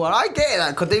drink some water. I get it,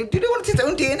 because do they want to taste their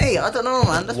own DNA? I don't know,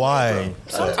 man. That's Why?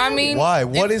 I mean, Why?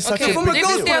 What is such a From a big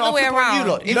girl's deal? the other way around.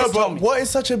 No, but what is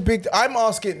such a big? I'm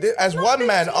asking as one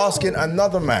man asking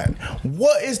another man.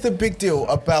 What is the big deal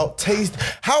about taste?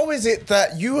 How is it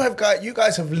that you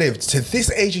guys have lived to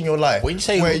this age in your life? When you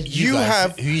say where you guys,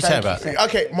 have, who you say about?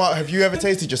 Okay, Mark, have you ever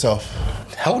tasted yourself?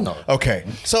 Hell no. Okay,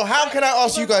 so how can I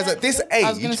ask you guys at this age? I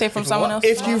was gonna say from someone else.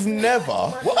 If you've never,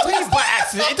 What do you mean by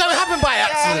accident? It don't happen by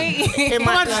accident. It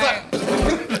might just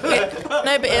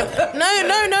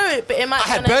but it might. I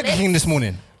had Burger King this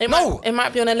morning. It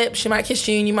might be on her lips. She might kiss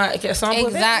you, and you might get a sample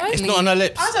of it, Exactly. right? It's not on her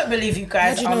lips. I don't believe you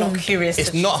guys are not curious. It's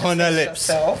to not on her lips.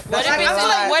 yourself. What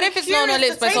if it's not on her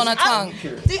lips, but it's on her tongue?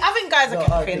 I think guys are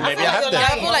capping. Maybe I have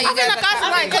I feel like you guys are That's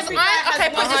right, because I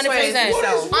put it this way.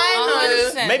 100%. I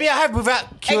know. Maybe I have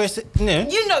without curiosity. No.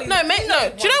 You know, No, mate,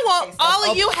 no. Do you know what? All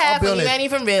of you have, be and you honest. ain't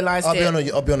even realised I'll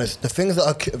it. be honest. The things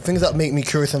that make me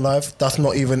curious in life, that's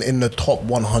not even in the top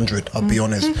 100. I'll be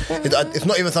honest. It's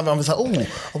not even something I'm just like, oh,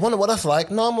 I wonder what that's like.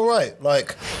 No, I'm alright.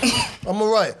 Like, I'm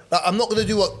alright. Like, I'm not gonna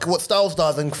do what Styles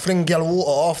does and fling yellow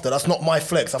water after. That's not my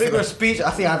flex. I think figure of speech.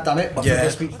 I think I've done it. But yeah, figure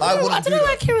of speech. I wouldn't I don't do know that.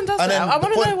 why Kieran does And that. then I want the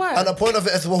to know point- why. And the point of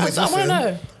it as well is, I want to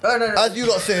know. as you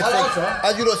lot said,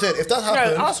 if that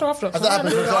happens, answer after. if that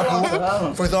happens,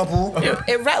 for example,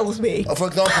 It rattles me. for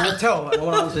example, Tell. I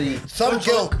want to answer you. some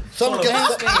girl. Sorry,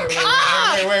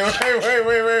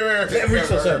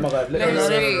 my bad.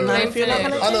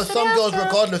 I know some girls,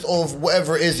 regardless of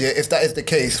whatever it is, yeah, if that is the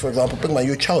case, for example, big man,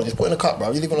 you're a child, just put it in a cup,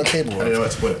 bro. You leave it on the table,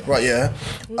 right? Right, yeah.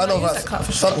 I know use that cup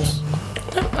for that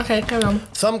Okay, carry on.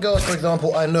 some girls, for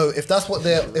example, I know if that's what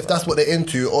they're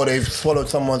into, or they've swallowed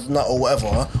someone's nut or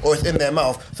whatever, or it's in their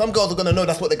mouth, some girls are gonna know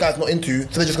that's what the guy's not into, so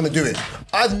they're just gonna do it.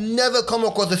 I've never come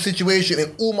across a situation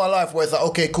in all my life where it's like,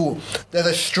 okay, cool, there's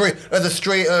a stray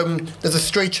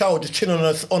child just chilling on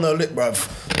her lip, bruv.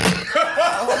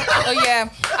 Oh yeah,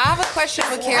 I have a question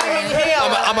for Kieran.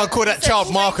 I'm gonna call that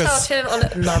child Marcus.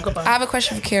 No, goodbye. I have a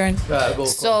question for Kieran.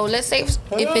 So let's say if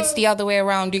it's the other way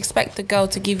around, you expect the girl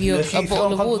to give you a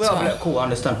bottle of water. Cool, I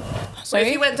understand. So if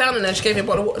he went down and then she gave me a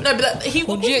bottle of water. No, but he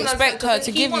Would you expect her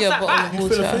to give you a bottle of You feel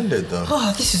water? offended though.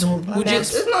 Oh, this is all. Would you?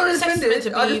 It's not offended. to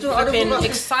be fucking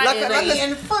excited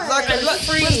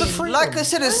Like I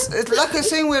said, it's like the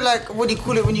same way, like, what do you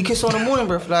call it when you kiss on the morning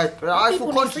breath? Like, I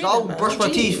feel conscious. I'll brush my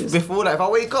teeth before, like, if I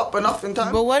wake up enough in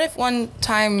time. But what if one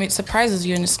time it surprises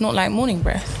you and it's not like morning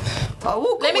breath? I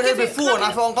woke Let up me with her give you- before can I and I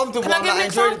give- felt uncomfortable. can I and give I you an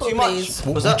enjoyed it example, too much. please?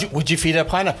 What's that? Would you feed her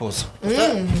pineapples?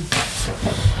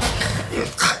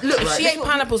 Look, if she ate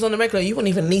pineapples on the regular, you wouldn't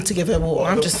even need to give her water.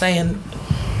 I'm just saying.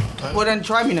 Well, then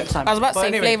try me next time. I was about to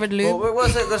say flavoured lube. What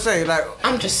was it gonna say? Like,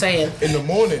 I'm just saying. In the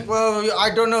morning. well,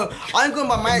 I don't know. I'm going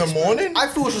by my In the experience. morning? I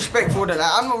feel respectful that,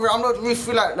 like, I'm not really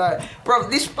feel like, bro,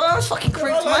 this sperm's fucking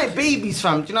crazy. My babies,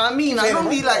 fam. Do you know what I mean? I don't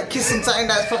be like kissing something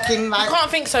that's fucking like. You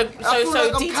can't think so I feel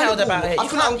like I'm detailed cannibal. about it. I You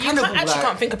feel like I'm can't cannibal, actually like.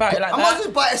 can't think about it like I might that.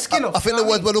 just bite a skin off. I think the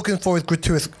word we're looking for is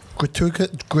gratuitously.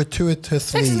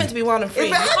 Sex is meant to be wild and free.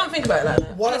 You can't think about it like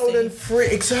that. Wild and free,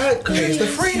 exactly. It's the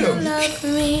freedom. You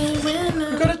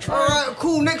gotta try. Alright,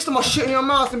 cool. Next time I shit in your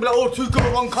mouth and be like, oh, 2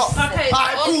 girls, 1 cup. Okay,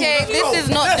 Alright, cool. Okay, let's this go. is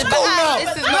not Let's go now. Dubai.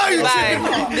 This is not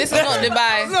Dubai. This is not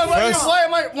Dubai. No,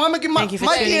 why am I giving my you for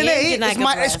tuning in. DNA Good night, is my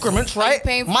God bless. excrements, Are you right?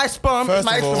 paying for- My sperm is First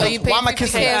my of all- Are you excrements. Why am I paying for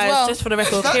kissing the Okay, as guys, well? just for the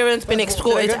record, Kieran's been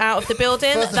escorted out of the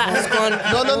building. That has gone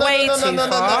way too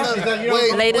far.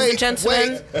 Ladies and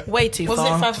gentlemen, way too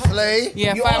far. Play.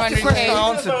 Yeah, You asked the question, I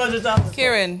 500k. answered.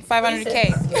 Kieran,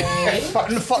 500k.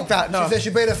 Fuck that, no. She said she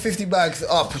paid her 50 bags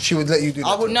up. She would let you do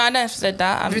that. No, I never said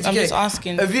that. I'm just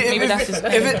asking. Maybe that's his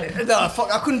No,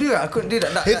 fuck, I couldn't do that. I couldn't do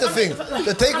that. Here's the thing.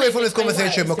 The takeaway from this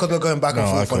conversation, because we're going back and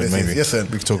No, forth on okay, this, maybe. is, listen,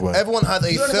 We can talk about it. everyone has a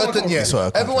certain,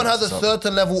 Sorry, everyone has a contract,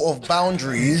 certain level of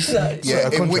boundaries,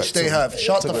 in which they have.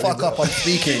 Shut the fuck up, I'm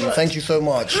speaking. Thank you so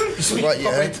much. Right,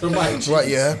 yeah. Right,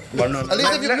 yeah. At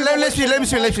least if you Let me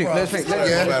speak.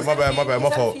 Yeah. My bad, my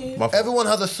fault. Everyone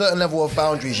has a certain level of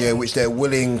boundaries, yeah, which they're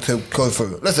willing to go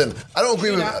through. Listen, I don't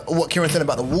agree with what Kieran said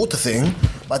about the water thing,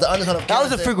 but I understand. That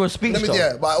was a figure of speech, though.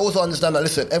 Yeah, but I also understand that.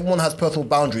 Listen, everyone has personal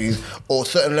boundaries or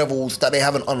certain levels that they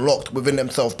haven't unlocked within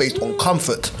themselves based on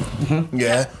comfort.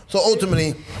 Yeah. So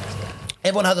ultimately,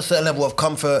 everyone has a certain level of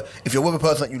comfort. If you're with a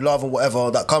person that you love or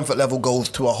whatever, that comfort level goes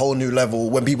to a whole new level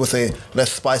when people say,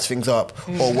 let's spice things up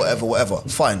or whatever.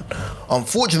 Fine.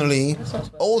 Unfortunately,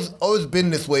 always been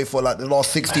this way for like the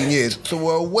last 16 years. So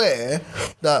we're aware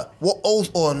that what O's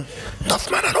on, that's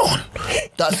man and on.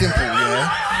 That's simple,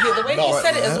 yeah? The way he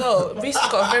said it as well, Reese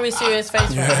has got a very serious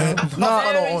face right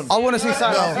now. I want to see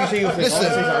something. Listen,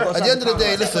 at the end of the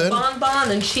day,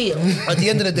 Bon and chill. at the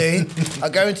end of the day, I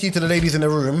guarantee to the ladies in the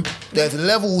room, there's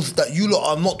levels that you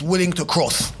lot are not willing to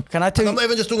cross. Can I tell And you? I'm not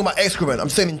even just talking about excrement. I'm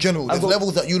saying in general, there's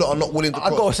levels that you lot are not willing to I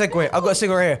cross. got a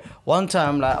segue here. One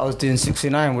time, like, I was doing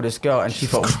 69 with this girl and she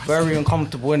felt very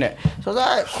uncomfortable in it. So I was like,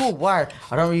 alright, cool, why?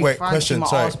 I don't really Wait, fancy question. my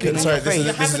Sorry, ass being in sorry. your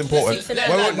This face. is important. Let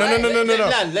Wait, no.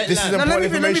 Let This is land. No, let important me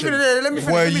finish, information. let me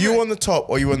finish. Were you on the top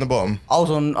or you were on the bottom? I was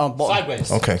on bottom.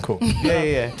 Sideways. Okay, cool.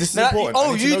 Yeah. This is No, important. I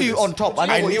Oh, need to you know do this. on top. I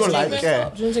know I what knew you on like. top. Yeah.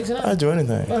 I'd do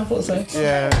anything. I thought so.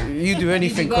 Yeah, you do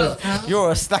anything because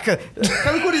you're a slacker.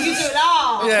 Can we call this? Do it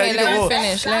all. Yeah, Okay, you let know him what?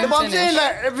 finish. Let No, him but I'm saying finish.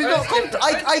 like if you don't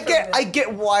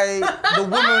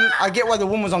I get why the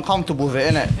woman's uncomfortable with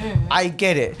it, innit? I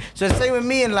get it. So the same with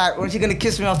me and like when she's gonna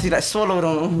kiss me after you like swallow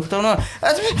don't know.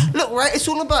 Look, right, it's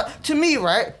all about to me,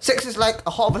 right? Sex is like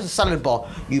a half of a salad bar.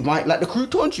 You might like the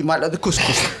croutons, you might like the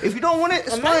couscous. If you don't want it,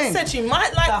 it's A man fine. said you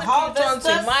might like the croutons,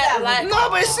 you might like. No,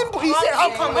 but it's simple. He said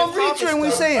I'm reiterating what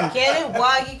he's saying. Get it?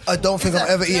 Why? I don't think I'm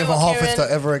ever eating from Harvest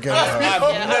ever again.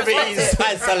 I've never eaten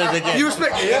side salad again. You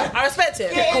respect it, yeah? I respect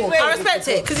it. I respect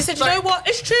it because he said, you know what?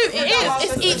 It's true. It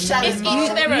is. It's each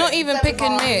their own. Not even pick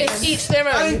and mix. It's each their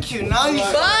own. Thank you. Now you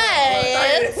But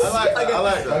I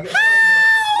like that.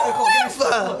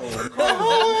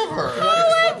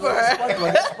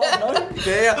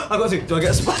 Yeah, I got to. Do I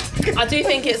get a spot? I do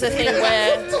think it's a thing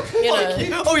where, you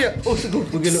know, Oh yeah. Oh, so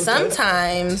good. We'll get a little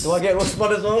sometimes Do I get a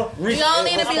spot as well? we all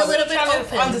need to be a little bit Trying to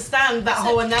open. understand that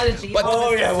whole analogy. But-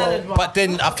 Oh, yeah, well, But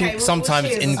then I think sometimes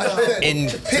in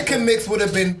Pick and mix would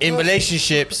have been in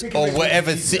relationships or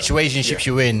whatever situationships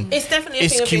you're in, It's definitely a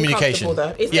it's thing of being communication.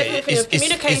 comfortable, though. It's Yeah, definitely a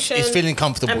thing of communication. It's feeling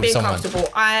comfortable and with being someone. comfortable.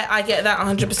 I get that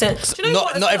 100%. Do you know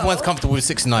what, as Not everyone's well? comfortable with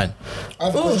 6'9". I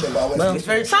have a question, but I won't- It's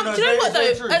very Do you know what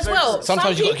though? As well,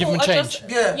 Sometimes you gotta give them people are change.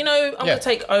 just- Yeah. You know, I'm Yeah. gonna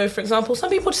take O for example. Some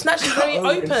people just naturally very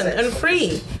open and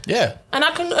free, Yeah. and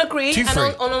I can agree. Too And free.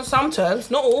 on some terms,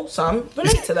 not all, some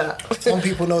relate to that. Some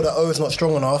people know that O is not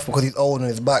strong enough because he's old and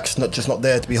his back's not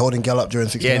there to be holding gal up during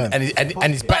 69. Yeah,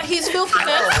 and his But back his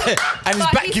filthiness, and his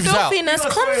back gives out.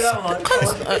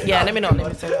 Yeah, let me not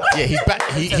say that.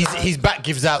 Yeah, his back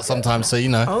gives out sometimes, so you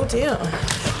know. Oh dear.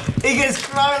 He gets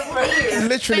crying.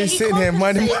 Literally sitting here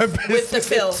minding my With business.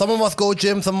 the film. Some of us go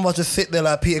gym, some of us just sit there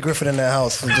like Peter Griffin in their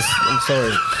house. I'm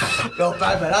sorry. No,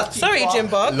 bad man. That's too Sorry, far. Jim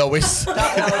Bob. Lois.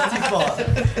 That's too far.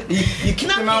 You kick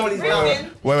him out when he's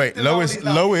down. Wait. Lois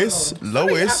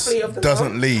athlete of the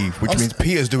doesn't leave, which means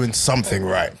Peter's doing something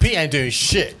right. Pete ain't doing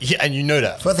shit, yeah, and you know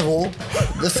that. First of all,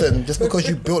 listen, just because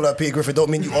you built like Peter Griffin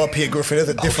don't mean you are Peter Griffin. There's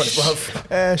a difference,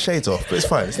 bruv. Shades off, but it's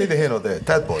fine. It's neither here nor there.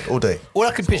 Dad bod all day. All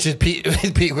I can picture is Peter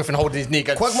Griffin holding his knee.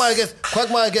 Going, Quagmire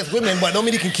gets women, but don't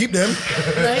mean he can keep them.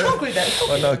 No, you don't agree that.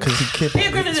 Oh no, because he kid.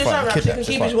 Peter Griffin's It's his fine, own kid he that, can it's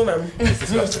keep fine. his woman.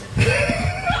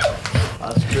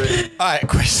 all right,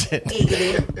 question: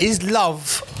 is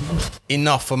love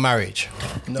enough for marriage,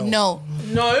 No.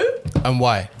 No. and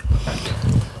why?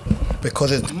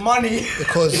 Because it's Money.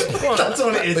 because That's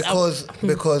all it is.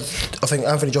 because I think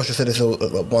Anthony Joshua said this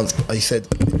once. He said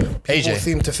people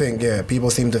AJ.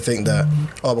 people seem to think that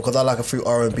because I like a few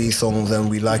R&B songs and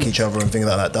we like each other and things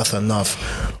like that, that's enough.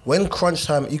 When crunch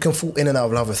time, you can fall in and out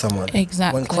of love with someone.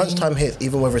 Exactly. When crunch time hits,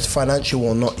 even whether it's financial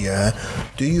or not,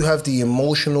 do you have the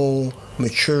emotional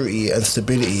maturity and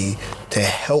stability to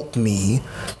help me,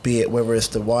 be it whether it's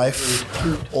the wife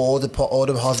or the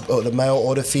husband or the male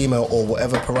or the female or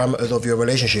whatever parameters of your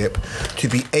relationship, to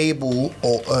be able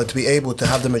to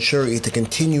have the maturity to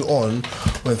continue on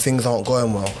when things aren't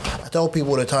going well. I tell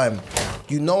people all the time,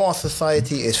 you know our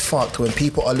society is fucked when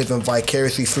people are living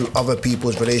vicariously through other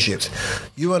people's relationships.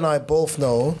 You and I both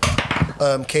know,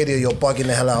 Kadia, you're bugging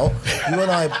the hell out. You and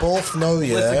I both know,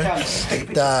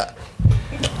 that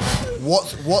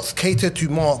what's catered to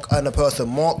Mark and the person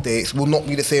Mark dates will not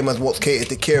be the same as what's catered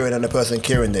to Kieran and the person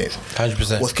Kieran dates.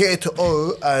 100%. What's catered to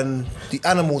O and the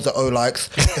animals that O likes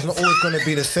is not always going to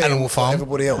be the same Animal for farm.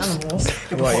 everybody else.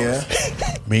 Right,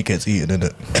 yeah? Meat gets eaten,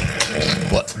 innit?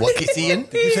 What gets eaten?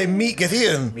 Did you say meat gets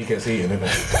eaten? Meat gets eaten,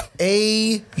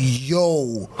 innit?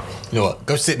 Yo. You know what?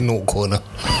 Go sit in the corner.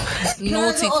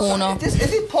 Naughty corner. If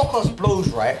this podcast blows,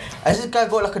 right? Has this guy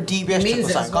got like a DBS check or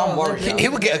something? Can't worry. He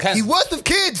would get a He cancel. works with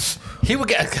kids. He would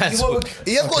get a cancel.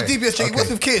 He has got a Okay, DBS check. He okay. works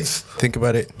with kids. Think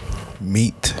about it.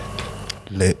 Meat,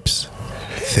 lips,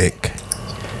 thick,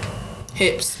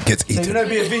 Hips. gets You're eaten. gonna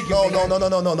be a vegan.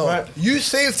 No. Right. You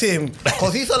saved him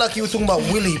because he sounded like he was talking about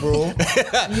Willy, bro.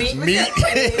 Meat,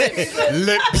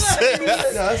 lips.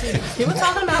 You were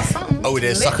talking about something. Oh,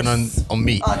 they're sucking on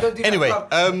meat. don't do that, Anyway,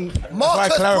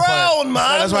 Marcus Brown,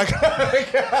 man. That's why.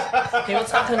 He was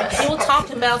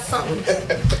talking about something.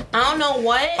 I don't know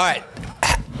what. all right.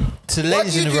 To the Why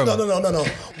ladies do in you the room. No.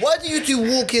 Why do you two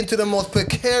walk into the most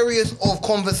precarious of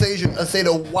conversation and say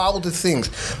the wildest things?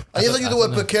 And yes, I use the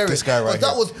word precarious. This guy right but that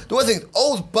here. was the one thing.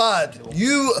 Oh, it's bad.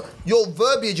 Your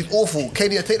verbiage is awful.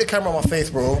 Katie, take the camera on my face,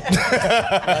 bro.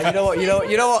 You know what?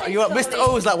 Mr.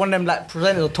 O is like one of them like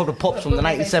presenters on Top of the Pops from the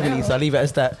 1970s. So I'll leave it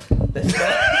as that.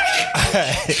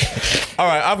 All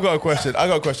right, I've got a question.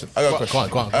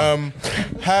 Go on.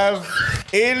 Have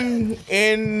in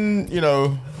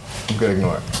I'm gonna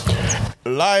ignore it.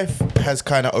 Life has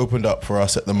kind of opened up for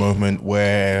us at the moment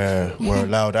where we're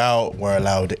allowed out, we're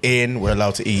allowed in, we're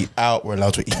allowed to eat out, we're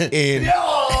allowed to eat in.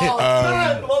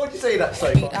 Why would you say that?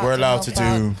 Sorry. We're allowed to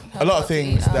do a lot of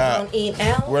things that Eat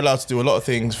out. we're allowed to do a lot of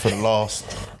things for the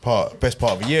best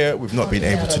part of a year we've not been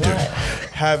able to do.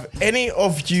 Have any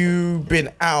of you been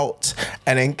out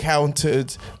and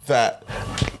encountered that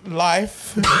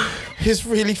life is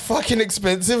really fucking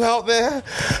expensive out there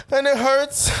and it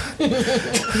hurts? Those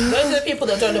are the people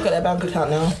that don't look at their bank account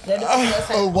now. They're the people that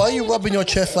say, Oh, why are you rubbing your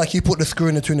chest like you put the screw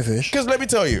in the tuna fish? Because let me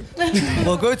tell you,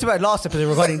 Well, go to my last episode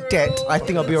regarding debt. I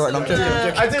think I'll be alright. I'm joking.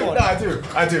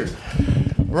 I do.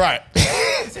 Right.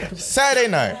 Saturday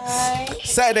night.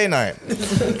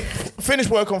 Finish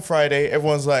work on Friday.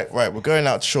 Everyone's like, right, we're going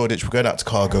out to Shoreditch. We're going out to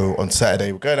Cargo on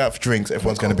Saturday. We're going out for drinks.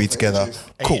 Everyone's going to be together.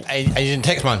 Cool. And you didn't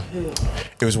text, man.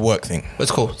 It was a work thing. It's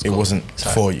cool. It wasn't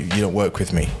for you. You don't work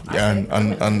with me. And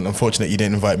unfortunately, you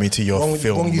didn't invite me to your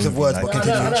film. Wrong use of movie words, night. but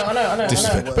continue. I know.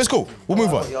 Disrespect. But it's cool. We'll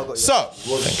move on. So,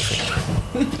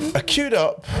 I queued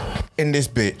up in this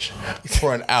bitch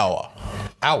for an hour.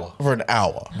 For an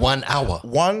hour. 1 hour.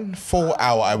 1 full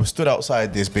hour. I was stood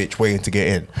outside this bitch waiting to get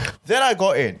in. Then I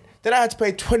got in. Then I had to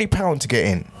pay £20 to get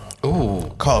in.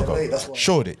 Ooh. Cargo.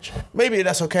 Shoreditch. Maybe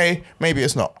that's okay. Maybe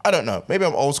it's not. I don't know. Maybe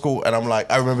I'm old school and I'm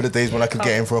like, I remember the days when I could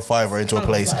get in for a £5 into a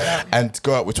place and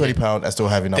go out with £20 and still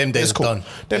have enough. Them days It's are cool. done.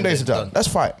 Them days are done. That's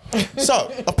fine.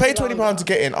 So I paid £20 to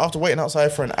get in after waiting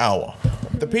outside for an hour.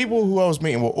 The people who I was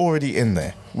meeting were already in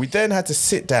there. We then had to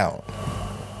sit down.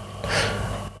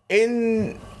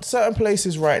 In certain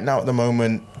places right now at the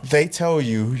moment, they tell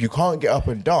you can't get up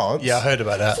and dance. Yeah, I heard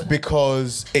about that.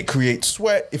 Because it creates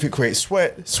sweat. If it creates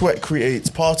sweat creates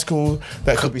particles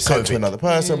that could be sent to COVID. another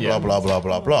person. Blah blah blah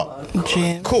blah blah.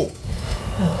 Cool.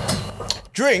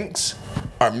 Drinks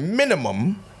are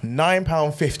minimum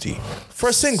 £9.50 for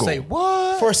a single. Say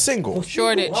what? For a single.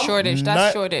 Shoreditch.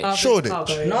 That's Shoreditch.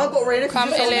 Shoreditch. No, I got rated.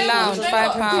 Come LA Lounge,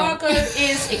 £5. Cargo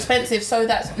is expensive, so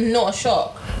that's not a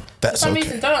shock. That's For some okay.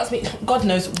 reason, don't ask me. God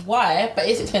knows why, but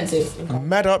it's expensive.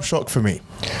 Mad up shock for me.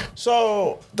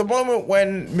 So the moment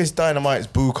when Miss Dynamite's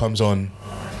Boo comes on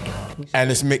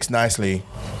and it's mixed nicely,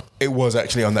 it was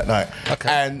actually on that night. Okay.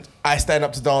 And I stand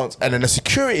up to dance and then a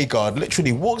security guard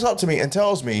literally walks up to me and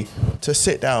tells me to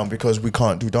sit down because we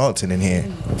can't do dancing in here.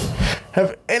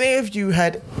 Have any of you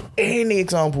had any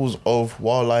examples of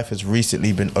while life has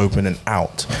recently been open and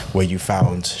out where you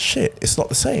found shit, it's not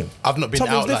the same? I've not been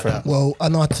Something's out like different. that. Well, I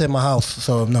know how to say my house,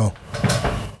 so no.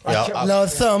 Yeah, Love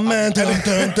some man. Dun,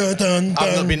 dun, dun, dun, I've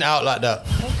not dun. been out like that.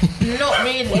 Not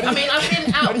really. I mean, I've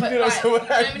been out, but like, you know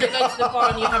when you go to the bar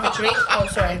and you have a drink? Oh,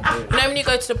 sorry. You know when you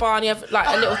go to the bar and you have like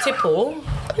a little tipple?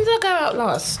 When did I go out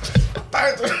last?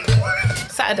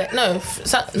 Saturday.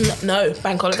 No,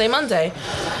 Bank Holiday Monday.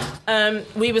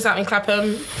 We was out in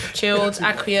Clapham, chilled,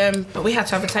 Aquium, but we had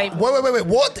to have a table. Wait.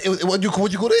 What? What you call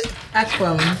it?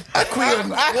 Aquium.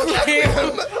 Aquarium.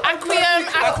 Aquarium.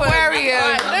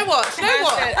 Right, you know what? You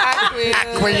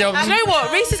know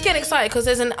what? Reese is getting excited because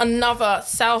there's another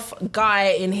South guy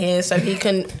in here, so he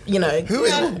can, you know. Who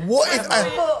is Aquarium?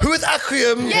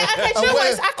 Yeah, okay, do you know what?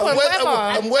 It's Aquarium, whatever.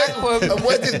 And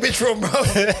where's this bitch from, bro?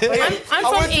 I'm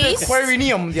from East.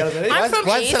 Aquarium the other day. I'm from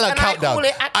Why East, tell her and countdown? I call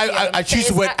it Aquium. I choose the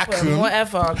It is word Aquium, Aquium.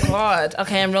 Whatever. God.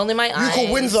 Okay, I'm rolling my eyes. You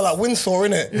call Windsor like Windsor,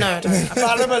 innit? No, I don't.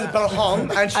 I remember Belham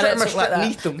and I don't Stratton talk like that.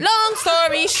 beneath them. Long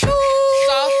story short.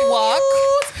 Southwark.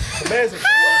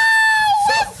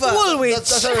 Woolwich.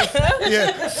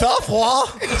 Yeah.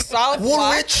 Southwark.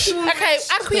 Woolwich. Okay,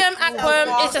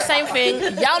 Aquium is the same thing.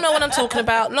 Y'all know what I'm talking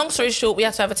about. Long story short, we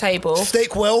had to have a table.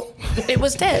 Steakwell. It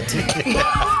was dead.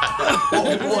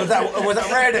 Was that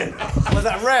rare then? Was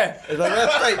that rare? Is that rare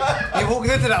steak? You walked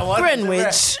into that one.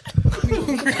 Greenwich. What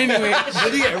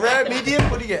do you get? Rare, medium?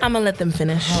 What do you get? I'm gonna let them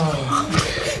finish.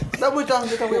 No, we're done.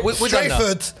 We're done now.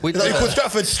 Stratford. Is that you call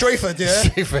Stratford? Strayford, yeah?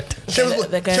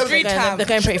 They're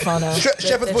going pretty far now.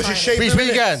 Shepherd's Bush is Shayford. Reese, where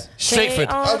you innit? going? Straightford.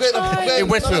 I'm going In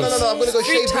Westfield. No, I'm going to go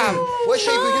Shaybu. Where's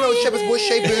Shaybu? You know Shepherd's Bush,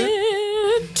 Shaybu.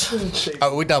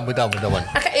 Oh, we're done.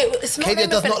 Okay, it's not the Kadia name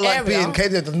does of not an like area.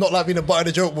 Kadia does not like being a butt of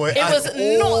the joke boy. It was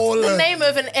not the name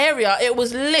of an area. It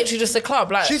was literally just a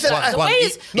club. Like She said the way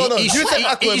it's no. Eat You said eat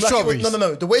aqua. strawberries.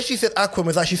 No. The way she said aqua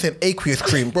was actually said aqueous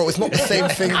cream, bro. It's not the same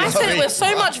thing. I said it with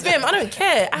so much vim. I don't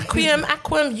care.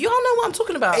 Aquum. You all know what I'm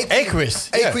talking about. Aqueous.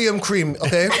 Yeah. Aqueum cream.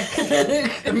 Okay.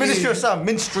 Ministry of Sound.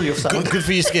 Ministry of Sound. Good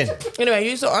for your skin. Anyway,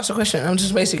 you still ask the question. I'm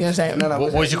just basically gonna say it.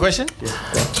 What was your question?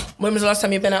 When was the last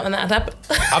time you've been out on that app?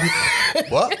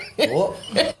 What? What?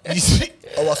 You speak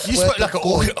like an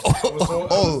organ.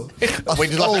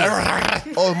 Wait,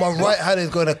 My right hand is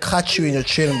gonna catch you in your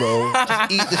chin, bro.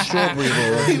 Just eat the strawberry,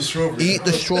 bro. Eat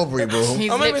the strawberry, bro. His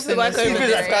I'm lips the back over in the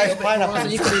there. Pineapple.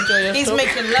 You can enjoy your He's strawberry.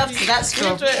 making love to that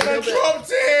strawberry.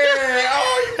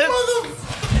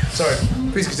 Sorry,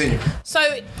 please continue. So,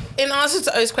 in answer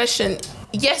to O's question,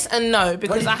 yes and no,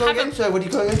 because I haven't. So, what do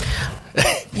you go again?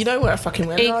 You know where I fucking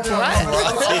went. Equal. Right?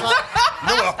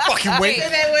 No, I fucking went. Say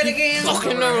that word again.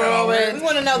 Fucking know where I went. We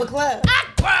want to know the club.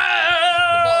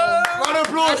 Round of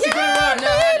applause. No, how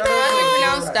do you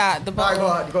pronounce that? The bottle.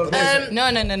 No.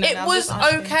 It was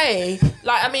okay.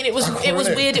 Like, I mean, it was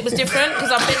weird. It was different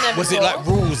because I've been there before. Was it like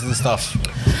rules and stuff?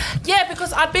 Yeah,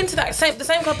 because I'd been to the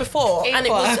same club before, and it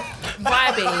was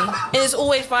vibey. And it's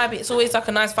always vibey. It's always like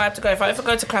a nice vibe to go. If I ever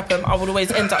go to Clapham, I would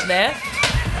always end up there.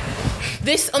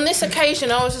 On this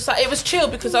occasion, I was just like, it was chill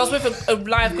because I was with a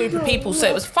live group of people, so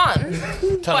it was fun.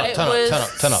 But it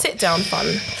was sit down fun.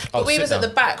 But we was at the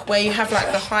back where you have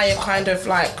like the higher kind of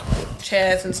like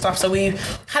chairs and stuff. So we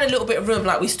had a little bit of room.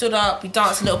 Like we stood up, we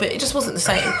danced a little bit. It just wasn't the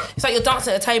same. It's like you're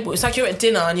dancing at a table. It's like you're at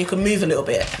dinner and you can move a little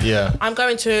bit. Yeah. I'm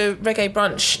going to reggae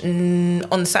brunch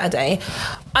on Saturday.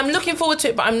 I'm looking forward to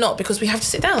it, but I'm not because we have to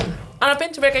sit down. And I've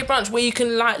been to reggae brunch where you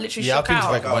can like literally Yeah, I've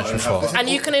shock been to out. reggae brunch before. And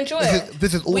you can enjoy it.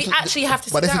 This is also, we actually have to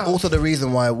sit But this down. is also the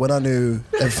reason why when I knew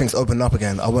everything's opened up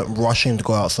again, I went rushing to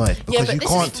go outside because Yeah, but you this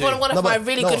can't. is one of my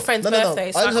really good friends'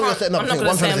 birthdays. So I'm not I'm not going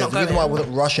to say I'm not The reason why I going.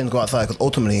 wasn't rushing to go outside because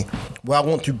ultimately,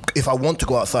 if I want to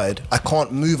go outside, I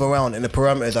can't move around in the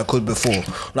parameters I could before.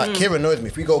 Like Kieran knows me.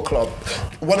 If we go club,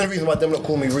 one of the reasons why them lot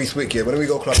call me Reese Wick here. When we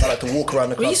go club, I like to walk around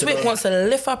the club. Reese Wick wants to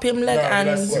lift up him leg and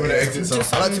I like to see where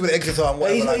the exits are and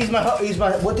whatever. He's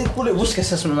my what they call it, risk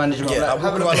assessment management. Yeah, Like,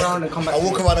 have a look around and come back. I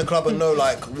walk around the club and know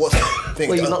like what's the thing.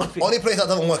 Wait, you're The not- only place that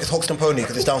doesn't work is Hoxton Pony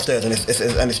because it's downstairs and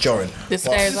it's jarring. The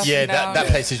stairs up Yeah, and down. that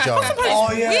place is jarring. It's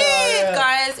weird,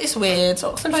 guys. It's weird.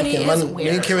 Somebody Yeah, is man, me and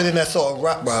weird. Kieran in there sort of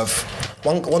rap, bruv.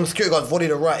 One security guard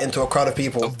volleyed a rat into a crowd of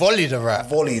people. Volley the rap.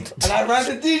 Volleyed. And I ran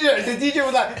the DJ. The DJ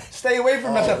was like, "Stay away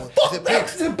from me." I said, Is "Fuck it that."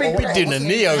 Pigs? It's a big We're doing a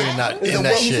Neo in that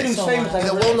shit. He's a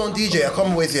well-known DJ. I can't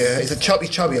remember his name. He's a chubby. I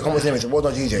can't remember his name. He's a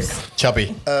well-known DJ.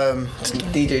 Chubby.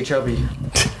 DJ Chubby.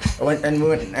 I went and we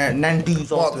went Nando's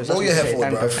Mark, afterwards. roll your That's hair what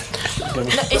forward, we bruv. say,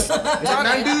 Nando's. Is it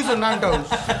Nando's or Nando's?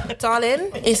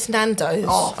 Darling, it's Nando's.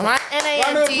 Alright?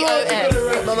 NANDOS.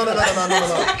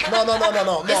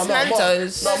 No. It's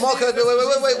Nando's. No, Mark.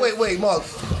 Wait, Mark.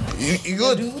 You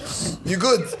good? You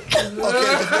good? Okay,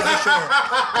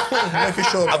 just making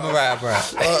sure. I'm alright.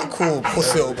 Cool.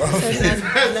 Pussy, bro.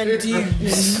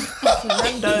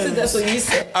 Nando's. That's what you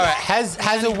said. All right.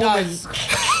 Has a woman,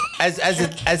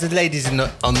 as a ladies on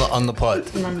the pod,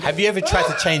 have you ever tried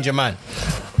to change your man?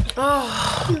 Sort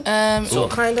of,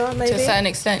 kind of, maybe. To a certain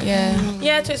extent, yeah.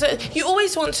 Yeah, you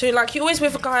always want to, like, you're always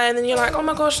with a guy and then you're like, oh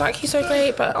my gosh, like, he's so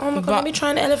great, but oh my god, let me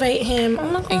try and elevate him. Oh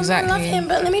my god, Exactly. I love him,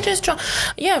 but let me just try.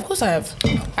 Yeah, of course I have.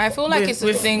 I feel like it's a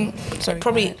with- thing. Sorry.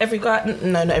 Probably every guy,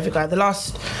 no, not every guy, the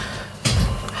last.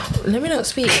 Let me not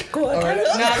speak. Go on. No, I was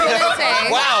gonna say.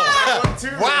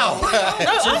 Wow.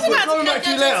 No,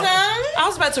 I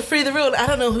was about to free the real. I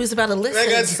don't know who's about to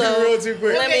listen. So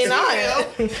let me know.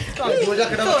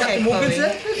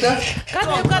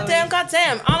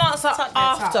 Goddamn. I'll answer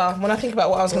after when I think about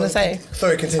what I was going to say.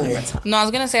 Sorry, continue. No, I was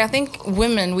gonna say I think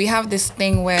women, we have this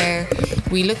thing where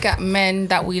we look at men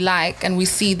that we like and we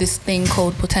see this thing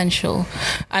called potential,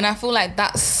 and I feel like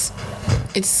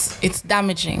it's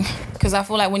damaging because I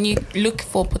feel like when you look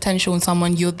for potential in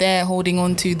someone, you're there holding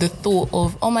on to the thought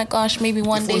of, oh my gosh, maybe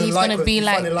one day he's gonna be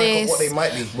like this. What they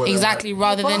might be. Exactly,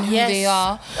 rather than who they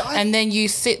are. And then you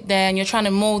sit there and you're trying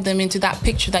to mold them into that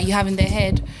picture that you have in their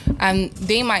head, and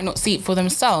they might not see it for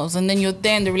themselves. And then you're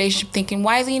there in the relationship thinking,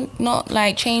 why is he not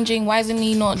like changing? Why isn't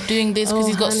he not doing this? Because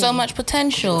he's got so much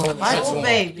potential. Oh,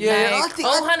 baby.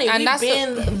 Honey, and we've that's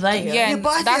been there. Yeah, but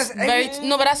I that's think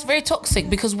but that's very toxic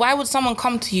because why would someone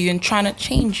come to you and trying to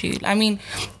change you? I mean,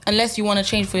 unless you want to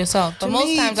change for yourself. But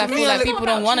most times I feel like people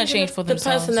don't want to change for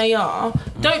themselves. The person they are.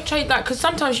 Don't change that, because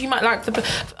sometimes you might like the.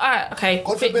 Alright, okay.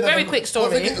 Very quick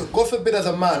story. God forbid, as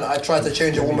a man, I try to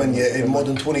change a woman in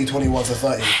modern 2021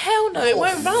 society. Hell no, it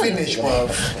won't run. Finish,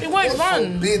 bruv. It won't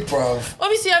run. Forbid, bruv.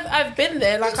 Obviously, I've been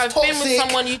there. Like, I've been with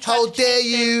someone you try How to dare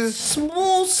change you?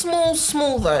 them.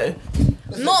 Small though.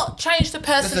 Not change the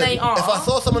person they are. If I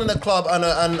saw someone in the club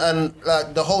and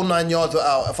like the whole 9 yards were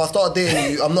out, if I start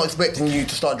dating you, I'm not expecting you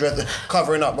to start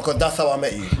covering up, because that's how I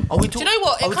met you. Do you know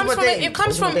what? It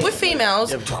comes from with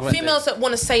females. Females that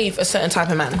want to save a certain type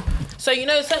of man. So you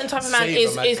know, a certain type of man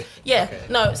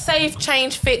save,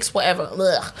 change, fix, whatever.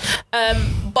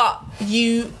 But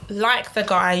you like the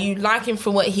guy, you like him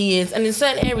for what he is, and in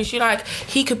certain areas, you're like,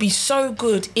 he could be so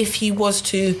good if he was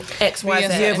to X, Y, Z.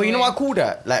 Yeah, but you know what I call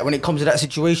that? Like, when it comes to that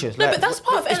situation, it's No, like, but that's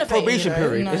part of it's elevating, probation you know?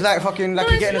 period. No. It's like fucking like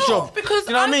No, you're getting a it's not, job. because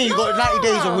you know what I mean? You got 90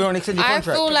 days or we're on extended I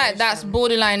contract. feel like that's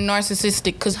borderline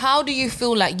narcissistic, because how do you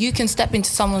feel like you can step into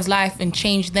someone's life and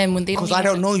change them when they don't? 'Cause I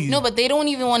don't know you. No, but they don't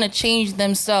even want to change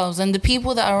themselves, and the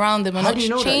people that are around them are How not do you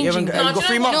know that? changing. You haven't them. you got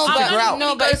 3 months to but- figure out.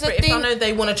 no, but it's a If I thing. know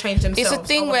they want to change themselves, It's a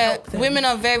thing I wanna where help them. women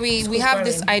are very. We have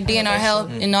this idea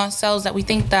in ourselves that we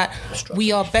think that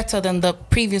we are better than the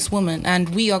previous woman, and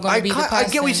we are going to be the person I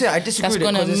get what you're saying. I disagree that's with it,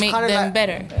 going 'cause to it's make kinda them like-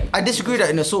 better. I disagree with that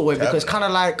in a sort of way, because kind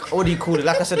of like, what do you call it?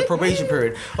 Like I said, the probation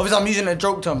period. Obviously, I'm using a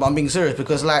joke term, but I'm being serious,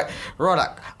 because like, raw, like,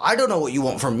 I don't know what you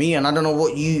want from me, and I don't know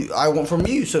what I want from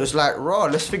you. So it's like, raw,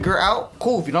 let's figure it out.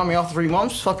 Cool. If you know what I mean, after 3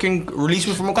 months, fucking release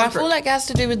me from a But I contract. feel like it has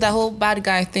to do with that whole bad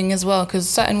guy thing as well, because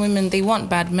certain women, they want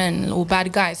bad men or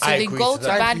bad guys, so I they agree go to to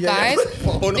that. bad guys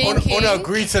thinking. On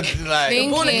agree to like Thinking-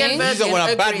 you don't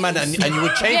want a bad man and you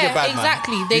would change Yeah, a bad man.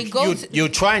 exactly. They go you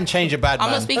try and change a bad man.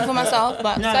 I'm not speaking for myself,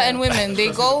 but certain women, they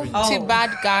go to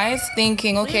bad guys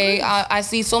thinking, okay, I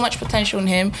see so much potential in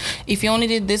him. If he only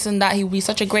did this and that, he would be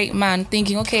such a great man.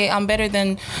 Thinking, okay, I'm better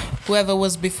than whoever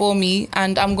was before me,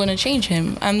 and I'm gonna change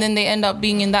him. And then they end up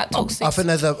being in that toxic. I think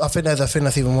there's a thing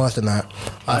that's even worse than that.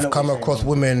 I've come across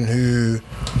women who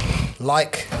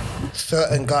like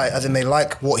certain guys, as in they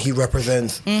like what he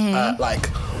represents. Like,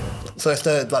 so it's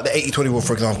the 80-20 rule,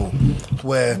 for example,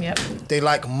 where they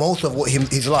like most of what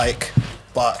he's like,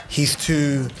 but he's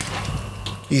too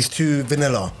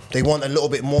vanilla. They want a little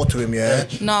bit more to him, yeah?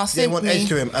 Nah, They want edge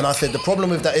to him. And I said, the problem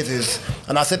with that is,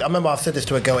 and I remember I said this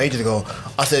to a girl ages ago,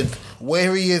 I said,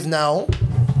 where he is now,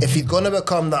 if he's gonna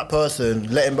become that person,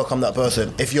 let him become that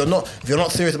person. If you're not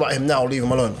serious about him now, leave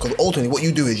him alone. Because ultimately what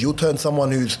you do is you'll turn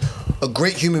someone who's a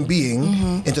great human being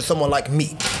into someone like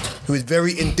me, who is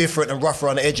very indifferent and rough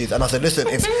around the edges. And I said, listen,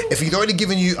 if he's already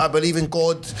given you, I believe in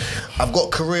God, I've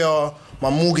got career, my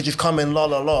mortgage is coming, la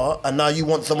la la, and now you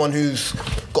want someone who's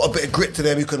got a bit of grit to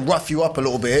them, who can rough you up a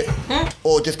little bit,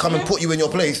 or just come and put you in your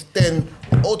place, then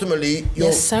ultimately you're...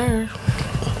 Yes, sir.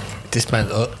 This man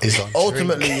is on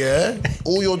Ultimately,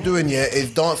 all you're doing is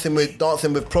dancing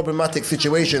with problematic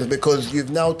situations, because you've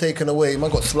now taken away. Man,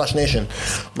 got Splash Nation,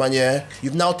 man. Yeah,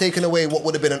 you've now taken away what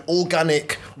would have been an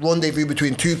organic rendezvous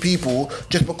between two people,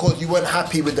 just because you weren't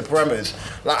happy with the parameters.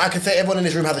 Like, I can say everyone in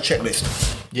this room has a checklist.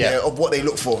 Of what they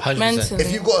look for. 100%. Mentally.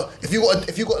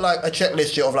 If you got like a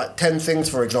checklist of like 10 things,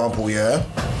 for example,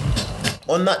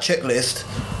 on that checklist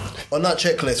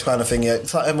kind of thing,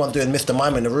 it's like everyone doing Mr.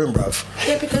 Mime in the room, bruv.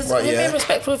 Yeah, because we're being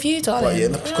respectful of you, darling. Right, yeah,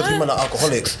 because we men are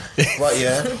alcoholics. Right,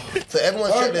 yeah. So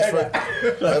everyone's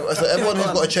checklist so everyone who's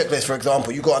got a checklist, for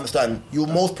example, you got to understand, you'll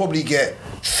most probably get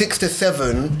 6 to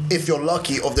 7, if you're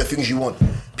lucky, of the things you want.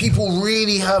 People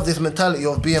really have this mentality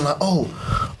of being like, oh,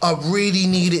 I really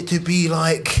need it to be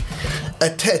like a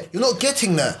 10. You're not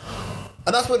getting that.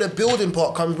 And that's where the building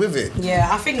part comes with it. Yeah,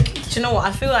 I think, do you know what?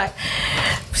 I feel like,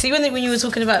 see, when you were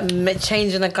talking about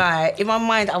changing a guy, in my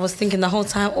mind, I was thinking the whole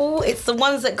time, oh, it's the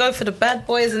ones that go for the bad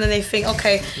boys, and then they think,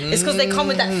 okay, it's because they come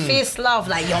with that fierce love,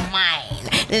 like, you're mine.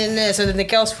 So then the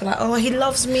girls feel like, oh, he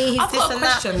loves me, he's I've this got a and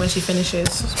that. question when she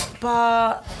finishes.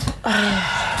 But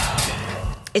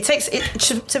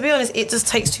to be honest, it just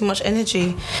takes too much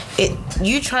energy.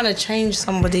 You trying to change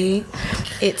somebody,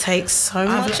 it takes so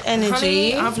much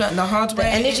energy. Honey, I've learned the hard way. The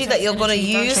energy that you're going to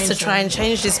use to try and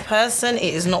change this person,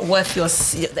 it is not worth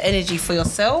the energy for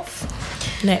yourself.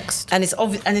 Next. And it's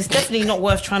obvious, and it's definitely not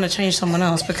worth trying to change someone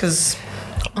else, because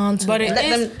But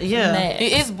it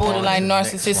is borderline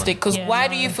narcissistic, because why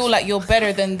do you feel like you're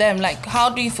better than them? Like, how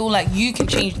do you feel like you can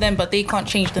change them but they can't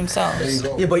change themselves?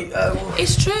 Yeah, but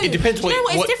It's true. It depends Do you know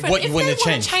what it's different. you If want they to want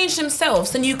change. to change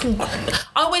themselves, then you can.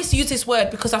 I always use this word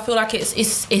because I feel like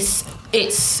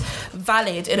it's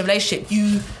valid in a relationship.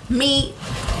 You meet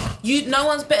no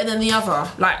one's better than the other.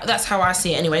 Like, that's how I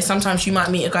see it anyway. Sometimes you might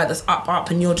meet a guy that's up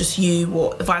and you're just you,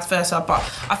 or vice versa. But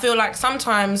I feel like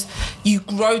sometimes you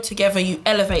grow together, you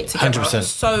elevate together. 100%.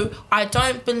 So I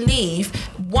don't believe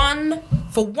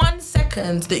for 1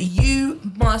 second that you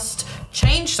must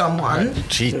change someone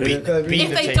If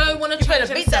if they don't want to try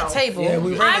to beat that table. Yeah,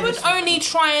 I would only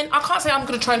try and, I can't say I'm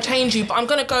going to try and change you, but I'm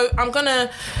going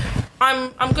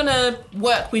to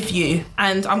work with you,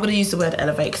 and I'm going to use the word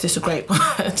elevate because it's a great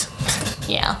word.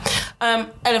 Yeah.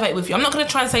 Elevate with you. I'm not going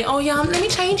to try and say, oh yeah, let me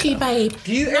change you, babe.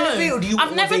 Do you elevate, or do you I've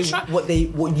want never tried.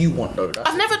 what you want though?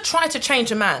 I've never tried to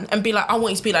change a man and be like, I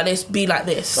want you to be like this, be like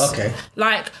this. Okay.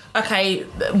 Like, okay,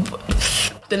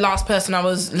 the last person I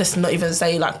was, let's not even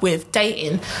say like with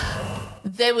dating,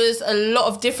 there was a lot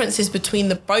of differences between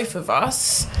the both of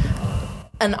us,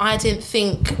 and I didn't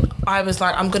think, I was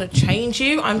like, I'm gonna change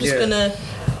you. I'm just gonna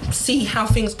see how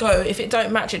things go. If it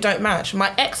don't match, it don't match.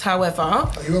 My ex, however,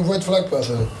 Are you a red flag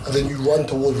person? And then you run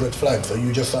towards red flags, or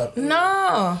you just like...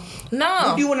 no.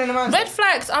 What do you want in a man? Red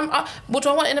flags. What do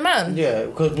I want in a man? Yeah,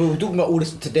 because we were talking about all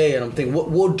this today, and I'm thinking,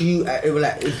 what do you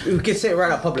like? If we could say it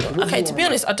right out public. Okay, to be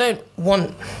honest, I don't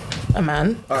want a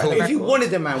man. All right, if you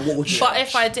wanted a man, what would you? But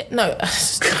if I did, no.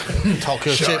 Talk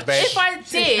your shit, babe. If I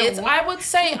did, I would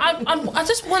say I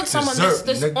just want someone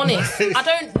that's honest. I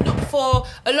don't look for,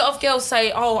 a lot of girls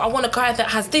say, oh, I want a guy that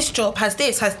has this job, has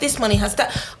this money, has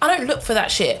that. I don't look for that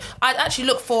shit. I'd actually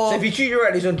look for... So if you treat your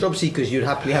right, these on job seekers, you'd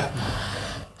happily have...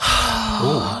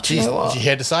 Jeez, did you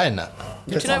hear the sign that?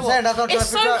 Do you know what? It's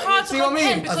so hard to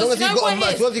comprehend As long because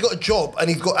as he's got a job and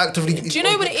he's got actively... Do you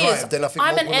know what it is?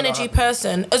 I'm an energy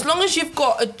person. As long as you've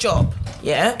got a job,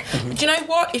 yeah? Do you know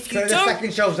what? If you don't...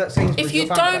 If you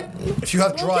don't... If you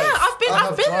have drive... Yeah,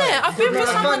 I've been there. I've been with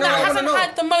someone that hasn't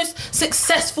had the most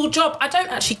successful job. I don't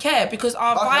actually care because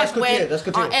our vibe went,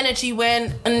 our energy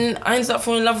went, and I ended up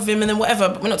falling in love with him and then whatever,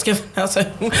 but we're not together now,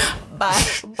 so...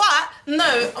 But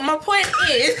no, my point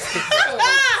is...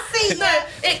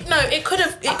 it could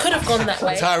have gone that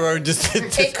way. Tyrone just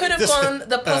it could have gone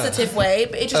the positive way,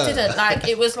 but it just didn't. Like,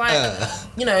 it was like,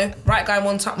 right guy,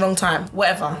 wrong time,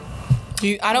 whatever.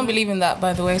 I don't believe in that,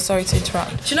 by the way. Sorry to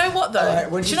interrupt. Do you know what though?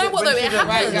 It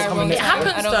happens. It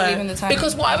happens though.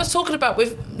 Because what I was talking about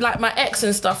with like my ex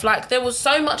and stuff, like there was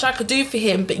so much I could do for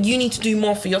him, but you need to do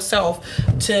more for yourself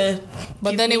to.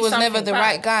 But then it was never the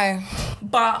right guy.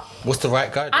 But what's the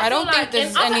right guy? I don't think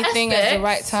there's anything at the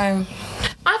right time.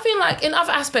 I feel like in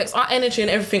other aspects, our energy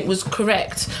and everything was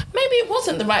correct. Maybe it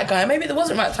wasn't the right guy. Maybe there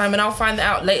wasn't the right time, and I'll find that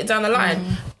out later down the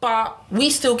line. But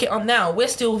we still get on now. We're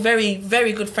still very,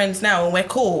 very good friends now, and we're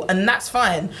cool, and that's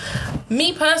fine.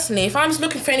 Me personally, if I was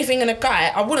looking for anything in a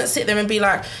guy, I wouldn't sit there and be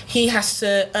like, he has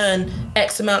to earn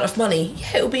X amount of money.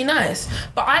 Yeah, it would be nice.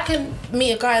 But I can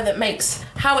meet a guy that makes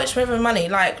how much ever money.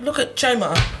 Like, look at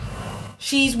Choma.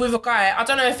 She's with a guy, I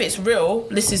don't know if it's real.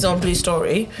 This is on Blue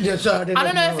Story. Yeah, I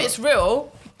don't know if it's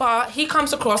real, but he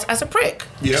comes across as a prick.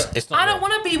 Yeah. I don't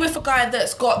want to be with a guy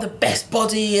that's got the best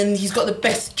body and he's got the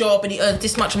best job and he earns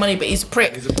this much money, but he's a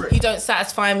prick. You don't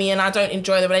satisfy me and I don't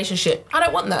enjoy the relationship. I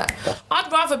don't want that.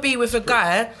 I'd rather be with a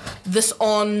guy that's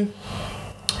on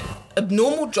a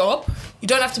normal job. You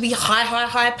don't have to be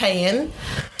high paying.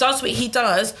 Does what he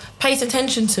does, pays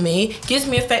attention to me, gives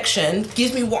me affection,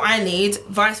 gives me what I need,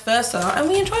 vice versa, and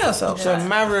we enjoy ourselves. So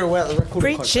marry without the record.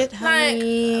 Preach it,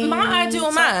 honey. Like, my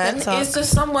ideal man is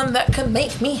just someone that can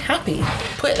make me happy.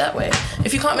 Put it that way.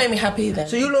 If you can't make me happy, then...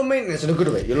 So you're low maintenance in a good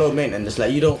way. You're low maintenance.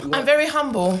 Like, you don't... I'm very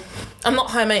humble. I'm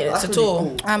not high maintenance at all.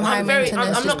 Cool. I'm high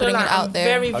maintenance. I'm not gonna lie. I'm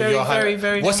very,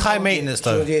 very. What's high maintenance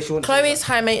though? Chloe's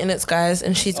high maintenance, guys,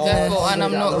 and she's gonna. And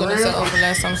I'm not gonna settle for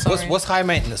less. I'm sorry. What's high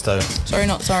maintenance though? Sorry,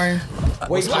 not sorry.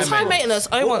 What's high maintenance?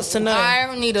 I wants to know.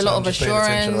 I need a lot of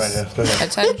assurance,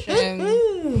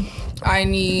 attention. I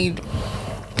need.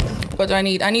 What do I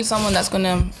need? I need someone that's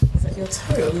gonna. Is that your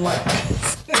toe?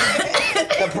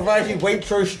 That provides you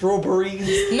Waitrose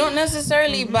strawberries. Not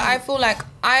necessarily, but I feel like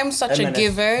I'm such a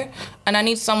giver, and I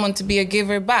need someone to be a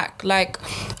giver back. Like,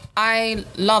 I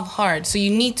love hard, so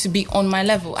you need to be on my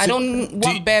level. I don't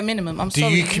want bare minimum. I'm sorry.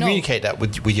 Do you communicate that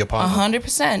with your partner?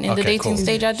 100%. In the dating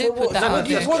stage, I do put that out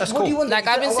there. What do you want? Like,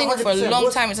 I've been single for a long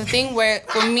time. It's a thing where,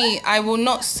 for me, I will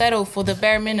not settle for the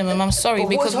bare minimum. I'm sorry,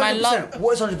 because my love...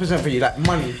 What is 100% for you? Like,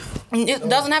 money? It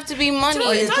doesn't have to be money.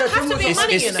 It doesn't have to be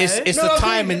money, you know. It's the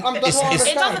time and It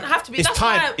doesn't have to be. It's That's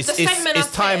time. why It's the statement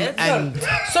it's time I said. and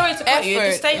Sorry to cut you. The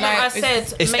Effort, statement I like,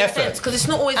 said it's makes effort. sense because it's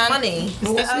not always money.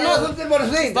 It's not.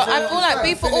 But I feel like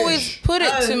people always put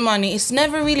it to money. It's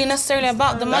never really necessarily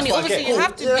about the money. what I Obviously, get. you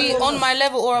have to be on my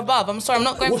level or above. I'm sorry, I'm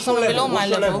not going for someone below my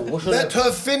level. Let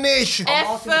her finish.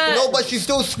 Effort. No, but she's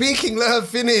still speaking. Let her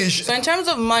finish. So in terms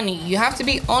of money, you have to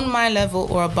be on my level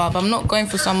or above. I'm not going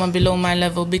for someone below my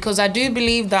level because I do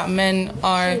believe that men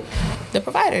are the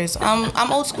providers.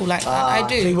 I'm old school like that. I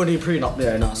So you do. want to do prenup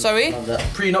there? No. Sorry?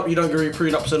 Prenup, you don't agree with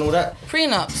prenups and all that?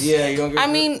 Prenups. Yeah, you don't agree I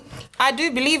with mean, I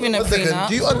do believe in a One second. prenup.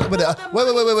 Do you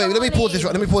wait. Let me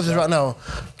pause this right now.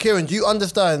 Kieran, do you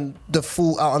understand the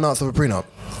full out and outs of a prenup?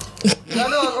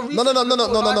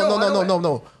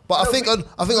 No. But I think a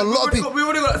lot of people. We've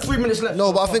already got 3 minutes left.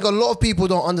 No, but I think a lot of people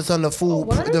don't understand the full.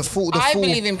 I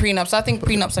believe in prenups. I think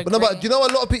prenups are No, great. but do you know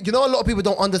a lot of people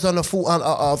don't understand the full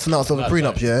outs and outs of the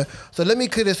prenups, yeah? So let me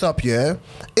clear this up, yeah?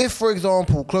 If, for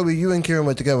example, Chloe, you and Kieran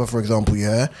were together, for example,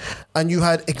 yeah? And you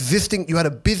had a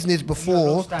business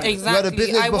before. Exactly. You had a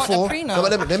business I want a before. prenup. No,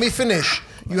 but let me finish.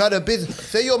 You had a business.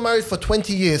 Say you're married for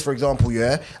 20 years, for example,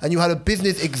 yeah? And you had a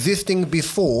business existing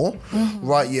before,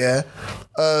 right, yeah?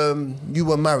 You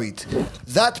were married.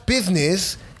 That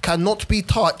business cannot be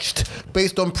touched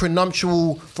based on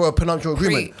prenuptial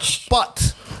agreement. Preach.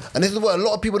 But, and this is what a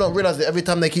lot of people don't realize, that every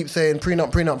time they keep saying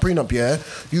prenup, yeah,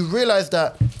 you realize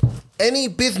that any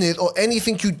business or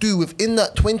anything you do within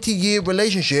that 20-year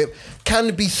relationship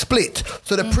can be split.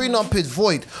 So the prenup is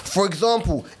void. For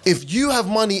example, if you have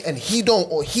money and he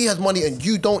don't, or he has money and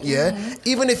you don't, yeah,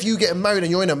 even if you get married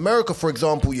and you're in America, for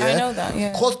example, yeah, I know that,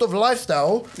 yeah. cost of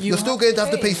lifestyle, you're still going to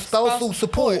have to pay spousal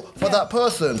support for that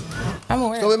person. I'm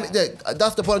aware So of that.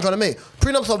 that's the point I'm trying to make.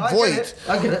 Prenups are void.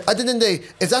 I get it. At the end of the day,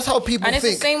 if that's how people And it's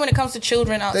think. the same when it comes to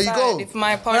children outside. There you go. If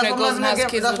my partner That's what goes and I'm has gonna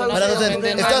kids get- with that's But another as I said, woman,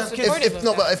 then if I'm that's supportive of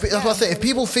that. that's what I say. If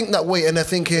people think that way and they're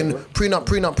thinking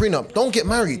prenup, don't get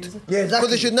married. Yeah, exactly.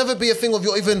 Because it should never be a thing of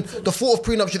even the thought of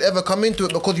prenup should ever come into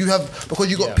it because you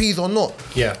got peas or not.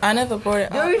 yeah. I never brought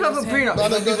it The up. reason I have a prenup No,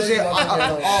 is when people say,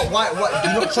 why do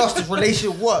you not trust this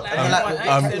relationship work? And they're like,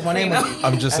 well, my name on it.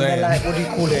 I'm just And saying. they're like, what do you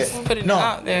call it? Putting it No.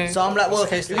 out there. So I'm like, well,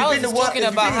 if I was just talking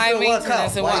about high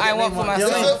maintenance and what I want for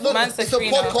myself. Man said It's a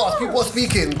prenup. podcast. People are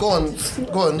speaking. Go on. Do you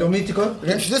want me to go?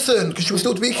 Yeah. Listen, because she was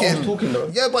still speaking. I was talking though.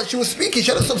 Yeah, but she was speaking.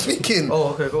 She had to stop speaking. Oh,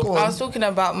 okay, go. I was talking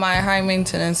about my high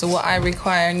maintenance and what I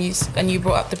require, and you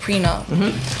brought up the prenup.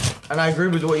 And I agree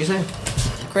with what you're saying.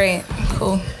 Great,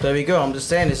 cool. There we go. I'm just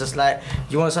saying, it's just like,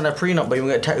 you want to sign a prenup, but you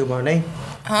want to get tattooed with my name.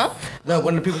 Huh? No,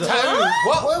 when the people say,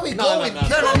 What? Where are we going? let me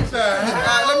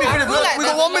finish. We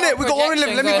got 1 minute. We got 1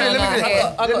 minute. Let me finish.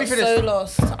 I Let me got finish. so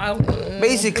lost.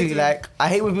 Basically, like, I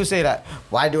hate when people say that.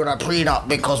 Why do I prenup?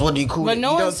 Because what do you call But it? no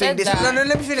You one don't think said this. that. No,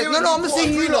 let me finish. No, I'm not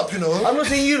saying you lot. Prenup, you know. I'm not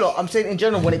saying you lot. I'm saying in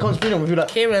general when it comes to prenup, people like,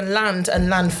 Kieran, land and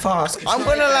land fast. I'm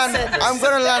gonna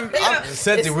land.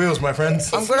 Set the wheels, my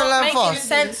friends. I'm gonna land making fast.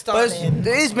 sense, But darling. it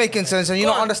is making sense, and you're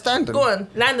Go not on. understanding. Go on,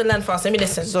 land and land fast. Let me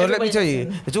listen. So let me Everybody tell you,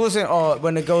 listen. it's always saying, oh,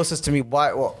 when the girl says to me, why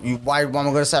am I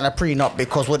gonna sign a prenup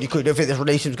because what you could do if this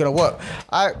relationship's gonna work?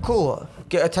 Alright, cool.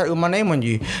 Get a tattoo with my name on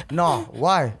you. Nah,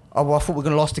 why? Oh, well, I thought we were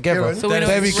gonna last together. Kieran? So we know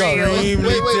There we it's go. real. Extremely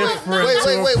different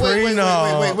to a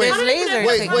prenup. Wait,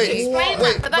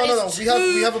 Wait. but that No. is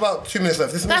We have about 2 minutes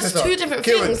left. That's two different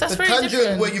things. That's the very tangent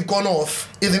different. where you've gone off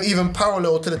isn't even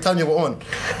parallel to the tangent we're on.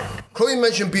 Chloe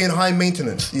mentioned being high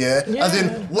maintenance, yeah? As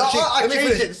in watching. I let me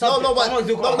changed finish. it, subject. No, I'm gonna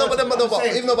do- but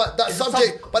saying- even though that it's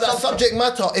subject, but that subject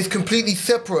matter is completely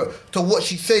separate to what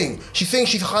she's saying. She's saying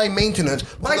she's high maintenance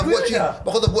I agree with that.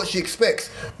 because of what she expects.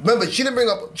 Remember, she didn't bring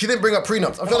up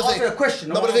prenups. I'm trying to not say. asking a question,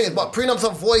 No, I'm but the thing is, asking. but prenups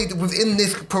are void within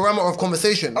this parameter of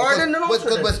conversation. All right, Because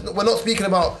then answer we're not speaking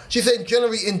about. She's saying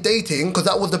generally in dating, because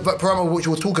that was the parameter which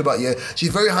we were talking about. Yeah, she's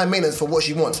very high maintenance for what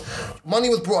she wants. Money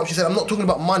was brought up. She said, "I'm not talking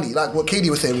about money," like what Katie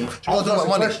was saying. She wasn't talking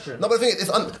about money. question. No, but the thing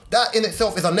is, that in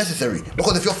itself is unnecessary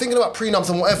because if you're thinking about prenups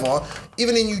and whatever,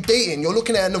 even in you dating, you're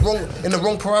looking at it in the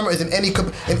wrong parameters in any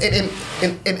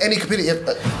capacity.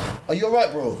 Are you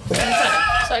alright, bro?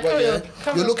 Sorry, carry on.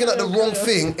 You're looking at the wrong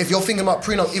thing if you're thinking about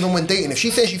prenup even when dating. If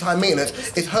she's saying she's high maintenance,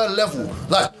 it's her level.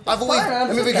 Like I've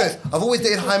always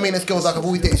dated high maintenance girls like I've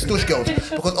always dated stush girls.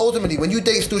 Because ultimately when you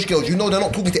date stush girls, you know they're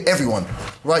not talking to everyone.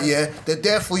 Right, yeah? They're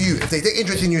there for you. If they take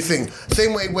interest in you thing.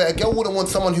 Same way where a girl wouldn't want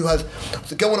someone who has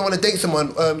a girl wouldn't want to date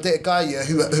someone, date a guy, yeah,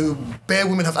 who bare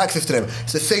women have access to them.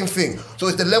 It's the same thing. So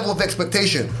it's the level of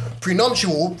expectation.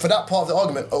 prenuptial for that part of the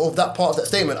argument, of that part of that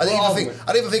statement. I didn't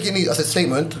even think it needed, I said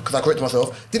statement, because I corrected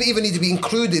myself, didn't even need to be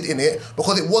included in it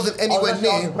because it wasn't anywhere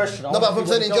near. No, but I'm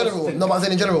saying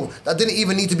in general. That didn't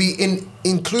even need to be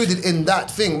included in that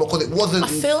thing because it wasn't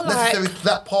necessary to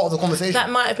that part of the conversation. That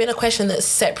might have been a question that's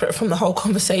separate from the whole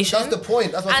conversation. That's the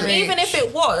point. That's what I'm saying. Even if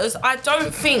it was, I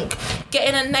don't think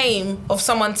getting a name of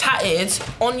someone tatted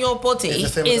on your body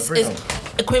is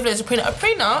equivalent to a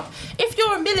prenup. If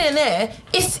you're a millionaire,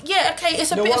 it's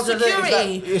it's a bit of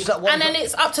security, and then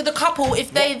it's up to the couple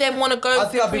if they then want to go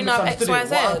for prenup X, Y,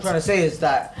 Z. What I'm trying to say is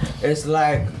that it's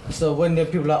like, so when the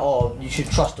people are like, oh, you should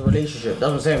trust the relationship. That's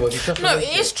what I'm saying. Well, you trust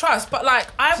it is trust, but like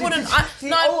I wouldn't. Put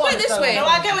it this way. No,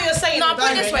 I get what you're saying. No,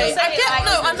 put it this way.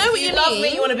 I know what you mean. Love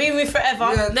me, you want to be with me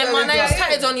forever. Then my name's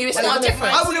tatted on you. It's not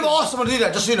different. I would never ask someone to do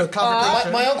that. Just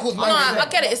clarification. My uncle's married. I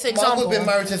get it. It's an example. My uncle's been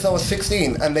married since I was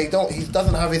 16, and he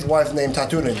doesn't have his wife's name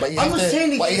tattooed on him. But he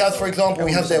has, for example,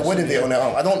 he has their wedding date on their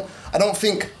arm. I don't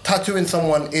think tattooing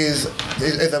someone is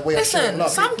a way of showing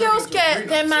love. Some girls get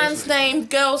their man's name,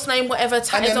 girl's name, whatever,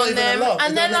 tatted on them,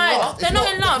 and they're like, they're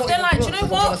not in love. They're like, do you know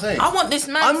what? I want this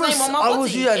man's name on my body. I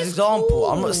was using that as an example.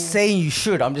 I'm not saying you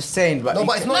should. I'm just saying. No,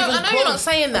 but it's not even I know you're not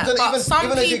saying that, but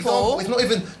some people. It's not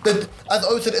even. As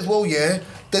O said as well,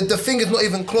 the thing is not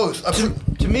even close.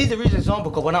 To me, the reason example,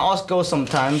 because when I ask girls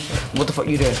sometimes, what the fuck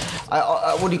you doing?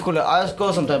 What do you call it? I ask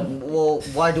girls sometimes, well,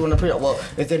 why do you want to prenup? Well,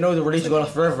 if they know the relationship going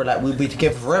on forever, like we'll be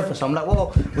together forever. So I'm like,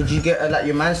 well, would you get like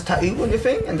your man's tattoo on your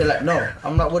thing? And they're like, no.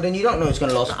 I'm like, well, then you don't know it's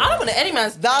gonna last. I don't want any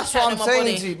man's. That's what I'm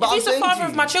saying to you. If he's the father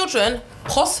of my children,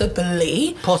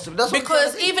 possibly. That's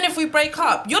because even if we break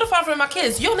up, you're the father of my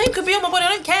kids. Your name could be on my body. I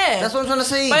don't care. That's what I'm trying to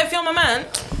say. But if you're my man,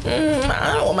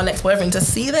 I don't want my next boyfriend to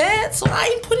see that, so I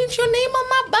ain't putting your name on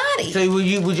my body. So would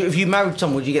you if you married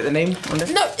someone, would you get the name on there?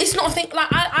 No, it's not a thing. Like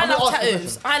I love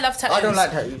tattoos. I love tattoos. I don't like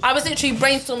tattoos. I was literally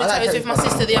brainstorming tattoos with my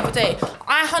sister the other day.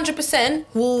 I 100%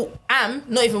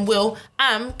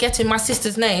 am getting my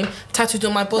sister's name tattooed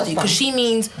on my body because she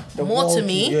means more to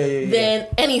me than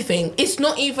anything. It's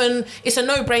not even. It's a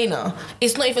no-brainer.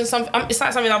 It's not even something. It's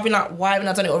like something I've been like, why haven't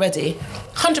I done it already?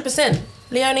 100%.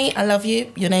 Leonie, I love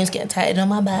you. Your name's getting tattooed on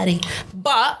my body.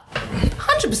 But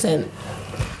 100%.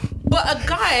 But a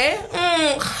guy.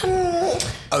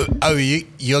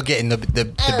 You're getting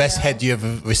the best head you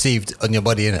ever received on your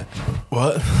body, innit?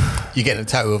 What? You're getting a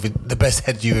tattoo of the best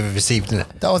head you ever received,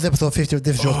 innit? That was episode 50 of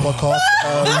Diff Jokes podcast.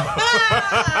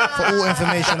 For all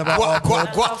information about our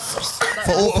pod,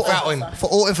 for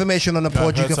all information on the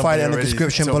pod, you can find it in the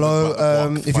description below.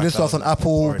 If you listen to us on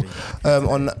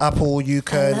Apple, you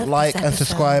can like and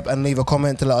subscribe and leave a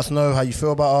comment to let us know how you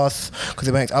feel about us, because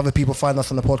it makes other people find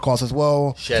us on the podcast as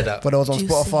well. Share that. For those on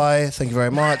Spotify, thank you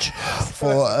very much.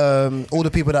 For all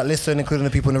the people that listen, including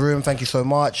the people in the room, thank you so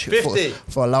much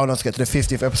for allowing us to get to the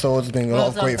 50th episode. It's been a lot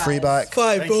of great feedback.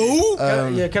 Can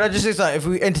I just say something? If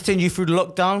we entertained you through the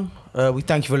lockdown, we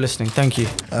thank you for listening. Thank you.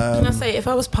 Can I say, if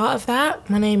I was part of that,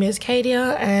 my name is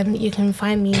Kadia, and you can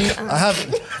find me. I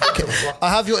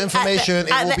have your information.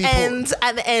 At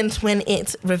the end when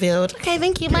it's revealed. Okay,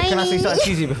 thank you. Bye. Can I say something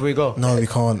cheesy before we go? No, we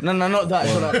can't. No, not that.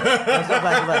 It's not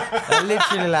that.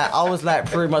 Literally, like I was like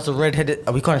pretty much a redheaded.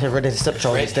 We can't say redheaded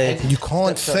stepchild this day. You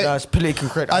can't say. That's politically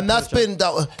correct. And that's been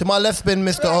that. To my left's been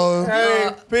Mr. O.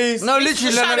 Hey, peace. No,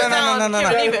 literally,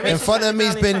 no. In front of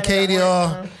me's been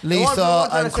Kadia, Lisa,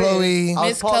 and Chloe.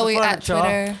 Miss Chloe at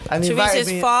Twitter.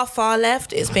 Teresa's far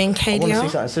left. It's been Kadia. I want to say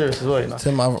something serious as well.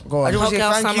 Tim, go on. I just want to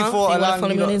say thank you for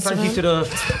allowing me. Thank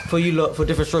you for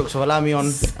Different Strokes for allowing me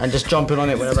on and just jumping on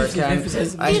it whenever I can.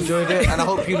 I enjoyed it, and I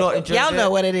hope you lot enjoyed it. Y'all know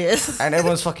what it is. And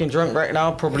everyone's fucking drunk right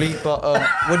now, probably. But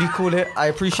what do you call it? I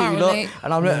appreciate you lot,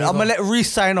 and I'm gonna let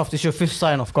Reese sign off. This is your 5th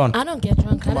sign off. Go on. I don't get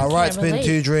drunk. My right's been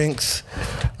 2 drinks,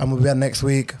 and we'll be back next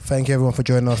week. Thank you everyone for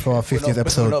joining us for our 50th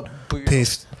episode.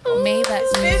 Peace. Black.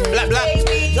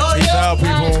 Peace out,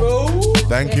 people.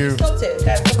 Thank you.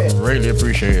 Really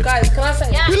appreciate it. Guys, can I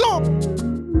say? We love.